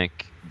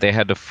pandemic, they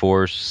had to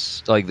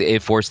forced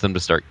them to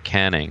start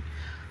canning.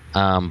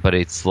 But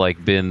it's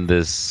been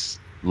this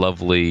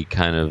lovely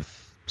kind of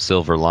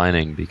silver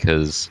lining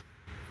because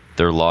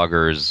their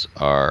lagers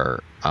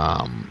are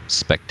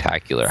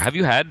spectacular. Have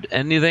you had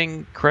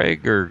anything,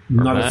 Craig, or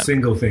not Matt? A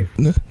single thing?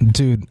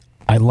 Dude,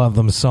 I love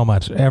them so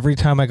much. Every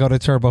time I go to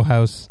Turbo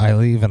House, I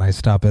leave and I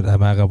stop at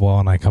Amer à Boire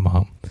and I come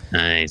home.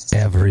 Nice.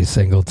 Every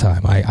single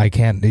time. I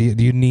can't.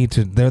 You need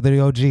to. They're the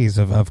OGs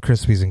of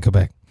Crispies in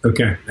Quebec.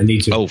 Okay, I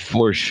need to. Oh,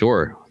 for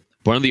sure.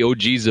 One of the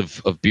OGs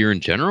of beer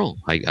in general,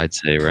 I'd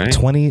say, right?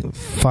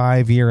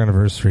 25-year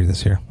anniversary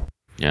this year.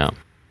 Yeah.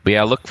 But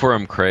yeah, look for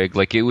them, Craig.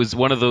 It was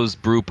one of those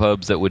brew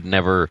pubs that would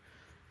never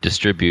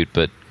distribute,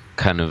 but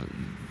kind of...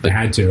 They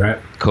had to, right?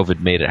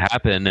 COVID made it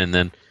happen, and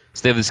then...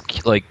 So they have this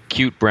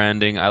cute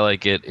branding. I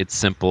like it. It's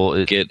simple.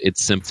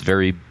 It's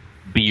very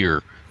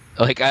beer.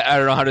 I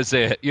don't know how to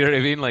say it. You know what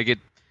I mean?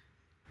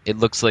 It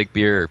looks like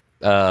beer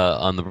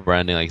on the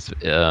branding.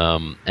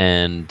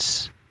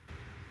 And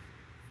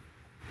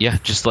yeah,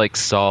 just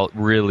salt,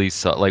 really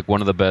salt.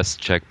 One of the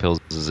best Czech pills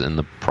in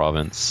the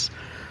province.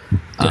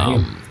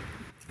 And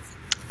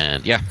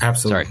yeah,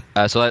 absolutely.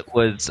 Sorry. So that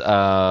was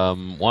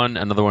one.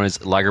 Another one is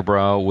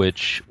Lagerbrau,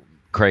 which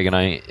Craig and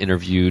I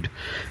interviewed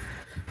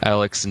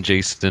Alex and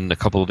Jason a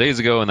couple of days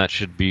ago, and that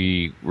should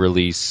be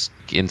released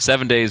in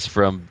 7 days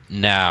from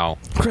now.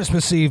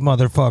 Christmas Eve,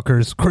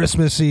 motherfuckers.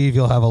 Christmas Eve,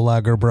 you'll have a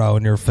Lagerbrau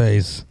in your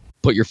face.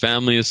 Put your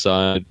family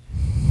aside.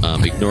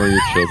 Ignore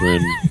your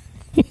children.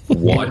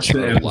 Watch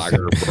a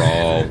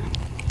Lagerbrau.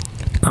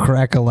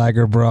 Crack a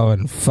Lagerbrau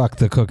and fuck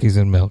the cookies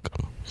and milk.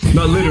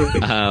 Not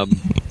literally.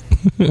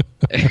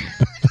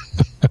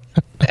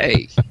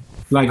 Hey.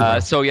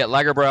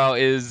 Lagerbrau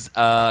is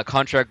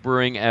contract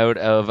brewing out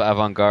of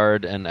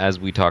Avant-Garde, and as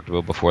we talked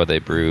about before, they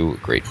brew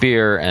great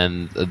beer,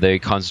 and they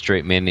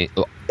concentrate mainly,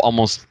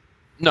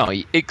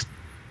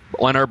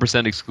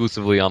 100%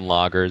 exclusively on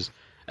lagers,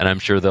 and I'm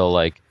sure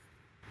they'll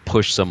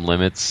push some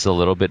limits a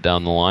little bit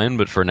down the line,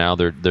 but for now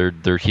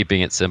they're keeping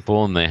it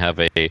simple, and they have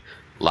a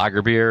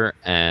lager beer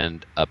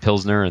and a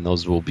pilsner, and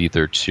those will be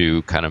their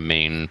two kind of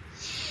main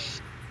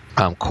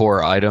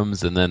core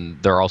items, and then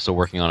they're also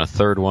working on a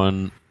third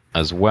one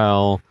as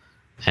well,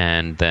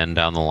 and then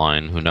down the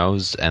line, who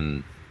knows,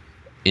 and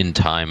in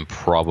time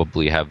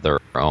probably have their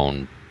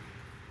own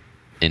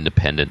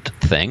independent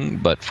thing,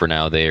 but for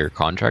now they are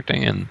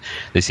contracting and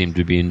they seem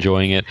to be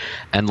enjoying it.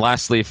 And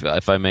lastly,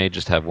 if I may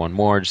just have one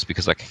more, just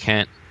because I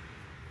can't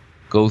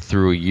go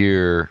through a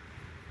year.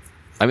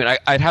 I mean,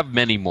 I'd have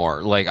many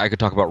more. Like, I could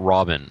talk about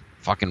Robin.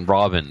 Fucking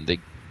Robin.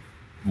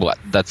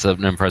 That's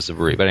an impressive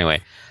brewery. But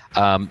anyway,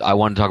 I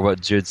want to talk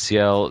about Dieu du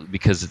Ciel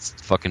because it's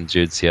fucking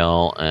Dieu du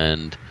Ciel,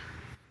 and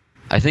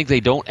I think they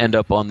don't end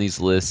up on these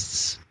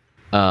lists,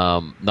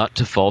 not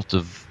to fault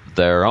of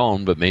their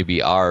own, but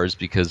maybe ours,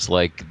 because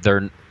like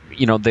they're,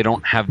 they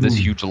don't have this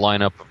huge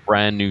lineup of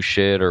brand new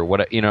shit or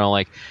what,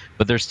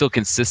 but they're still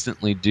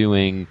consistently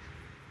doing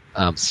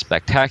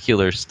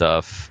spectacular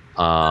stuff,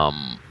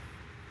 and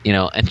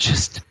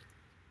just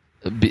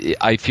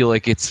I feel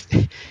like it's,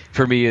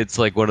 for me, it's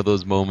like one of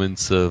those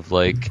moments of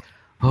like,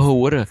 oh,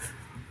 what a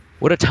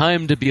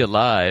time to be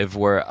alive,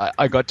 where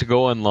I got to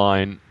go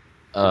online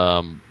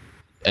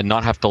and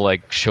not have to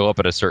like show up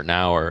at a certain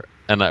hour,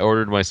 and I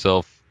ordered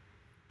myself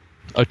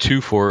a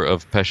 2-4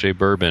 of Péché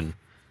bourbon,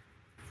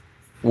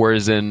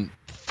 whereas in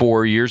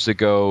 4 years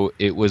ago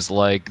it was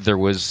like there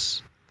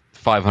was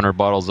 500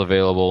 bottles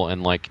available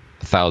and like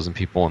 1,000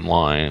 people in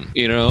line,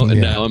 and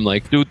now I'm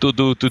like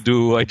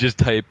do I just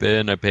type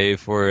in, I pay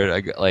for it, I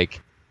got like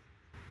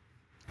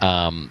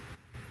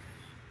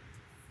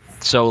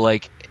so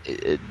like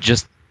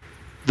just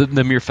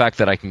the mere fact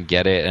that I can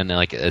get it, and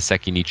like a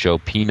Seki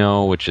Nicho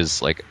Pinot, which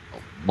is like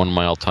one of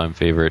my all-time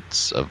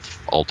favorites of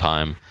all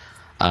time,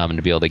 and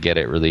to be able to get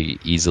it really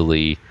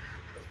easily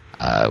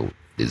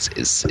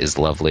is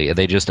lovely.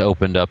 They just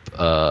opened up,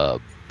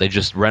 they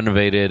just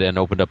renovated and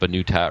opened up a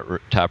new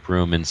tap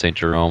room in Saint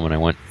Jerome, and I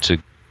went to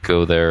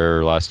go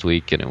there last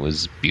week, and it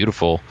was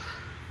beautiful.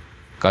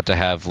 Got to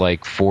have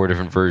like 4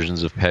 different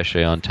versions of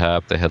Péché on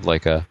tap. They had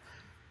like a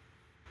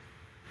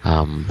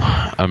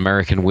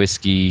American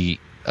whiskey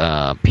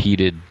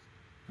peated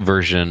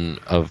version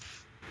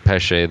of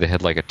Péché. They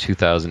had like a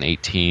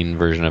 2018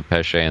 version of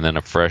Péché and then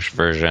a fresh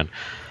version.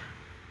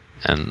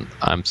 And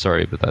I'm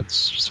sorry, but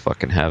that's just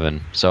fucking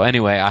heaven. So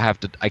anyway, I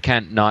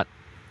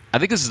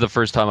think this is the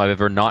first time I've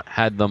ever not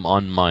had them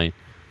on my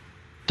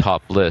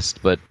top list,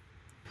 but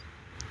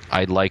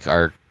I like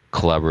our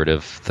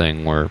collaborative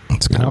thing where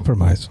it's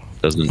compromise.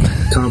 Doesn't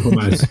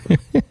compromise.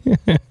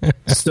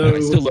 So I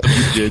still love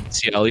you, Dieu du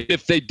Ciel,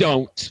 if they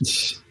don't.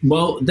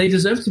 Well, they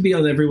deserve to be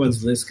on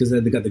everyone's list because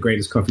they got the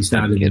greatest coffee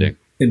standard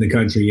in the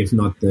country, if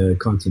not the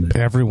continent.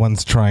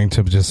 Everyone's trying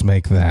to just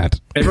make that.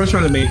 Everyone's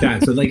trying to make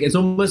that. So like, it's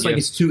almost like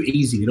it's too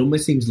easy. It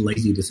almost seems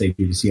lazy to say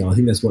Dieu du Ciel. I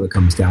think that's what it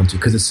comes down to,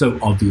 because it's so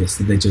obvious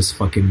that they're just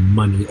fucking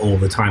money all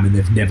the time, and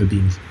they've never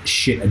been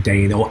shit a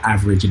day or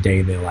average a day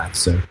in their life.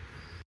 So,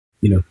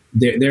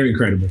 they're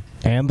incredible.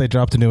 And they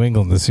dropped to New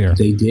England this year.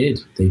 They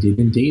did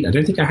indeed. I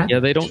don't think I had. Yeah,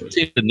 they don't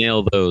seem to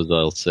nail those,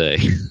 I'll say.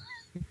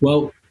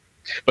 Well,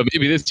 but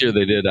maybe this year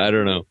they did. I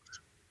don't know.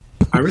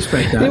 I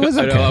respect that. It was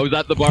okay. I was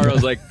at the bar. I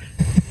was like,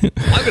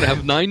 I'm gonna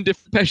have 9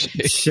 different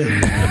Péchés.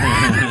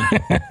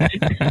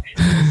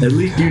 At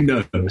least you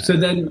know. So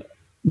then,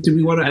 do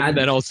we want to add?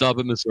 Then I'll stop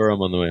at Missouri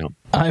on the way home.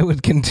 I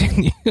would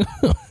continue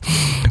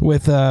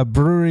with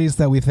breweries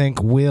that we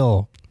think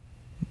will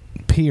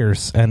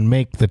pierce and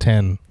make the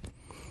 10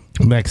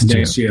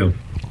 next year.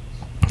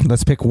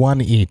 Let's pick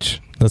one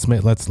each. Let's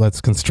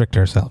constrict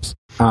ourselves.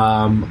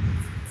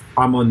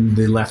 I'm on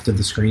the left of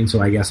the screen,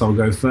 so I guess I'll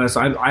go first.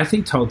 I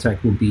think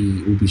Toltec will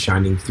be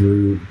shining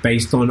through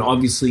based on,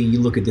 obviously, you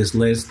look at this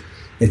list,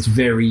 it's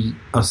very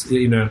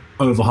Overhop,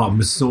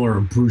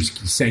 Masora,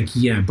 Brewski,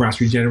 Saint-Quentin,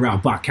 Brasserie Generale,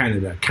 Bach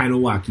Canada,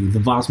 Kanawaki. The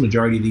vast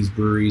majority of these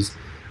breweries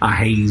are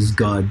Haze,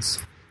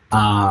 Gods.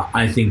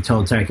 I think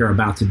Toltec are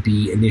about to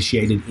be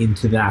initiated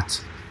into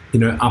that,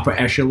 upper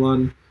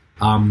echelon.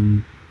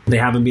 They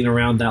haven't been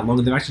around that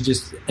long. They're actually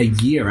just a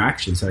year,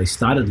 actually. So they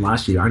started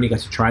last year. I only got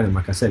to try them,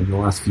 like I said, in the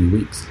last few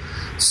weeks.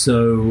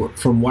 So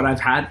from what I've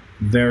had,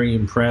 very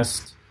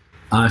impressed.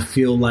 I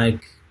feel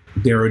like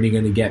they're only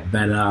going to get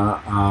better.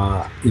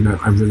 I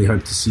really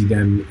hope to see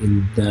them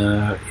in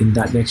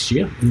that next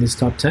year, in this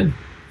top 10.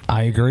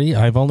 I agree.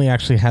 I've only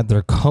actually had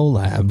their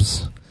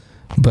collabs,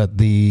 but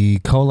the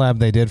collab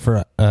they did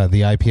for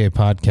the IPA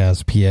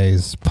podcast,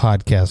 PA's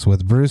podcast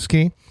with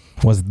Brewski,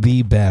 was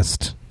the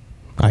best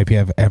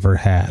IPA I've ever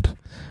had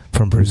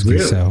from Brewski.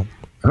 Really? So,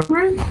 all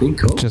right,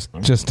 cool.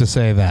 Just to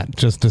say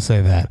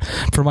that.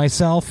 For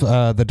myself,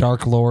 the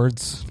Dark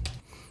Lords,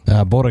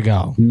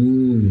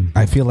 Borregao.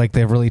 I feel like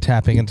they're really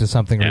tapping into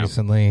something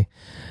recently.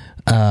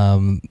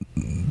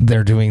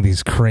 They're doing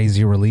these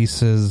crazy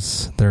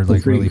releases. They're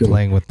like really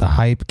playing with the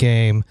hype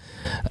game.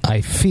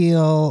 I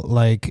feel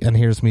like, and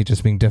here's me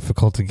just being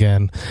difficult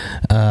again,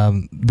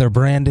 their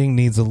branding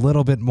needs a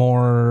little bit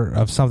more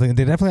of something.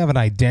 They definitely have an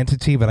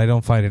identity, but I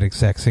don't find it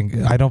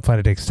exactly. I don't find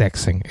it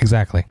exsexing.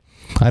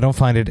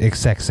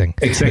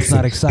 It's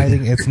not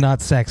exciting. It's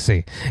not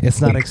sexy.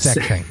 It's not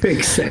exsexing.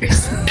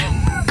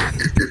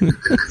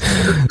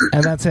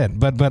 And that's it.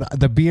 But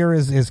the beer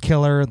is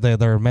killer.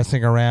 They're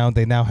messing around.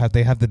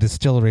 They have the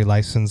distillery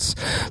license,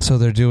 so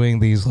they're doing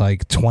these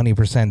like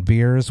 20%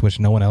 beers, which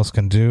no one else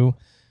can do.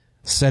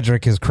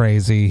 Cedric is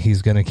crazy.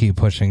 He's going to keep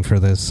pushing for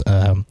this.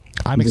 I'm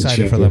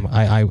excited for them.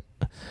 I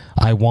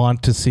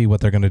want to see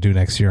what they're going to do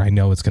next year. I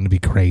know it's going to be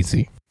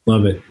crazy.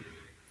 Love it.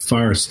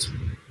 Forest.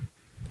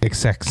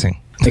 Exexing.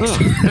 So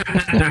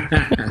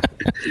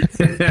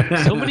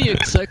many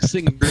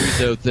exexing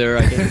brews out there.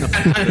 I don't know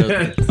how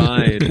to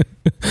decide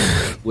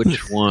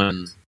which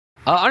one.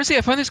 Honestly,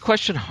 I find this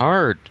question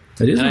hard.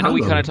 It is. And I know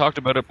we kind of talked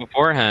about it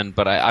beforehand,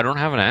 but I don't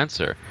have an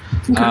answer.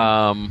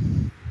 Okay.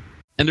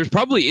 And there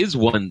probably is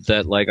one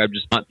that like I'm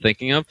just not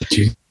thinking of.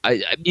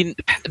 I mean,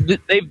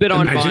 they've been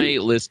on my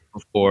list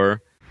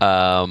before,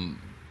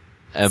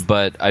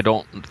 but I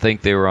don't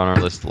think they were on our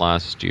list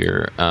last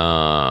year.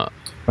 I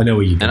know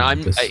what you. And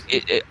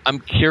I'm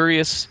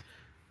curious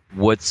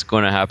what's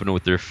going to happen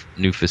with their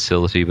new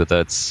facility, but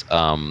that's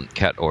For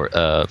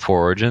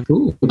Origin.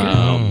 Ooh,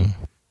 okay.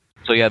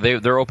 So yeah,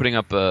 they're opening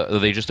up.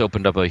 They just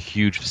opened up a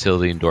huge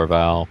facility in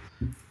Dorval.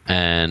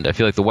 And I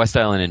feel like the West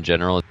Island in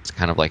general, it's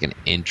kind of like an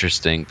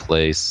interesting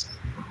place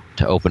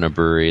to open a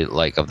brewery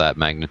like of that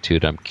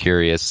magnitude. I'm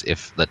curious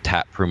if the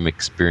taproom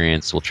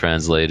experience will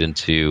translate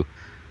into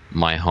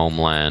my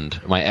homeland,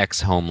 my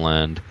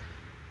ex-homeland.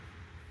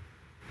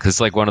 Because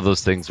it's like one of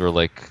those things where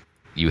like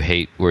you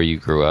hate where you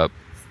grew up.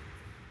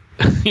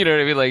 You know what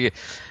I mean? Like,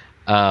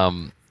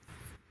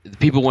 the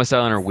people in West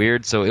Island are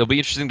weird, so it'll be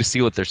interesting to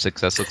see what their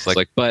success looks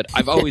like. But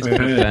I've always been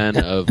a fan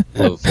of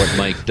what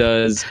Mike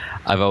does.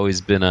 I've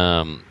always been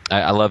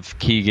I love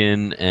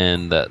Keegan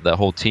and the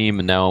whole team,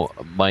 and now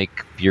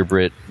Mike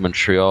Beerbrit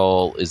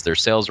Montreal is their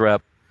sales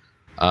rep.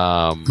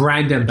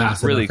 Brand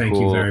ambassador, really thank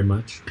cool. you very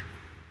much.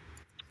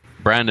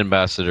 Brand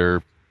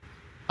ambassador.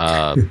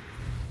 Thank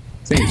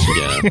you.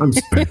 Yeah. I'm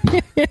sorry.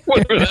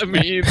 Whatever that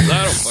means,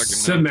 I don't fucking know.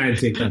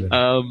 Semantic.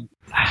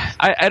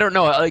 I don't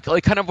know,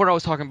 like kind of what I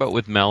was talking about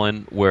with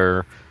Melon,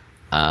 where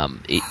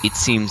it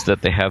seems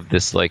that they have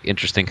this like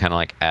interesting kind of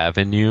like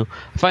avenue.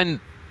 I find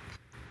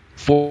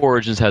Four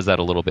Origins has that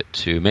a little bit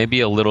too,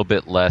 maybe a little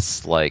bit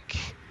less like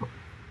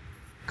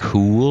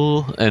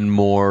cool and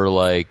more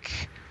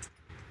like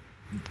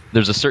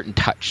there's a certain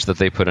touch that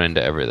they put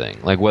into everything,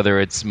 like whether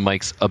it's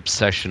Mike's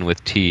obsession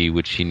with tea,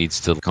 which he needs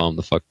to calm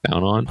the fuck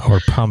down on, or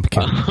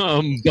pumpkin.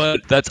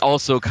 But that's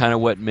also kind of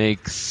what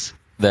makes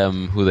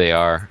them who they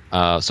are.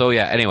 So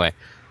yeah, anyway,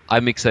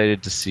 I'm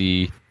excited to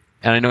see,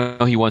 and I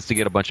know he wants to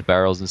get a bunch of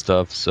barrels and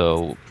stuff,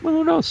 so well,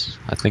 who knows?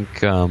 I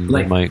think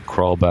they might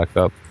crawl back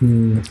up.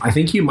 I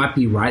think you might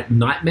be right.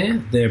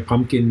 Nightmare, their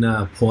pumpkin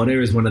porter,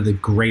 is one of the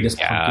greatest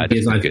pumpkin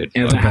beers I've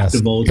ever had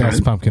of all time.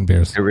 Best pumpkin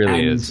beers. It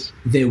really is.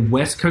 Their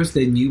West Coast,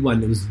 their new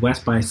one, it was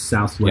West by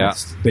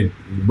Southwest, but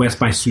West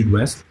by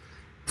Sudwest.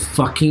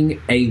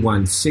 Fucking A1,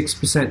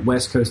 6%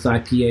 West Coast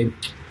IPA.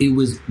 It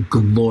was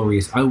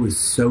glorious. I was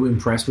so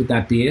impressed with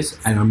that beer,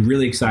 and I'm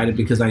really excited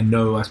because I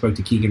know I spoke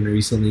to Keegan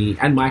recently,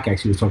 and Mike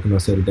actually was talking to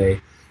us the other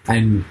day,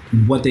 and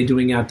what they're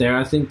doing out there,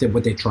 I think that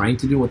what they're trying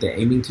to do, what they're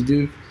aiming to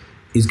do,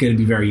 is going to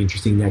be very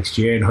interesting next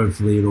year, and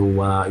hopefully it'll,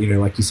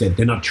 like you said,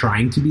 they're not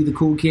trying to be the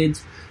cool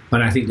kids,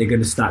 but I think they're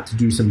going to start to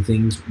do some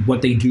things.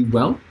 What they do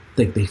well,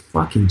 like they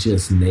fucking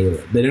just nail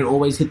it. They don't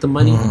always hit the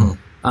money,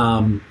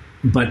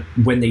 but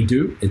when they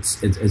do,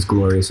 it's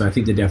glorious. So I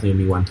think they're definitely going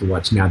to be one to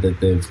watch now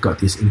that they've got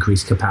this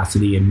increased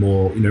capacity and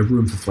more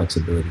room for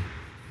flexibility.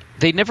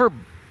 They never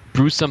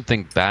brew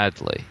something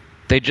badly.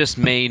 They just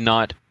may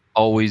not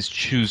always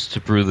choose to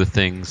brew the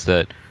things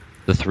that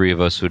the three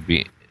of us would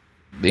be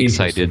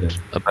excited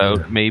about.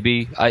 Yeah.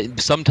 Maybe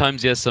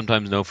sometimes yes,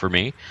 sometimes no for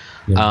me.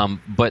 Yeah.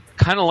 But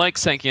kind of like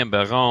Cinquième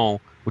Baron,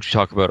 which we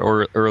talked about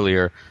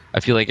earlier, I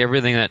feel like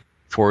everything that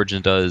Four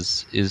Origin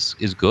does is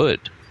good.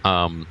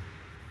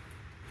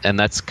 And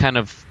that's kind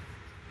of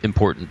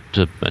important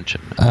to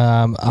mention.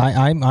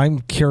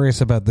 I'm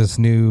curious about this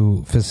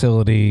new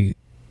facility.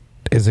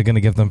 Is it going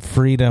to give them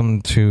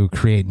freedom to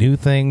create new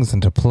things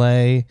and to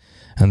play?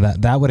 And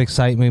that would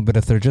excite me. But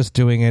if they're just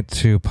doing it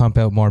to pump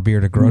out more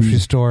beer to grocery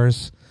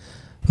stores,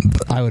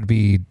 I would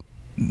be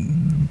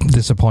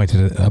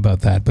disappointed about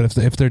that. But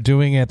if they're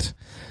doing it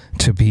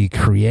to be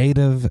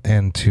creative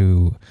and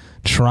to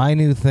try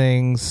new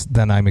things,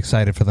 then I'm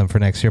excited for them for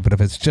next year. But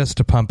if it's just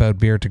to pump out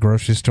beer to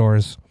grocery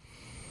stores,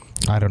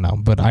 I don't know,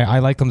 but I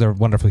like them. They're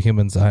wonderful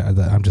humans.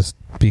 I'm just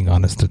being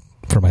honest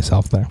for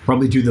myself there.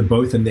 Probably do the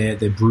both, and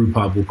their brew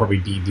pub will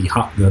probably be the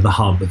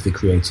hub of the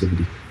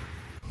creativity.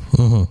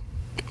 Mm-hmm.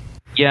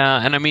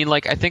 Yeah, and I mean,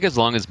 like, I think as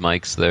long as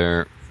Mike's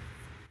there,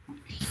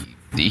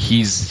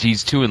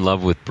 he's too in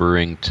love with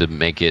brewing to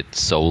make it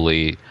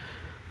solely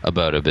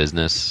about a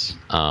business.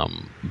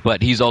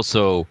 But he's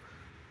also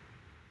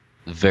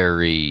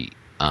very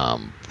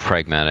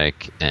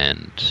pragmatic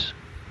and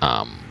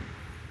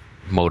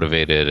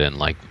motivated, and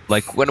like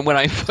when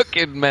I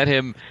fucking met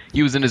him,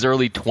 he was in his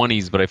early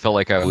 20s, but I felt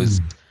like I was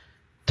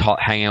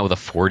hanging out with a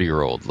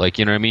 40-year-old. Like,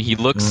 you know what I mean? He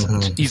looks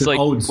he's like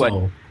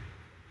what,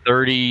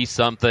 30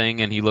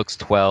 something, and he looks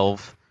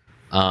 12.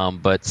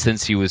 But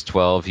since he was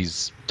 12,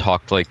 he's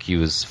talked like he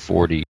was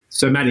 40.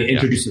 So Matty,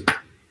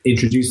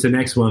 introduce the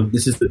next one.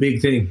 This is the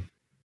big thing.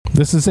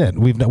 This is it.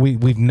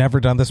 We've never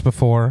done this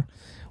before.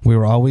 We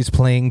were always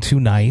playing too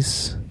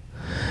nice.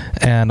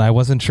 and I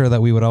wasn't sure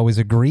that we would always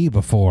agree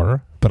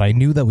before, but I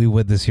knew that we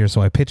would this year,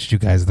 so I pitched you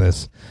guys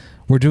this.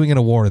 We're doing an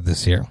award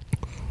this year.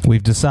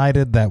 We've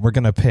decided that we're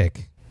going to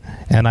pick,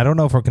 and I don't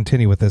know if we'll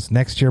continue with this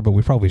next year, but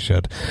we probably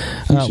should.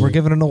 We're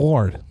giving an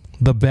award,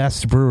 the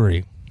Best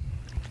Brewery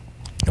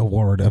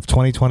Award of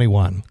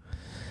 2021.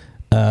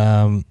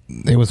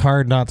 It was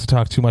hard not to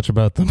talk too much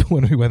about them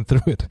when we went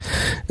through it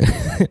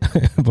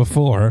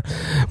before,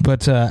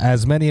 but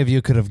as many of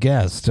you could have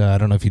guessed, I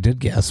don't know if you did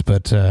guess,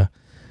 but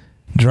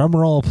drum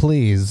roll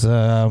please,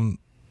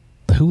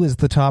 who is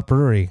the top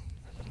brewery?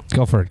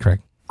 Go for it, Craig.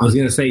 I was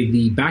going to say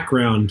the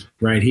background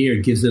right here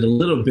gives it a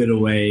little bit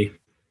away.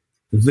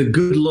 The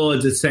good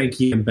lords at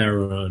Sankey and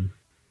Baron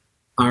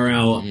are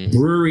our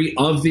brewery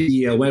of the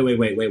year. Wait,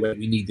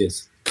 we need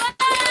this.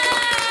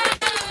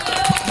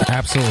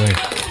 Absolutely.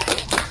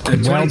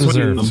 Well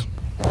deserved.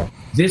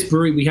 This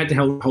brewery, we had to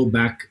hold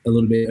back a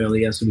little bit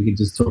earlier so we could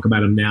just talk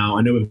about them now.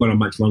 I know we've gone on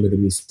much longer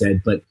than we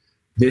said, but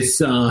this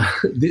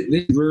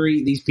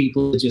brewery, these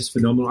people are just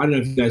phenomenal. I don't know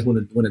if you guys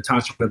want to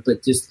touch on it,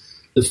 but just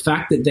the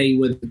fact that they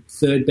were the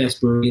third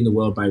best brewery in the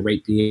world by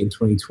rate beer in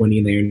 2020,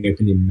 and they only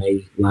opened in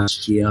May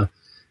last year.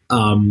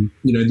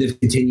 They've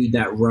continued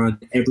that run.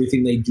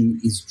 Everything they do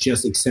is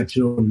just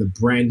exceptional, and the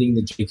branding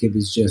that Jacob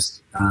is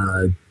just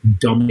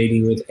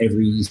dominating with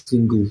every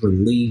single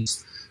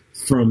release.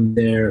 From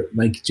their,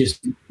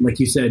 just like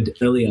you said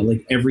earlier,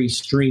 every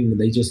string,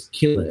 they just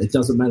kill it. It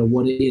doesn't matter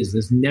what it is.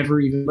 There's never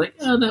even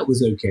that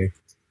was okay.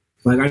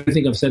 I don't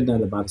think I've said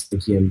that about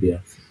Stinky and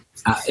beer.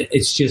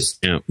 It's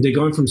just they're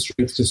going from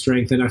strength to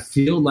strength, and I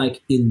feel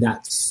like in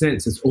that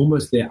sense, it's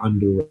almost they're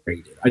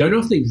underrated. I don't know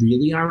if they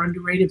really are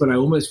underrated, but I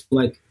almost feel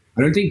like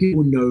I don't think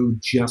people know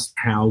just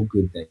how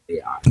good they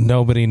are.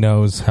 Nobody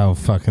knows how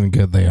fucking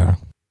good they are.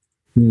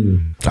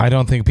 I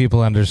don't think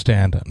people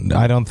understand.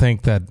 I don't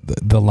think that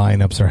the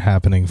lineups are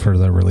happening for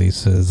the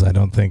releases. I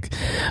don't think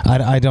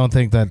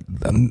that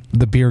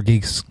the beer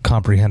geeks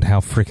comprehend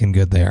how freaking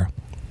good they are.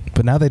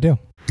 But now they do.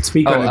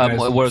 What I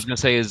was going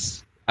to say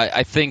is,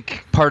 I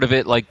think part of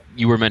it, like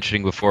you were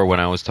mentioning before when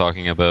I was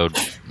talking about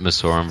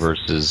Misoram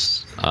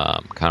versus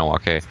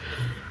Kanawake,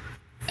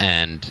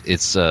 and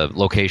its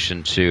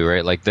location too,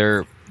 right? Like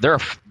they're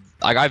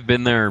I've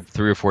been there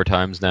 3 or 4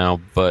 times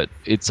now, but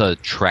it's a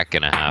trek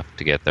and a half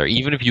to get there.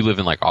 Even if you live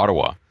in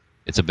Ottawa,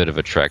 it's a bit of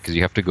a trek because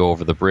you have to go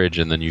over the bridge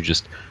and then you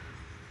just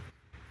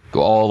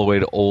go all the way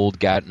to Old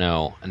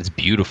Gatineau, and it's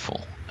beautiful.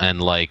 And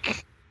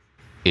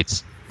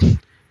it's,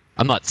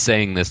 I'm not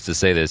saying this to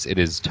say this, it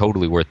is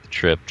totally worth the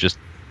trip. Just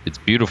it's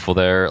beautiful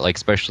there,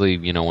 especially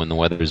when the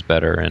weather's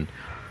better and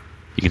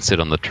you can sit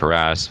on the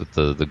terrace with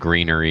the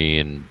greenery,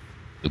 and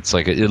it's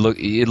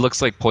it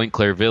looks like Point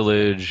Claire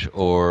Village,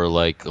 or a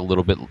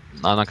little bit.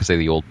 I'm not gonna say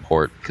the Old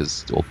Port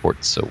because the Old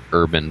Port's so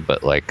urban,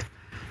 but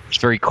it's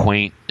very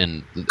quaint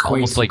and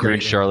almost like you're in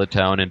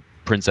Charlottetown and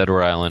Prince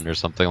Edward Island or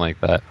something like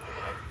that.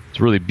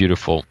 It's really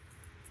beautiful.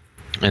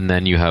 And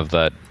then you have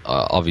that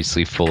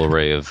obviously full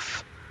array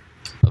of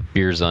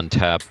beers on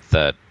tap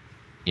that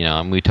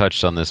and we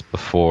touched on this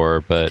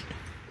before, but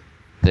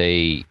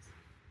they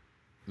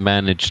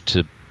managed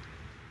to,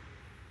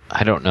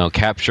 I don't know,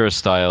 capture a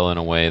style in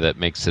a way that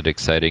makes it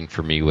exciting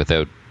for me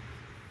without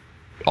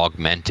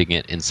augmenting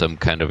it in some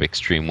kind of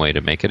extreme way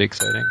to make it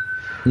exciting.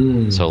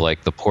 So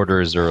the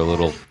porters are a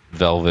little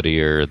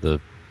velvetier.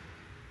 The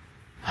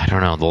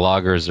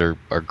lagers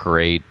are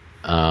great.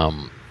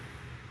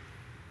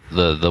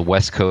 The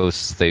West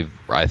Coast,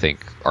 I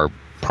think are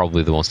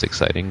probably the most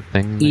exciting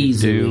thing they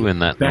do,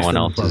 and that no one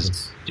else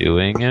is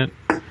doing it.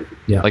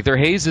 Yeah, their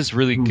haze is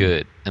really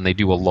good, and they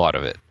do a lot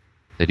of it.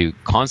 They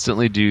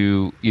constantly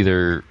do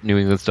either New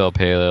England style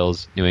pale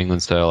ales, New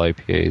England style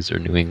IPAs, or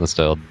New England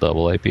style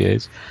double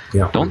IPAs.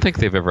 Yeah. Don't think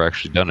they've ever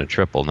actually done a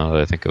triple now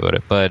that I think about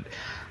it, but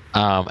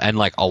and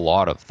a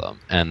lot of them,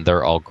 and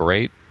they're all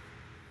great.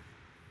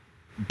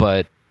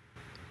 But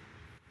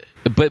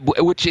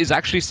which is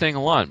actually saying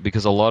a lot,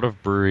 because a lot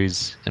of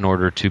breweries, in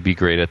order to be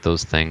great at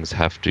those things,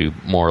 have to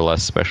more or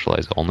less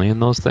specialize only in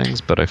those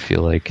things. But I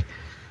feel like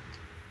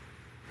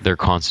they're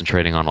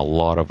concentrating on a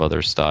lot of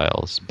other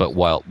styles, but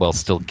while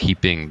still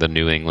keeping the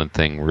New England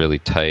thing really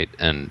tight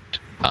and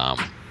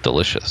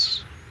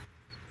delicious.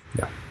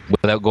 Yeah.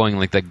 Without going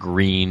that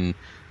green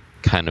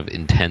kind of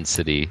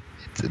intensity,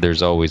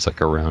 there's always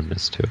a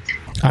roundness to it.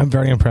 I'm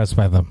very impressed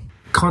by them.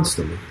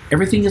 Constantly.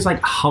 Everything is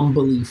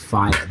humbly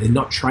fire. They're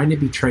not trying to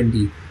be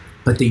trendy,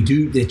 but they're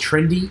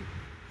trendy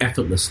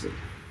effortlessly.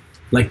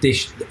 But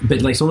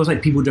it's almost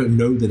like people don't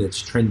know that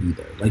it's trendy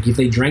though. If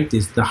they drank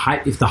this, the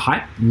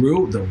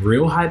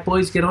real hype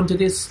boys get onto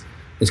this,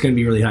 it's going to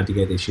be really hard to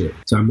get this shit.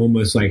 So I'm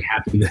almost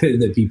happy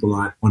that people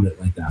aren't on it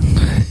like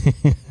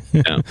that.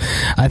 Yeah.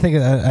 I think,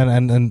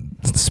 and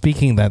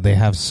speaking that they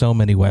have so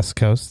many West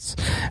Coasts,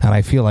 and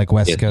I feel like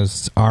West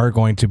Coasts are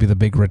going to be the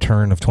big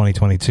return of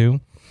 2022.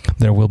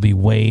 There will be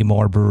way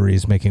more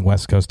breweries making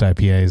West Coast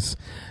IPAs,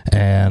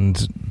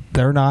 and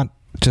they're not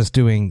just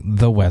doing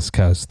the West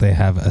Coast. They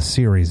have a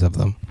series of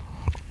them,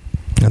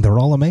 and they're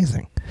all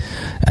amazing,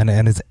 and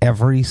it's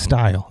every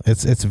style.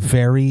 It's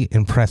very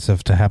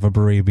impressive to have a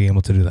brewery be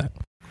able to do that.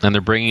 and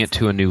they're bringing it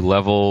to a new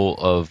level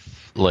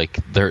of like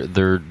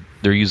they're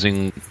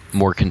using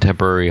more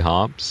contemporary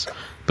hops,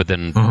 but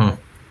then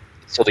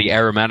so the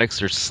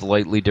aromatics are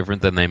slightly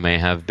different than they may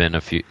have been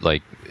a few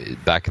like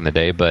back in the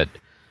day, but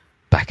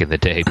back in the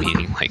day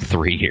meaning like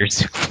 4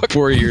 years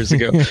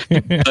ago.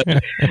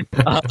 But,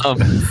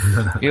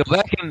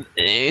 back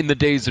in the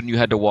days when you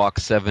had to walk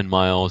 7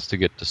 miles to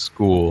get to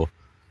school,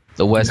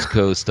 the West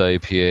Coast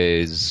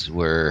IPAs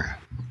were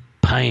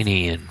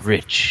piney and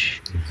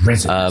rich.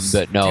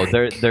 But no,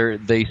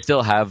 they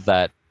still have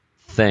that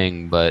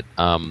thing, but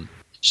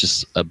it's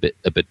just a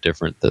bit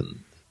different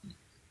than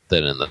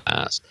in the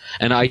past.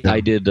 And I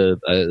did a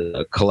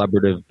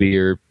collaborative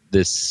beer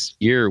this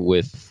year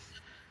with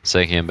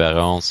Cinquième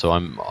Baron, so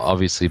I'm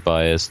obviously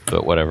biased,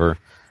 but whatever.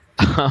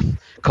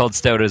 Called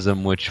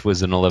Stoutism, which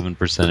was an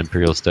 11%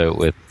 imperial stout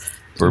with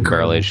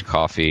barrel aged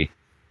coffee,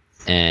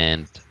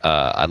 and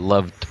I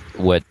loved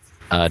what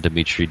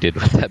Dimitri did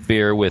with that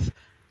beer, with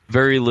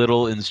very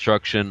little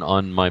instruction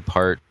on my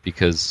part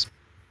because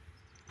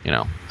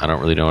I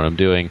don't really know what I'm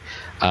doing.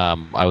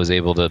 I was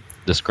able to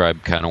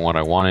describe kind of what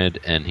I wanted,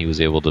 and he was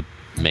able to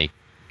make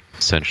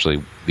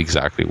essentially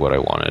exactly what I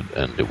wanted,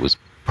 and it was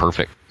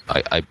perfect.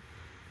 I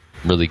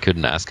really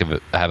couldn't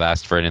have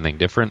asked for anything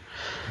different.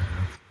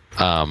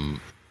 I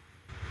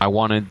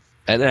wanted,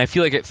 and I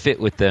feel like it fit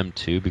with them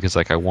too, because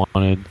like I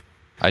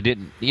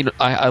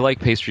like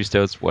pastry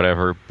stouts,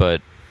 whatever,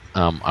 but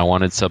I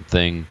wanted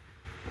something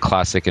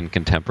classic and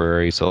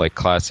contemporary. So like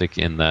classic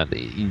in that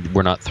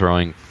we're not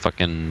throwing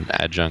fucking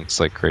adjuncts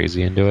like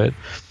crazy into it,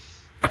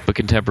 but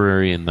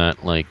contemporary in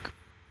that like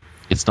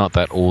it's not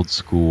that old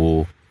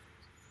school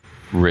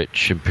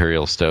rich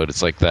imperial stout.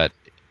 It's like that.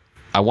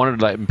 I wanted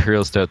that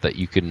imperial stout that's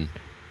 11%,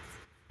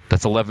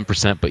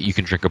 but you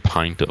can drink a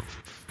pint of.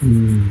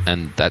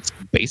 And that's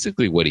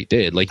basically what he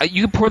did. Like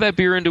you can pour that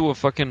beer into a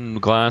fucking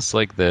glass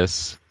like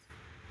this,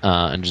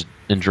 and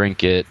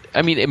drink it.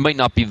 I mean, it might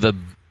not be the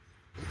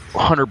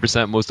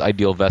 100% most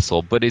ideal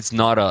vessel, but it's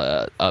not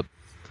a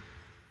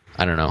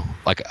I don't know,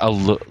 like a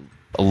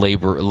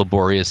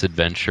laborious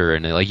adventure,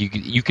 and like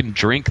you can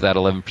drink that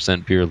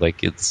 11% beer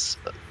like it's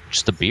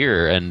just a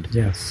beer, and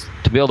to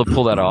be able to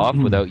pull that off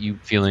without you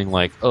feeling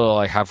like, oh,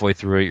 like halfway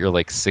through it you're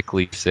like sick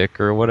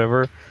or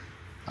whatever.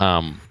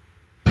 I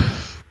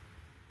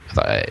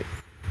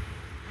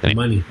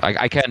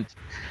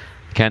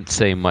can't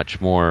say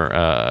much more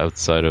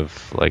outside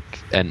of like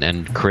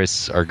and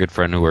Chris, our good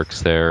friend who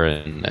works there,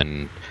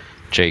 and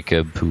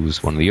Jacob,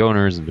 who's one of the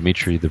owners, and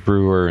Dimitri, the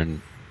brewer, and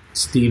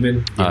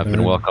Steven. I've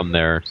been welcomed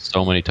there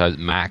so many times.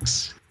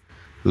 Max,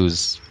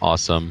 who's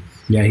awesome.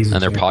 Yeah, he's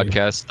and their champion.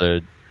 podcast,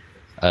 the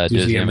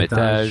Deuxième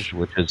Étage,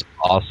 which is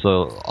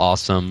also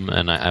awesome,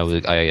 and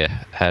I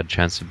had a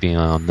chance of being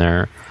on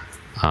there.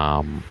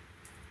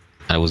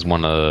 It was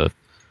one of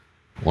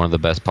the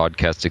best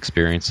podcast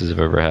experiences I've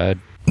ever had.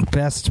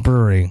 Best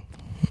brewery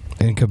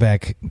in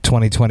Quebec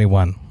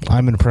 2021.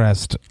 I'm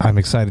impressed. I'm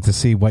excited to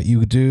see what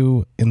you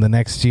do in the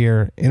next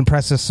year.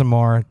 Impress us some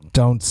more.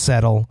 Don't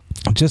settle.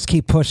 Just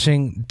keep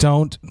pushing.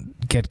 Don't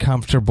get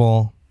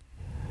comfortable.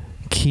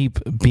 Keep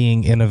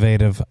being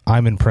innovative.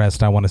 I'm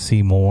impressed. I want to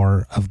see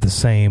more of the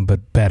same,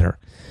 but better.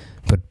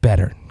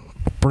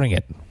 Bring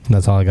it.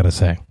 That's all I got to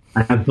say.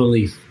 I have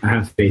belief. I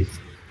have faith.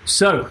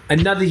 So,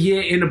 another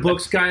year in the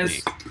books,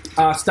 guys.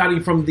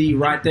 Starting from the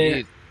right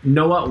there.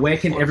 Noah, where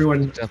can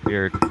everyone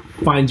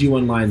find you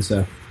online,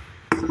 sir?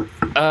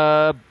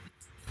 I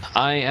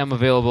am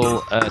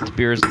available at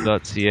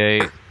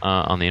beerism.ca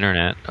on the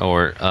internet,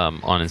 or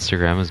on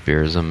Instagram as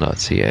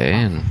beerism.ca,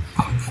 and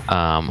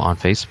on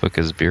Facebook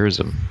as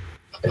beerism.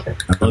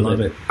 I love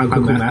it.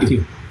 Uncle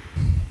Matthew.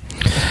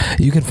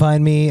 You can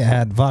find me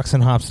at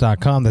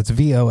voxandhops.com. That's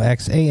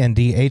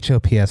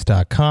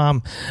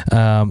VOXANDHOPS.com.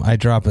 I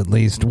drop at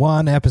least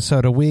one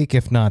episode a week,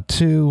 if not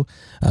two,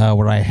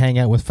 where I hang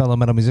out with fellow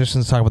metal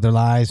musicians, talk about their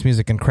lives,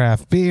 music, and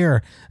craft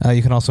beer.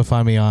 You can also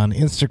find me on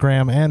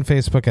Instagram and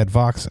Facebook at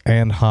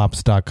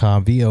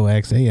voxandhops.com.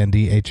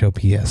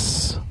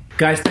 VOXANDHOPS.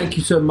 Guys, thank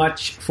you so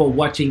much for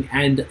watching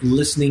and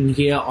listening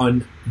here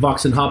on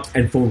Vox and Hops,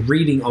 and for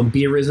reading on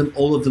Beerism.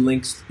 All of the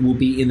links will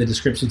be in the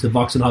description to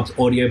Vox and Hops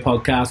audio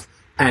podcast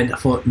and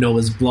for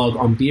Noah's blog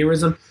on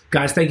Beerism.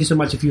 Guys, thank you so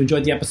much. If you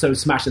enjoyed the episode,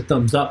 smash the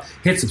thumbs up,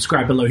 hit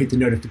subscribe below, hit the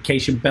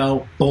notification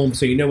bell, boom,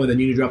 so you know when the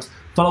new drops.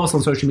 Follow us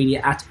on social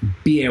media at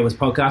BAOS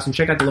Podcast, and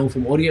check out the long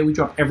form audio. We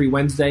drop every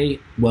Wednesday.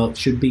 Well, it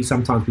should be.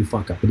 Sometimes we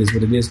fuck up. It is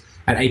what it is.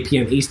 At 8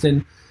 p.m.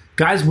 Eastern.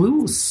 Guys, we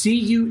will see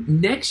you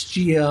next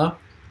year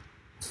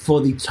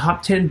for the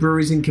top 10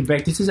 breweries in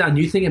Quebec. This is our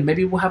new thing, and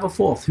maybe we'll have a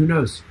fourth. Who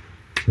knows?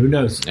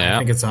 Yeah. I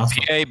think it's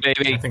awesome. Yay,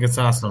 baby. I think it's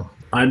awesome.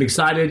 I'm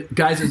excited.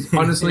 Guys,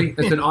 honestly,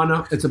 it's an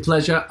honor. It's a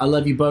pleasure. I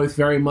love you both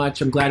very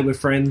much. I'm glad we're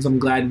friends. I'm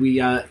glad we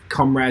are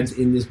comrades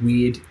in this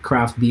weird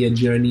craft beer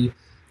journey.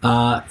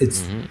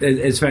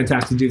 It's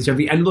fantastic to do this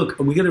every. And look,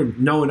 we're going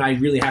to know, and I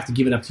really have to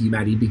give it up to you,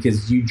 Maddie,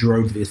 because you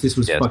drove this. This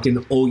was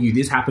fucking all you.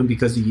 This happened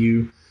because of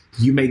you.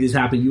 You made this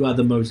happen. You are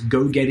the most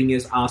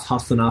go-getting-ass,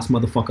 ass-hustling ass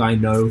motherfucker I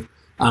know.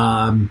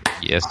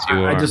 Yes,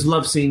 you are. I just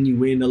love seeing you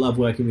win. I love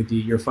working with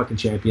you. You're a fucking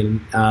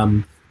champion.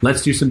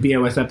 let's do some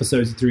BOS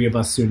episodes, the three of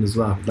us soon as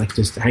well. Like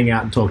just hang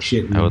out and talk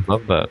shit. And, I would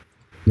love that.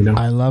 You know,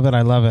 I love it.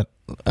 I love it.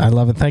 I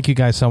love it. Thank you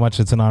guys so much.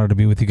 It's an honor to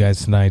be with you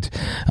guys tonight.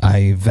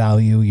 I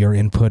value your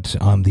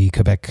input on the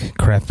Quebec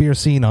craft beer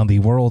scene, on the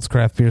world's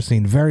craft beer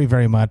scene very,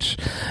 very much.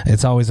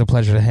 It's always a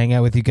pleasure to hang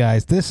out with you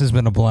guys. This has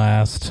been a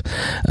blast.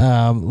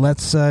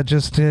 Let's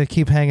just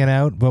keep hanging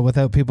out, but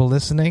without people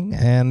listening,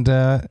 and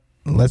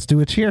let's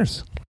do a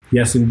cheers.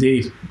 Yes,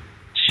 indeed.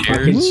 Cheers,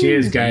 fucking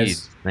cheers,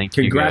 guys. Thank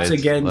Congrats you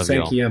guys. again, Love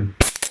thank y'all. you.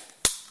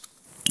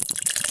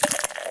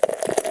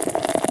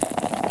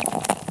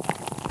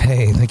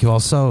 Hey, thank you all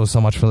so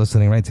much for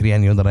listening right to the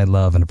end. You know that I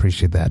love and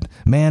appreciate that.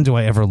 Man, do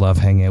I ever love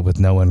hanging out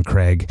with Noah and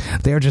Craig.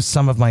 They're just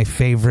some of my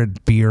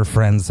favorite beer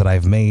friends that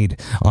I've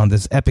made on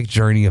this epic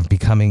journey of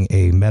becoming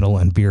a metal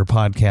and beer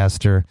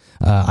podcaster.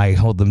 I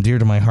hold them dear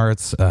to my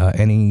hearts.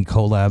 Any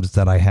collabs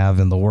that I have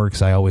in the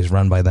works, I always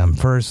run by them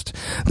first.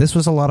 This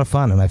was a lot of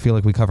fun, and I feel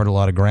like we covered a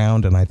lot of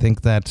ground, and I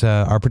think that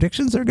our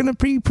predictions are going to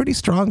be pretty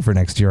strong for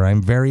next year.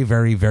 I'm very,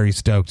 very, very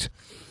stoked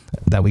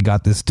that we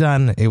got this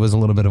done. It was a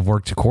little bit of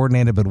work to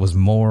coordinate it, but it was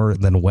more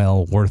than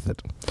well worth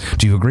it.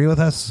 Do you agree with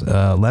us?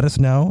 Let us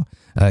know.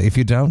 If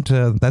you don't,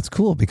 that's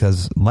cool,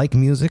 because like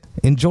music,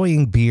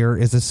 enjoying beer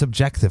is a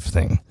subjective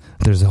thing.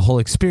 There's a whole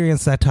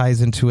experience that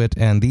ties into it,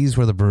 and these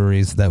were the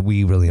breweries that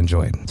we really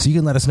enjoyed. So you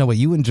can let us know what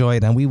you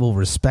enjoyed, and we will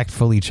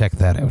respectfully check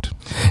that out.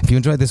 If you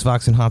enjoyed this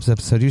Vox and Hops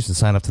episode, you should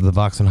sign up to the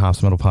Vox and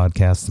Hops Metal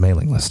Podcast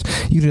mailing list.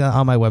 You can do that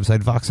on my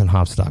website,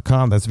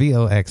 voxandhops.com. That's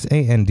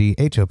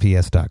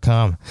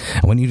VOXANDHOPS.com.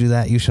 And when you do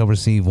that, you shall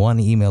receive one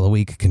email a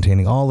week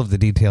containing all of the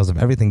details of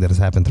everything that has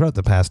happened throughout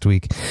the past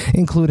week,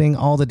 including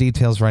all the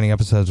details for any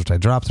episodes which I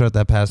dropped throughout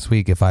that past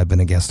week if I've been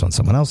a guest on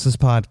someone else's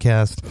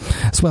podcast,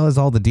 as well as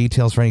all the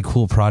details for any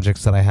cool projects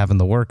that I have in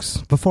the works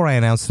before I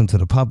announce them to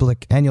the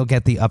public. And you'll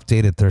get the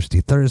updated Thirsty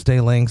Thursday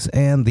links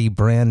and the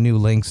brand new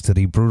links to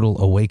the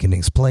Brutal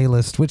Awakenings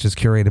playlist, which is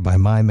curated by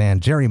my man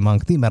Jerry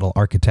Monk, the metal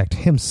architect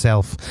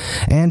himself.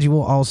 And you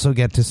will also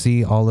get to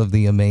see all of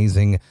the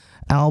amazing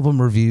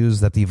album reviews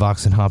that the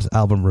Vox and Hops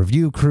album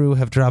review crew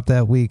have dropped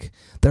that week.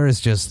 There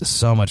is just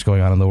so much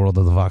going on in the world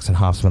of the Vox and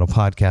Hops Metal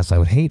Podcast. I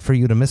would hate for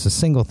you to miss a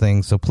single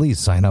thing, so please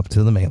sign up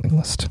to the mailing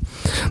list.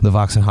 The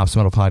Vox and Hops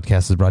Metal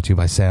Podcast is brought to you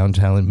by Sound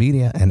Talent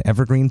Media and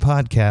Evergreen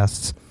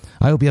Podcasts.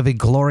 I hope you have a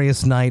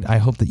glorious night. I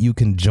hope that you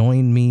can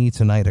join me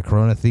tonight at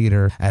Corona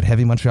Theater at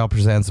Heavy Montreal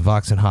Presents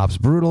Vox and Hops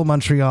Brutal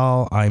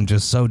Montreal. I'm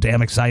just so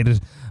damn excited.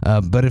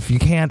 But if you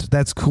can't,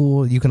 that's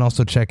cool. You can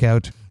also check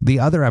out the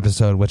other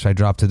episode, which I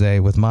dropped today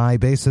with my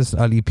bassist,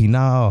 Ali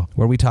Pinao,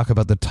 where we talk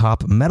about the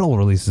top metal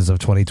releases of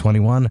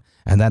 2021.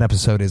 And that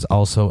episode is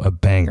also a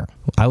banger.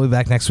 I'll be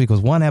back next week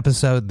with one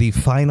episode, the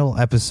final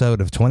episode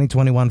of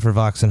 2021 for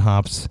Vox and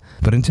Hops.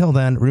 But until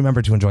then,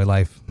 remember to enjoy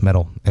life,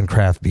 metal, and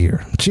craft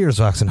beer. Cheers,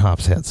 Vox and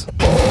Hops heads.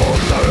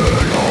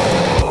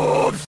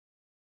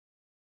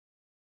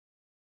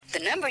 The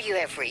number you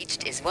have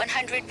reached is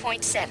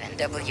 100.7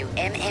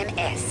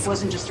 WMMS. It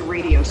wasn't just a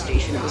radio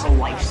station, it was a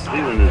lifestyle.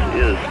 Cleveland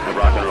is a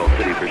rock and roll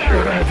city for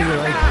sure.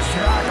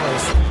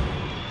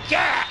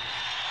 Get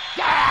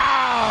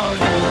down!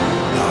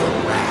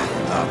 The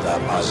Wrath of the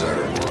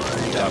Buzzard.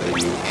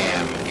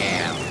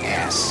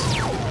 WMMS.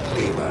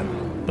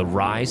 Cleveland. The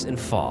rise and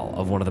fall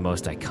of one of the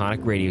most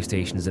iconic radio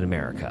stations in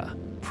America.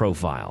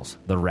 Profiles.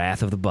 The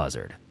Wrath of the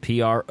Buzzard.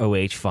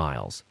 PROH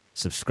Files.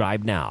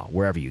 Subscribe now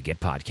wherever you get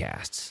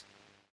podcasts.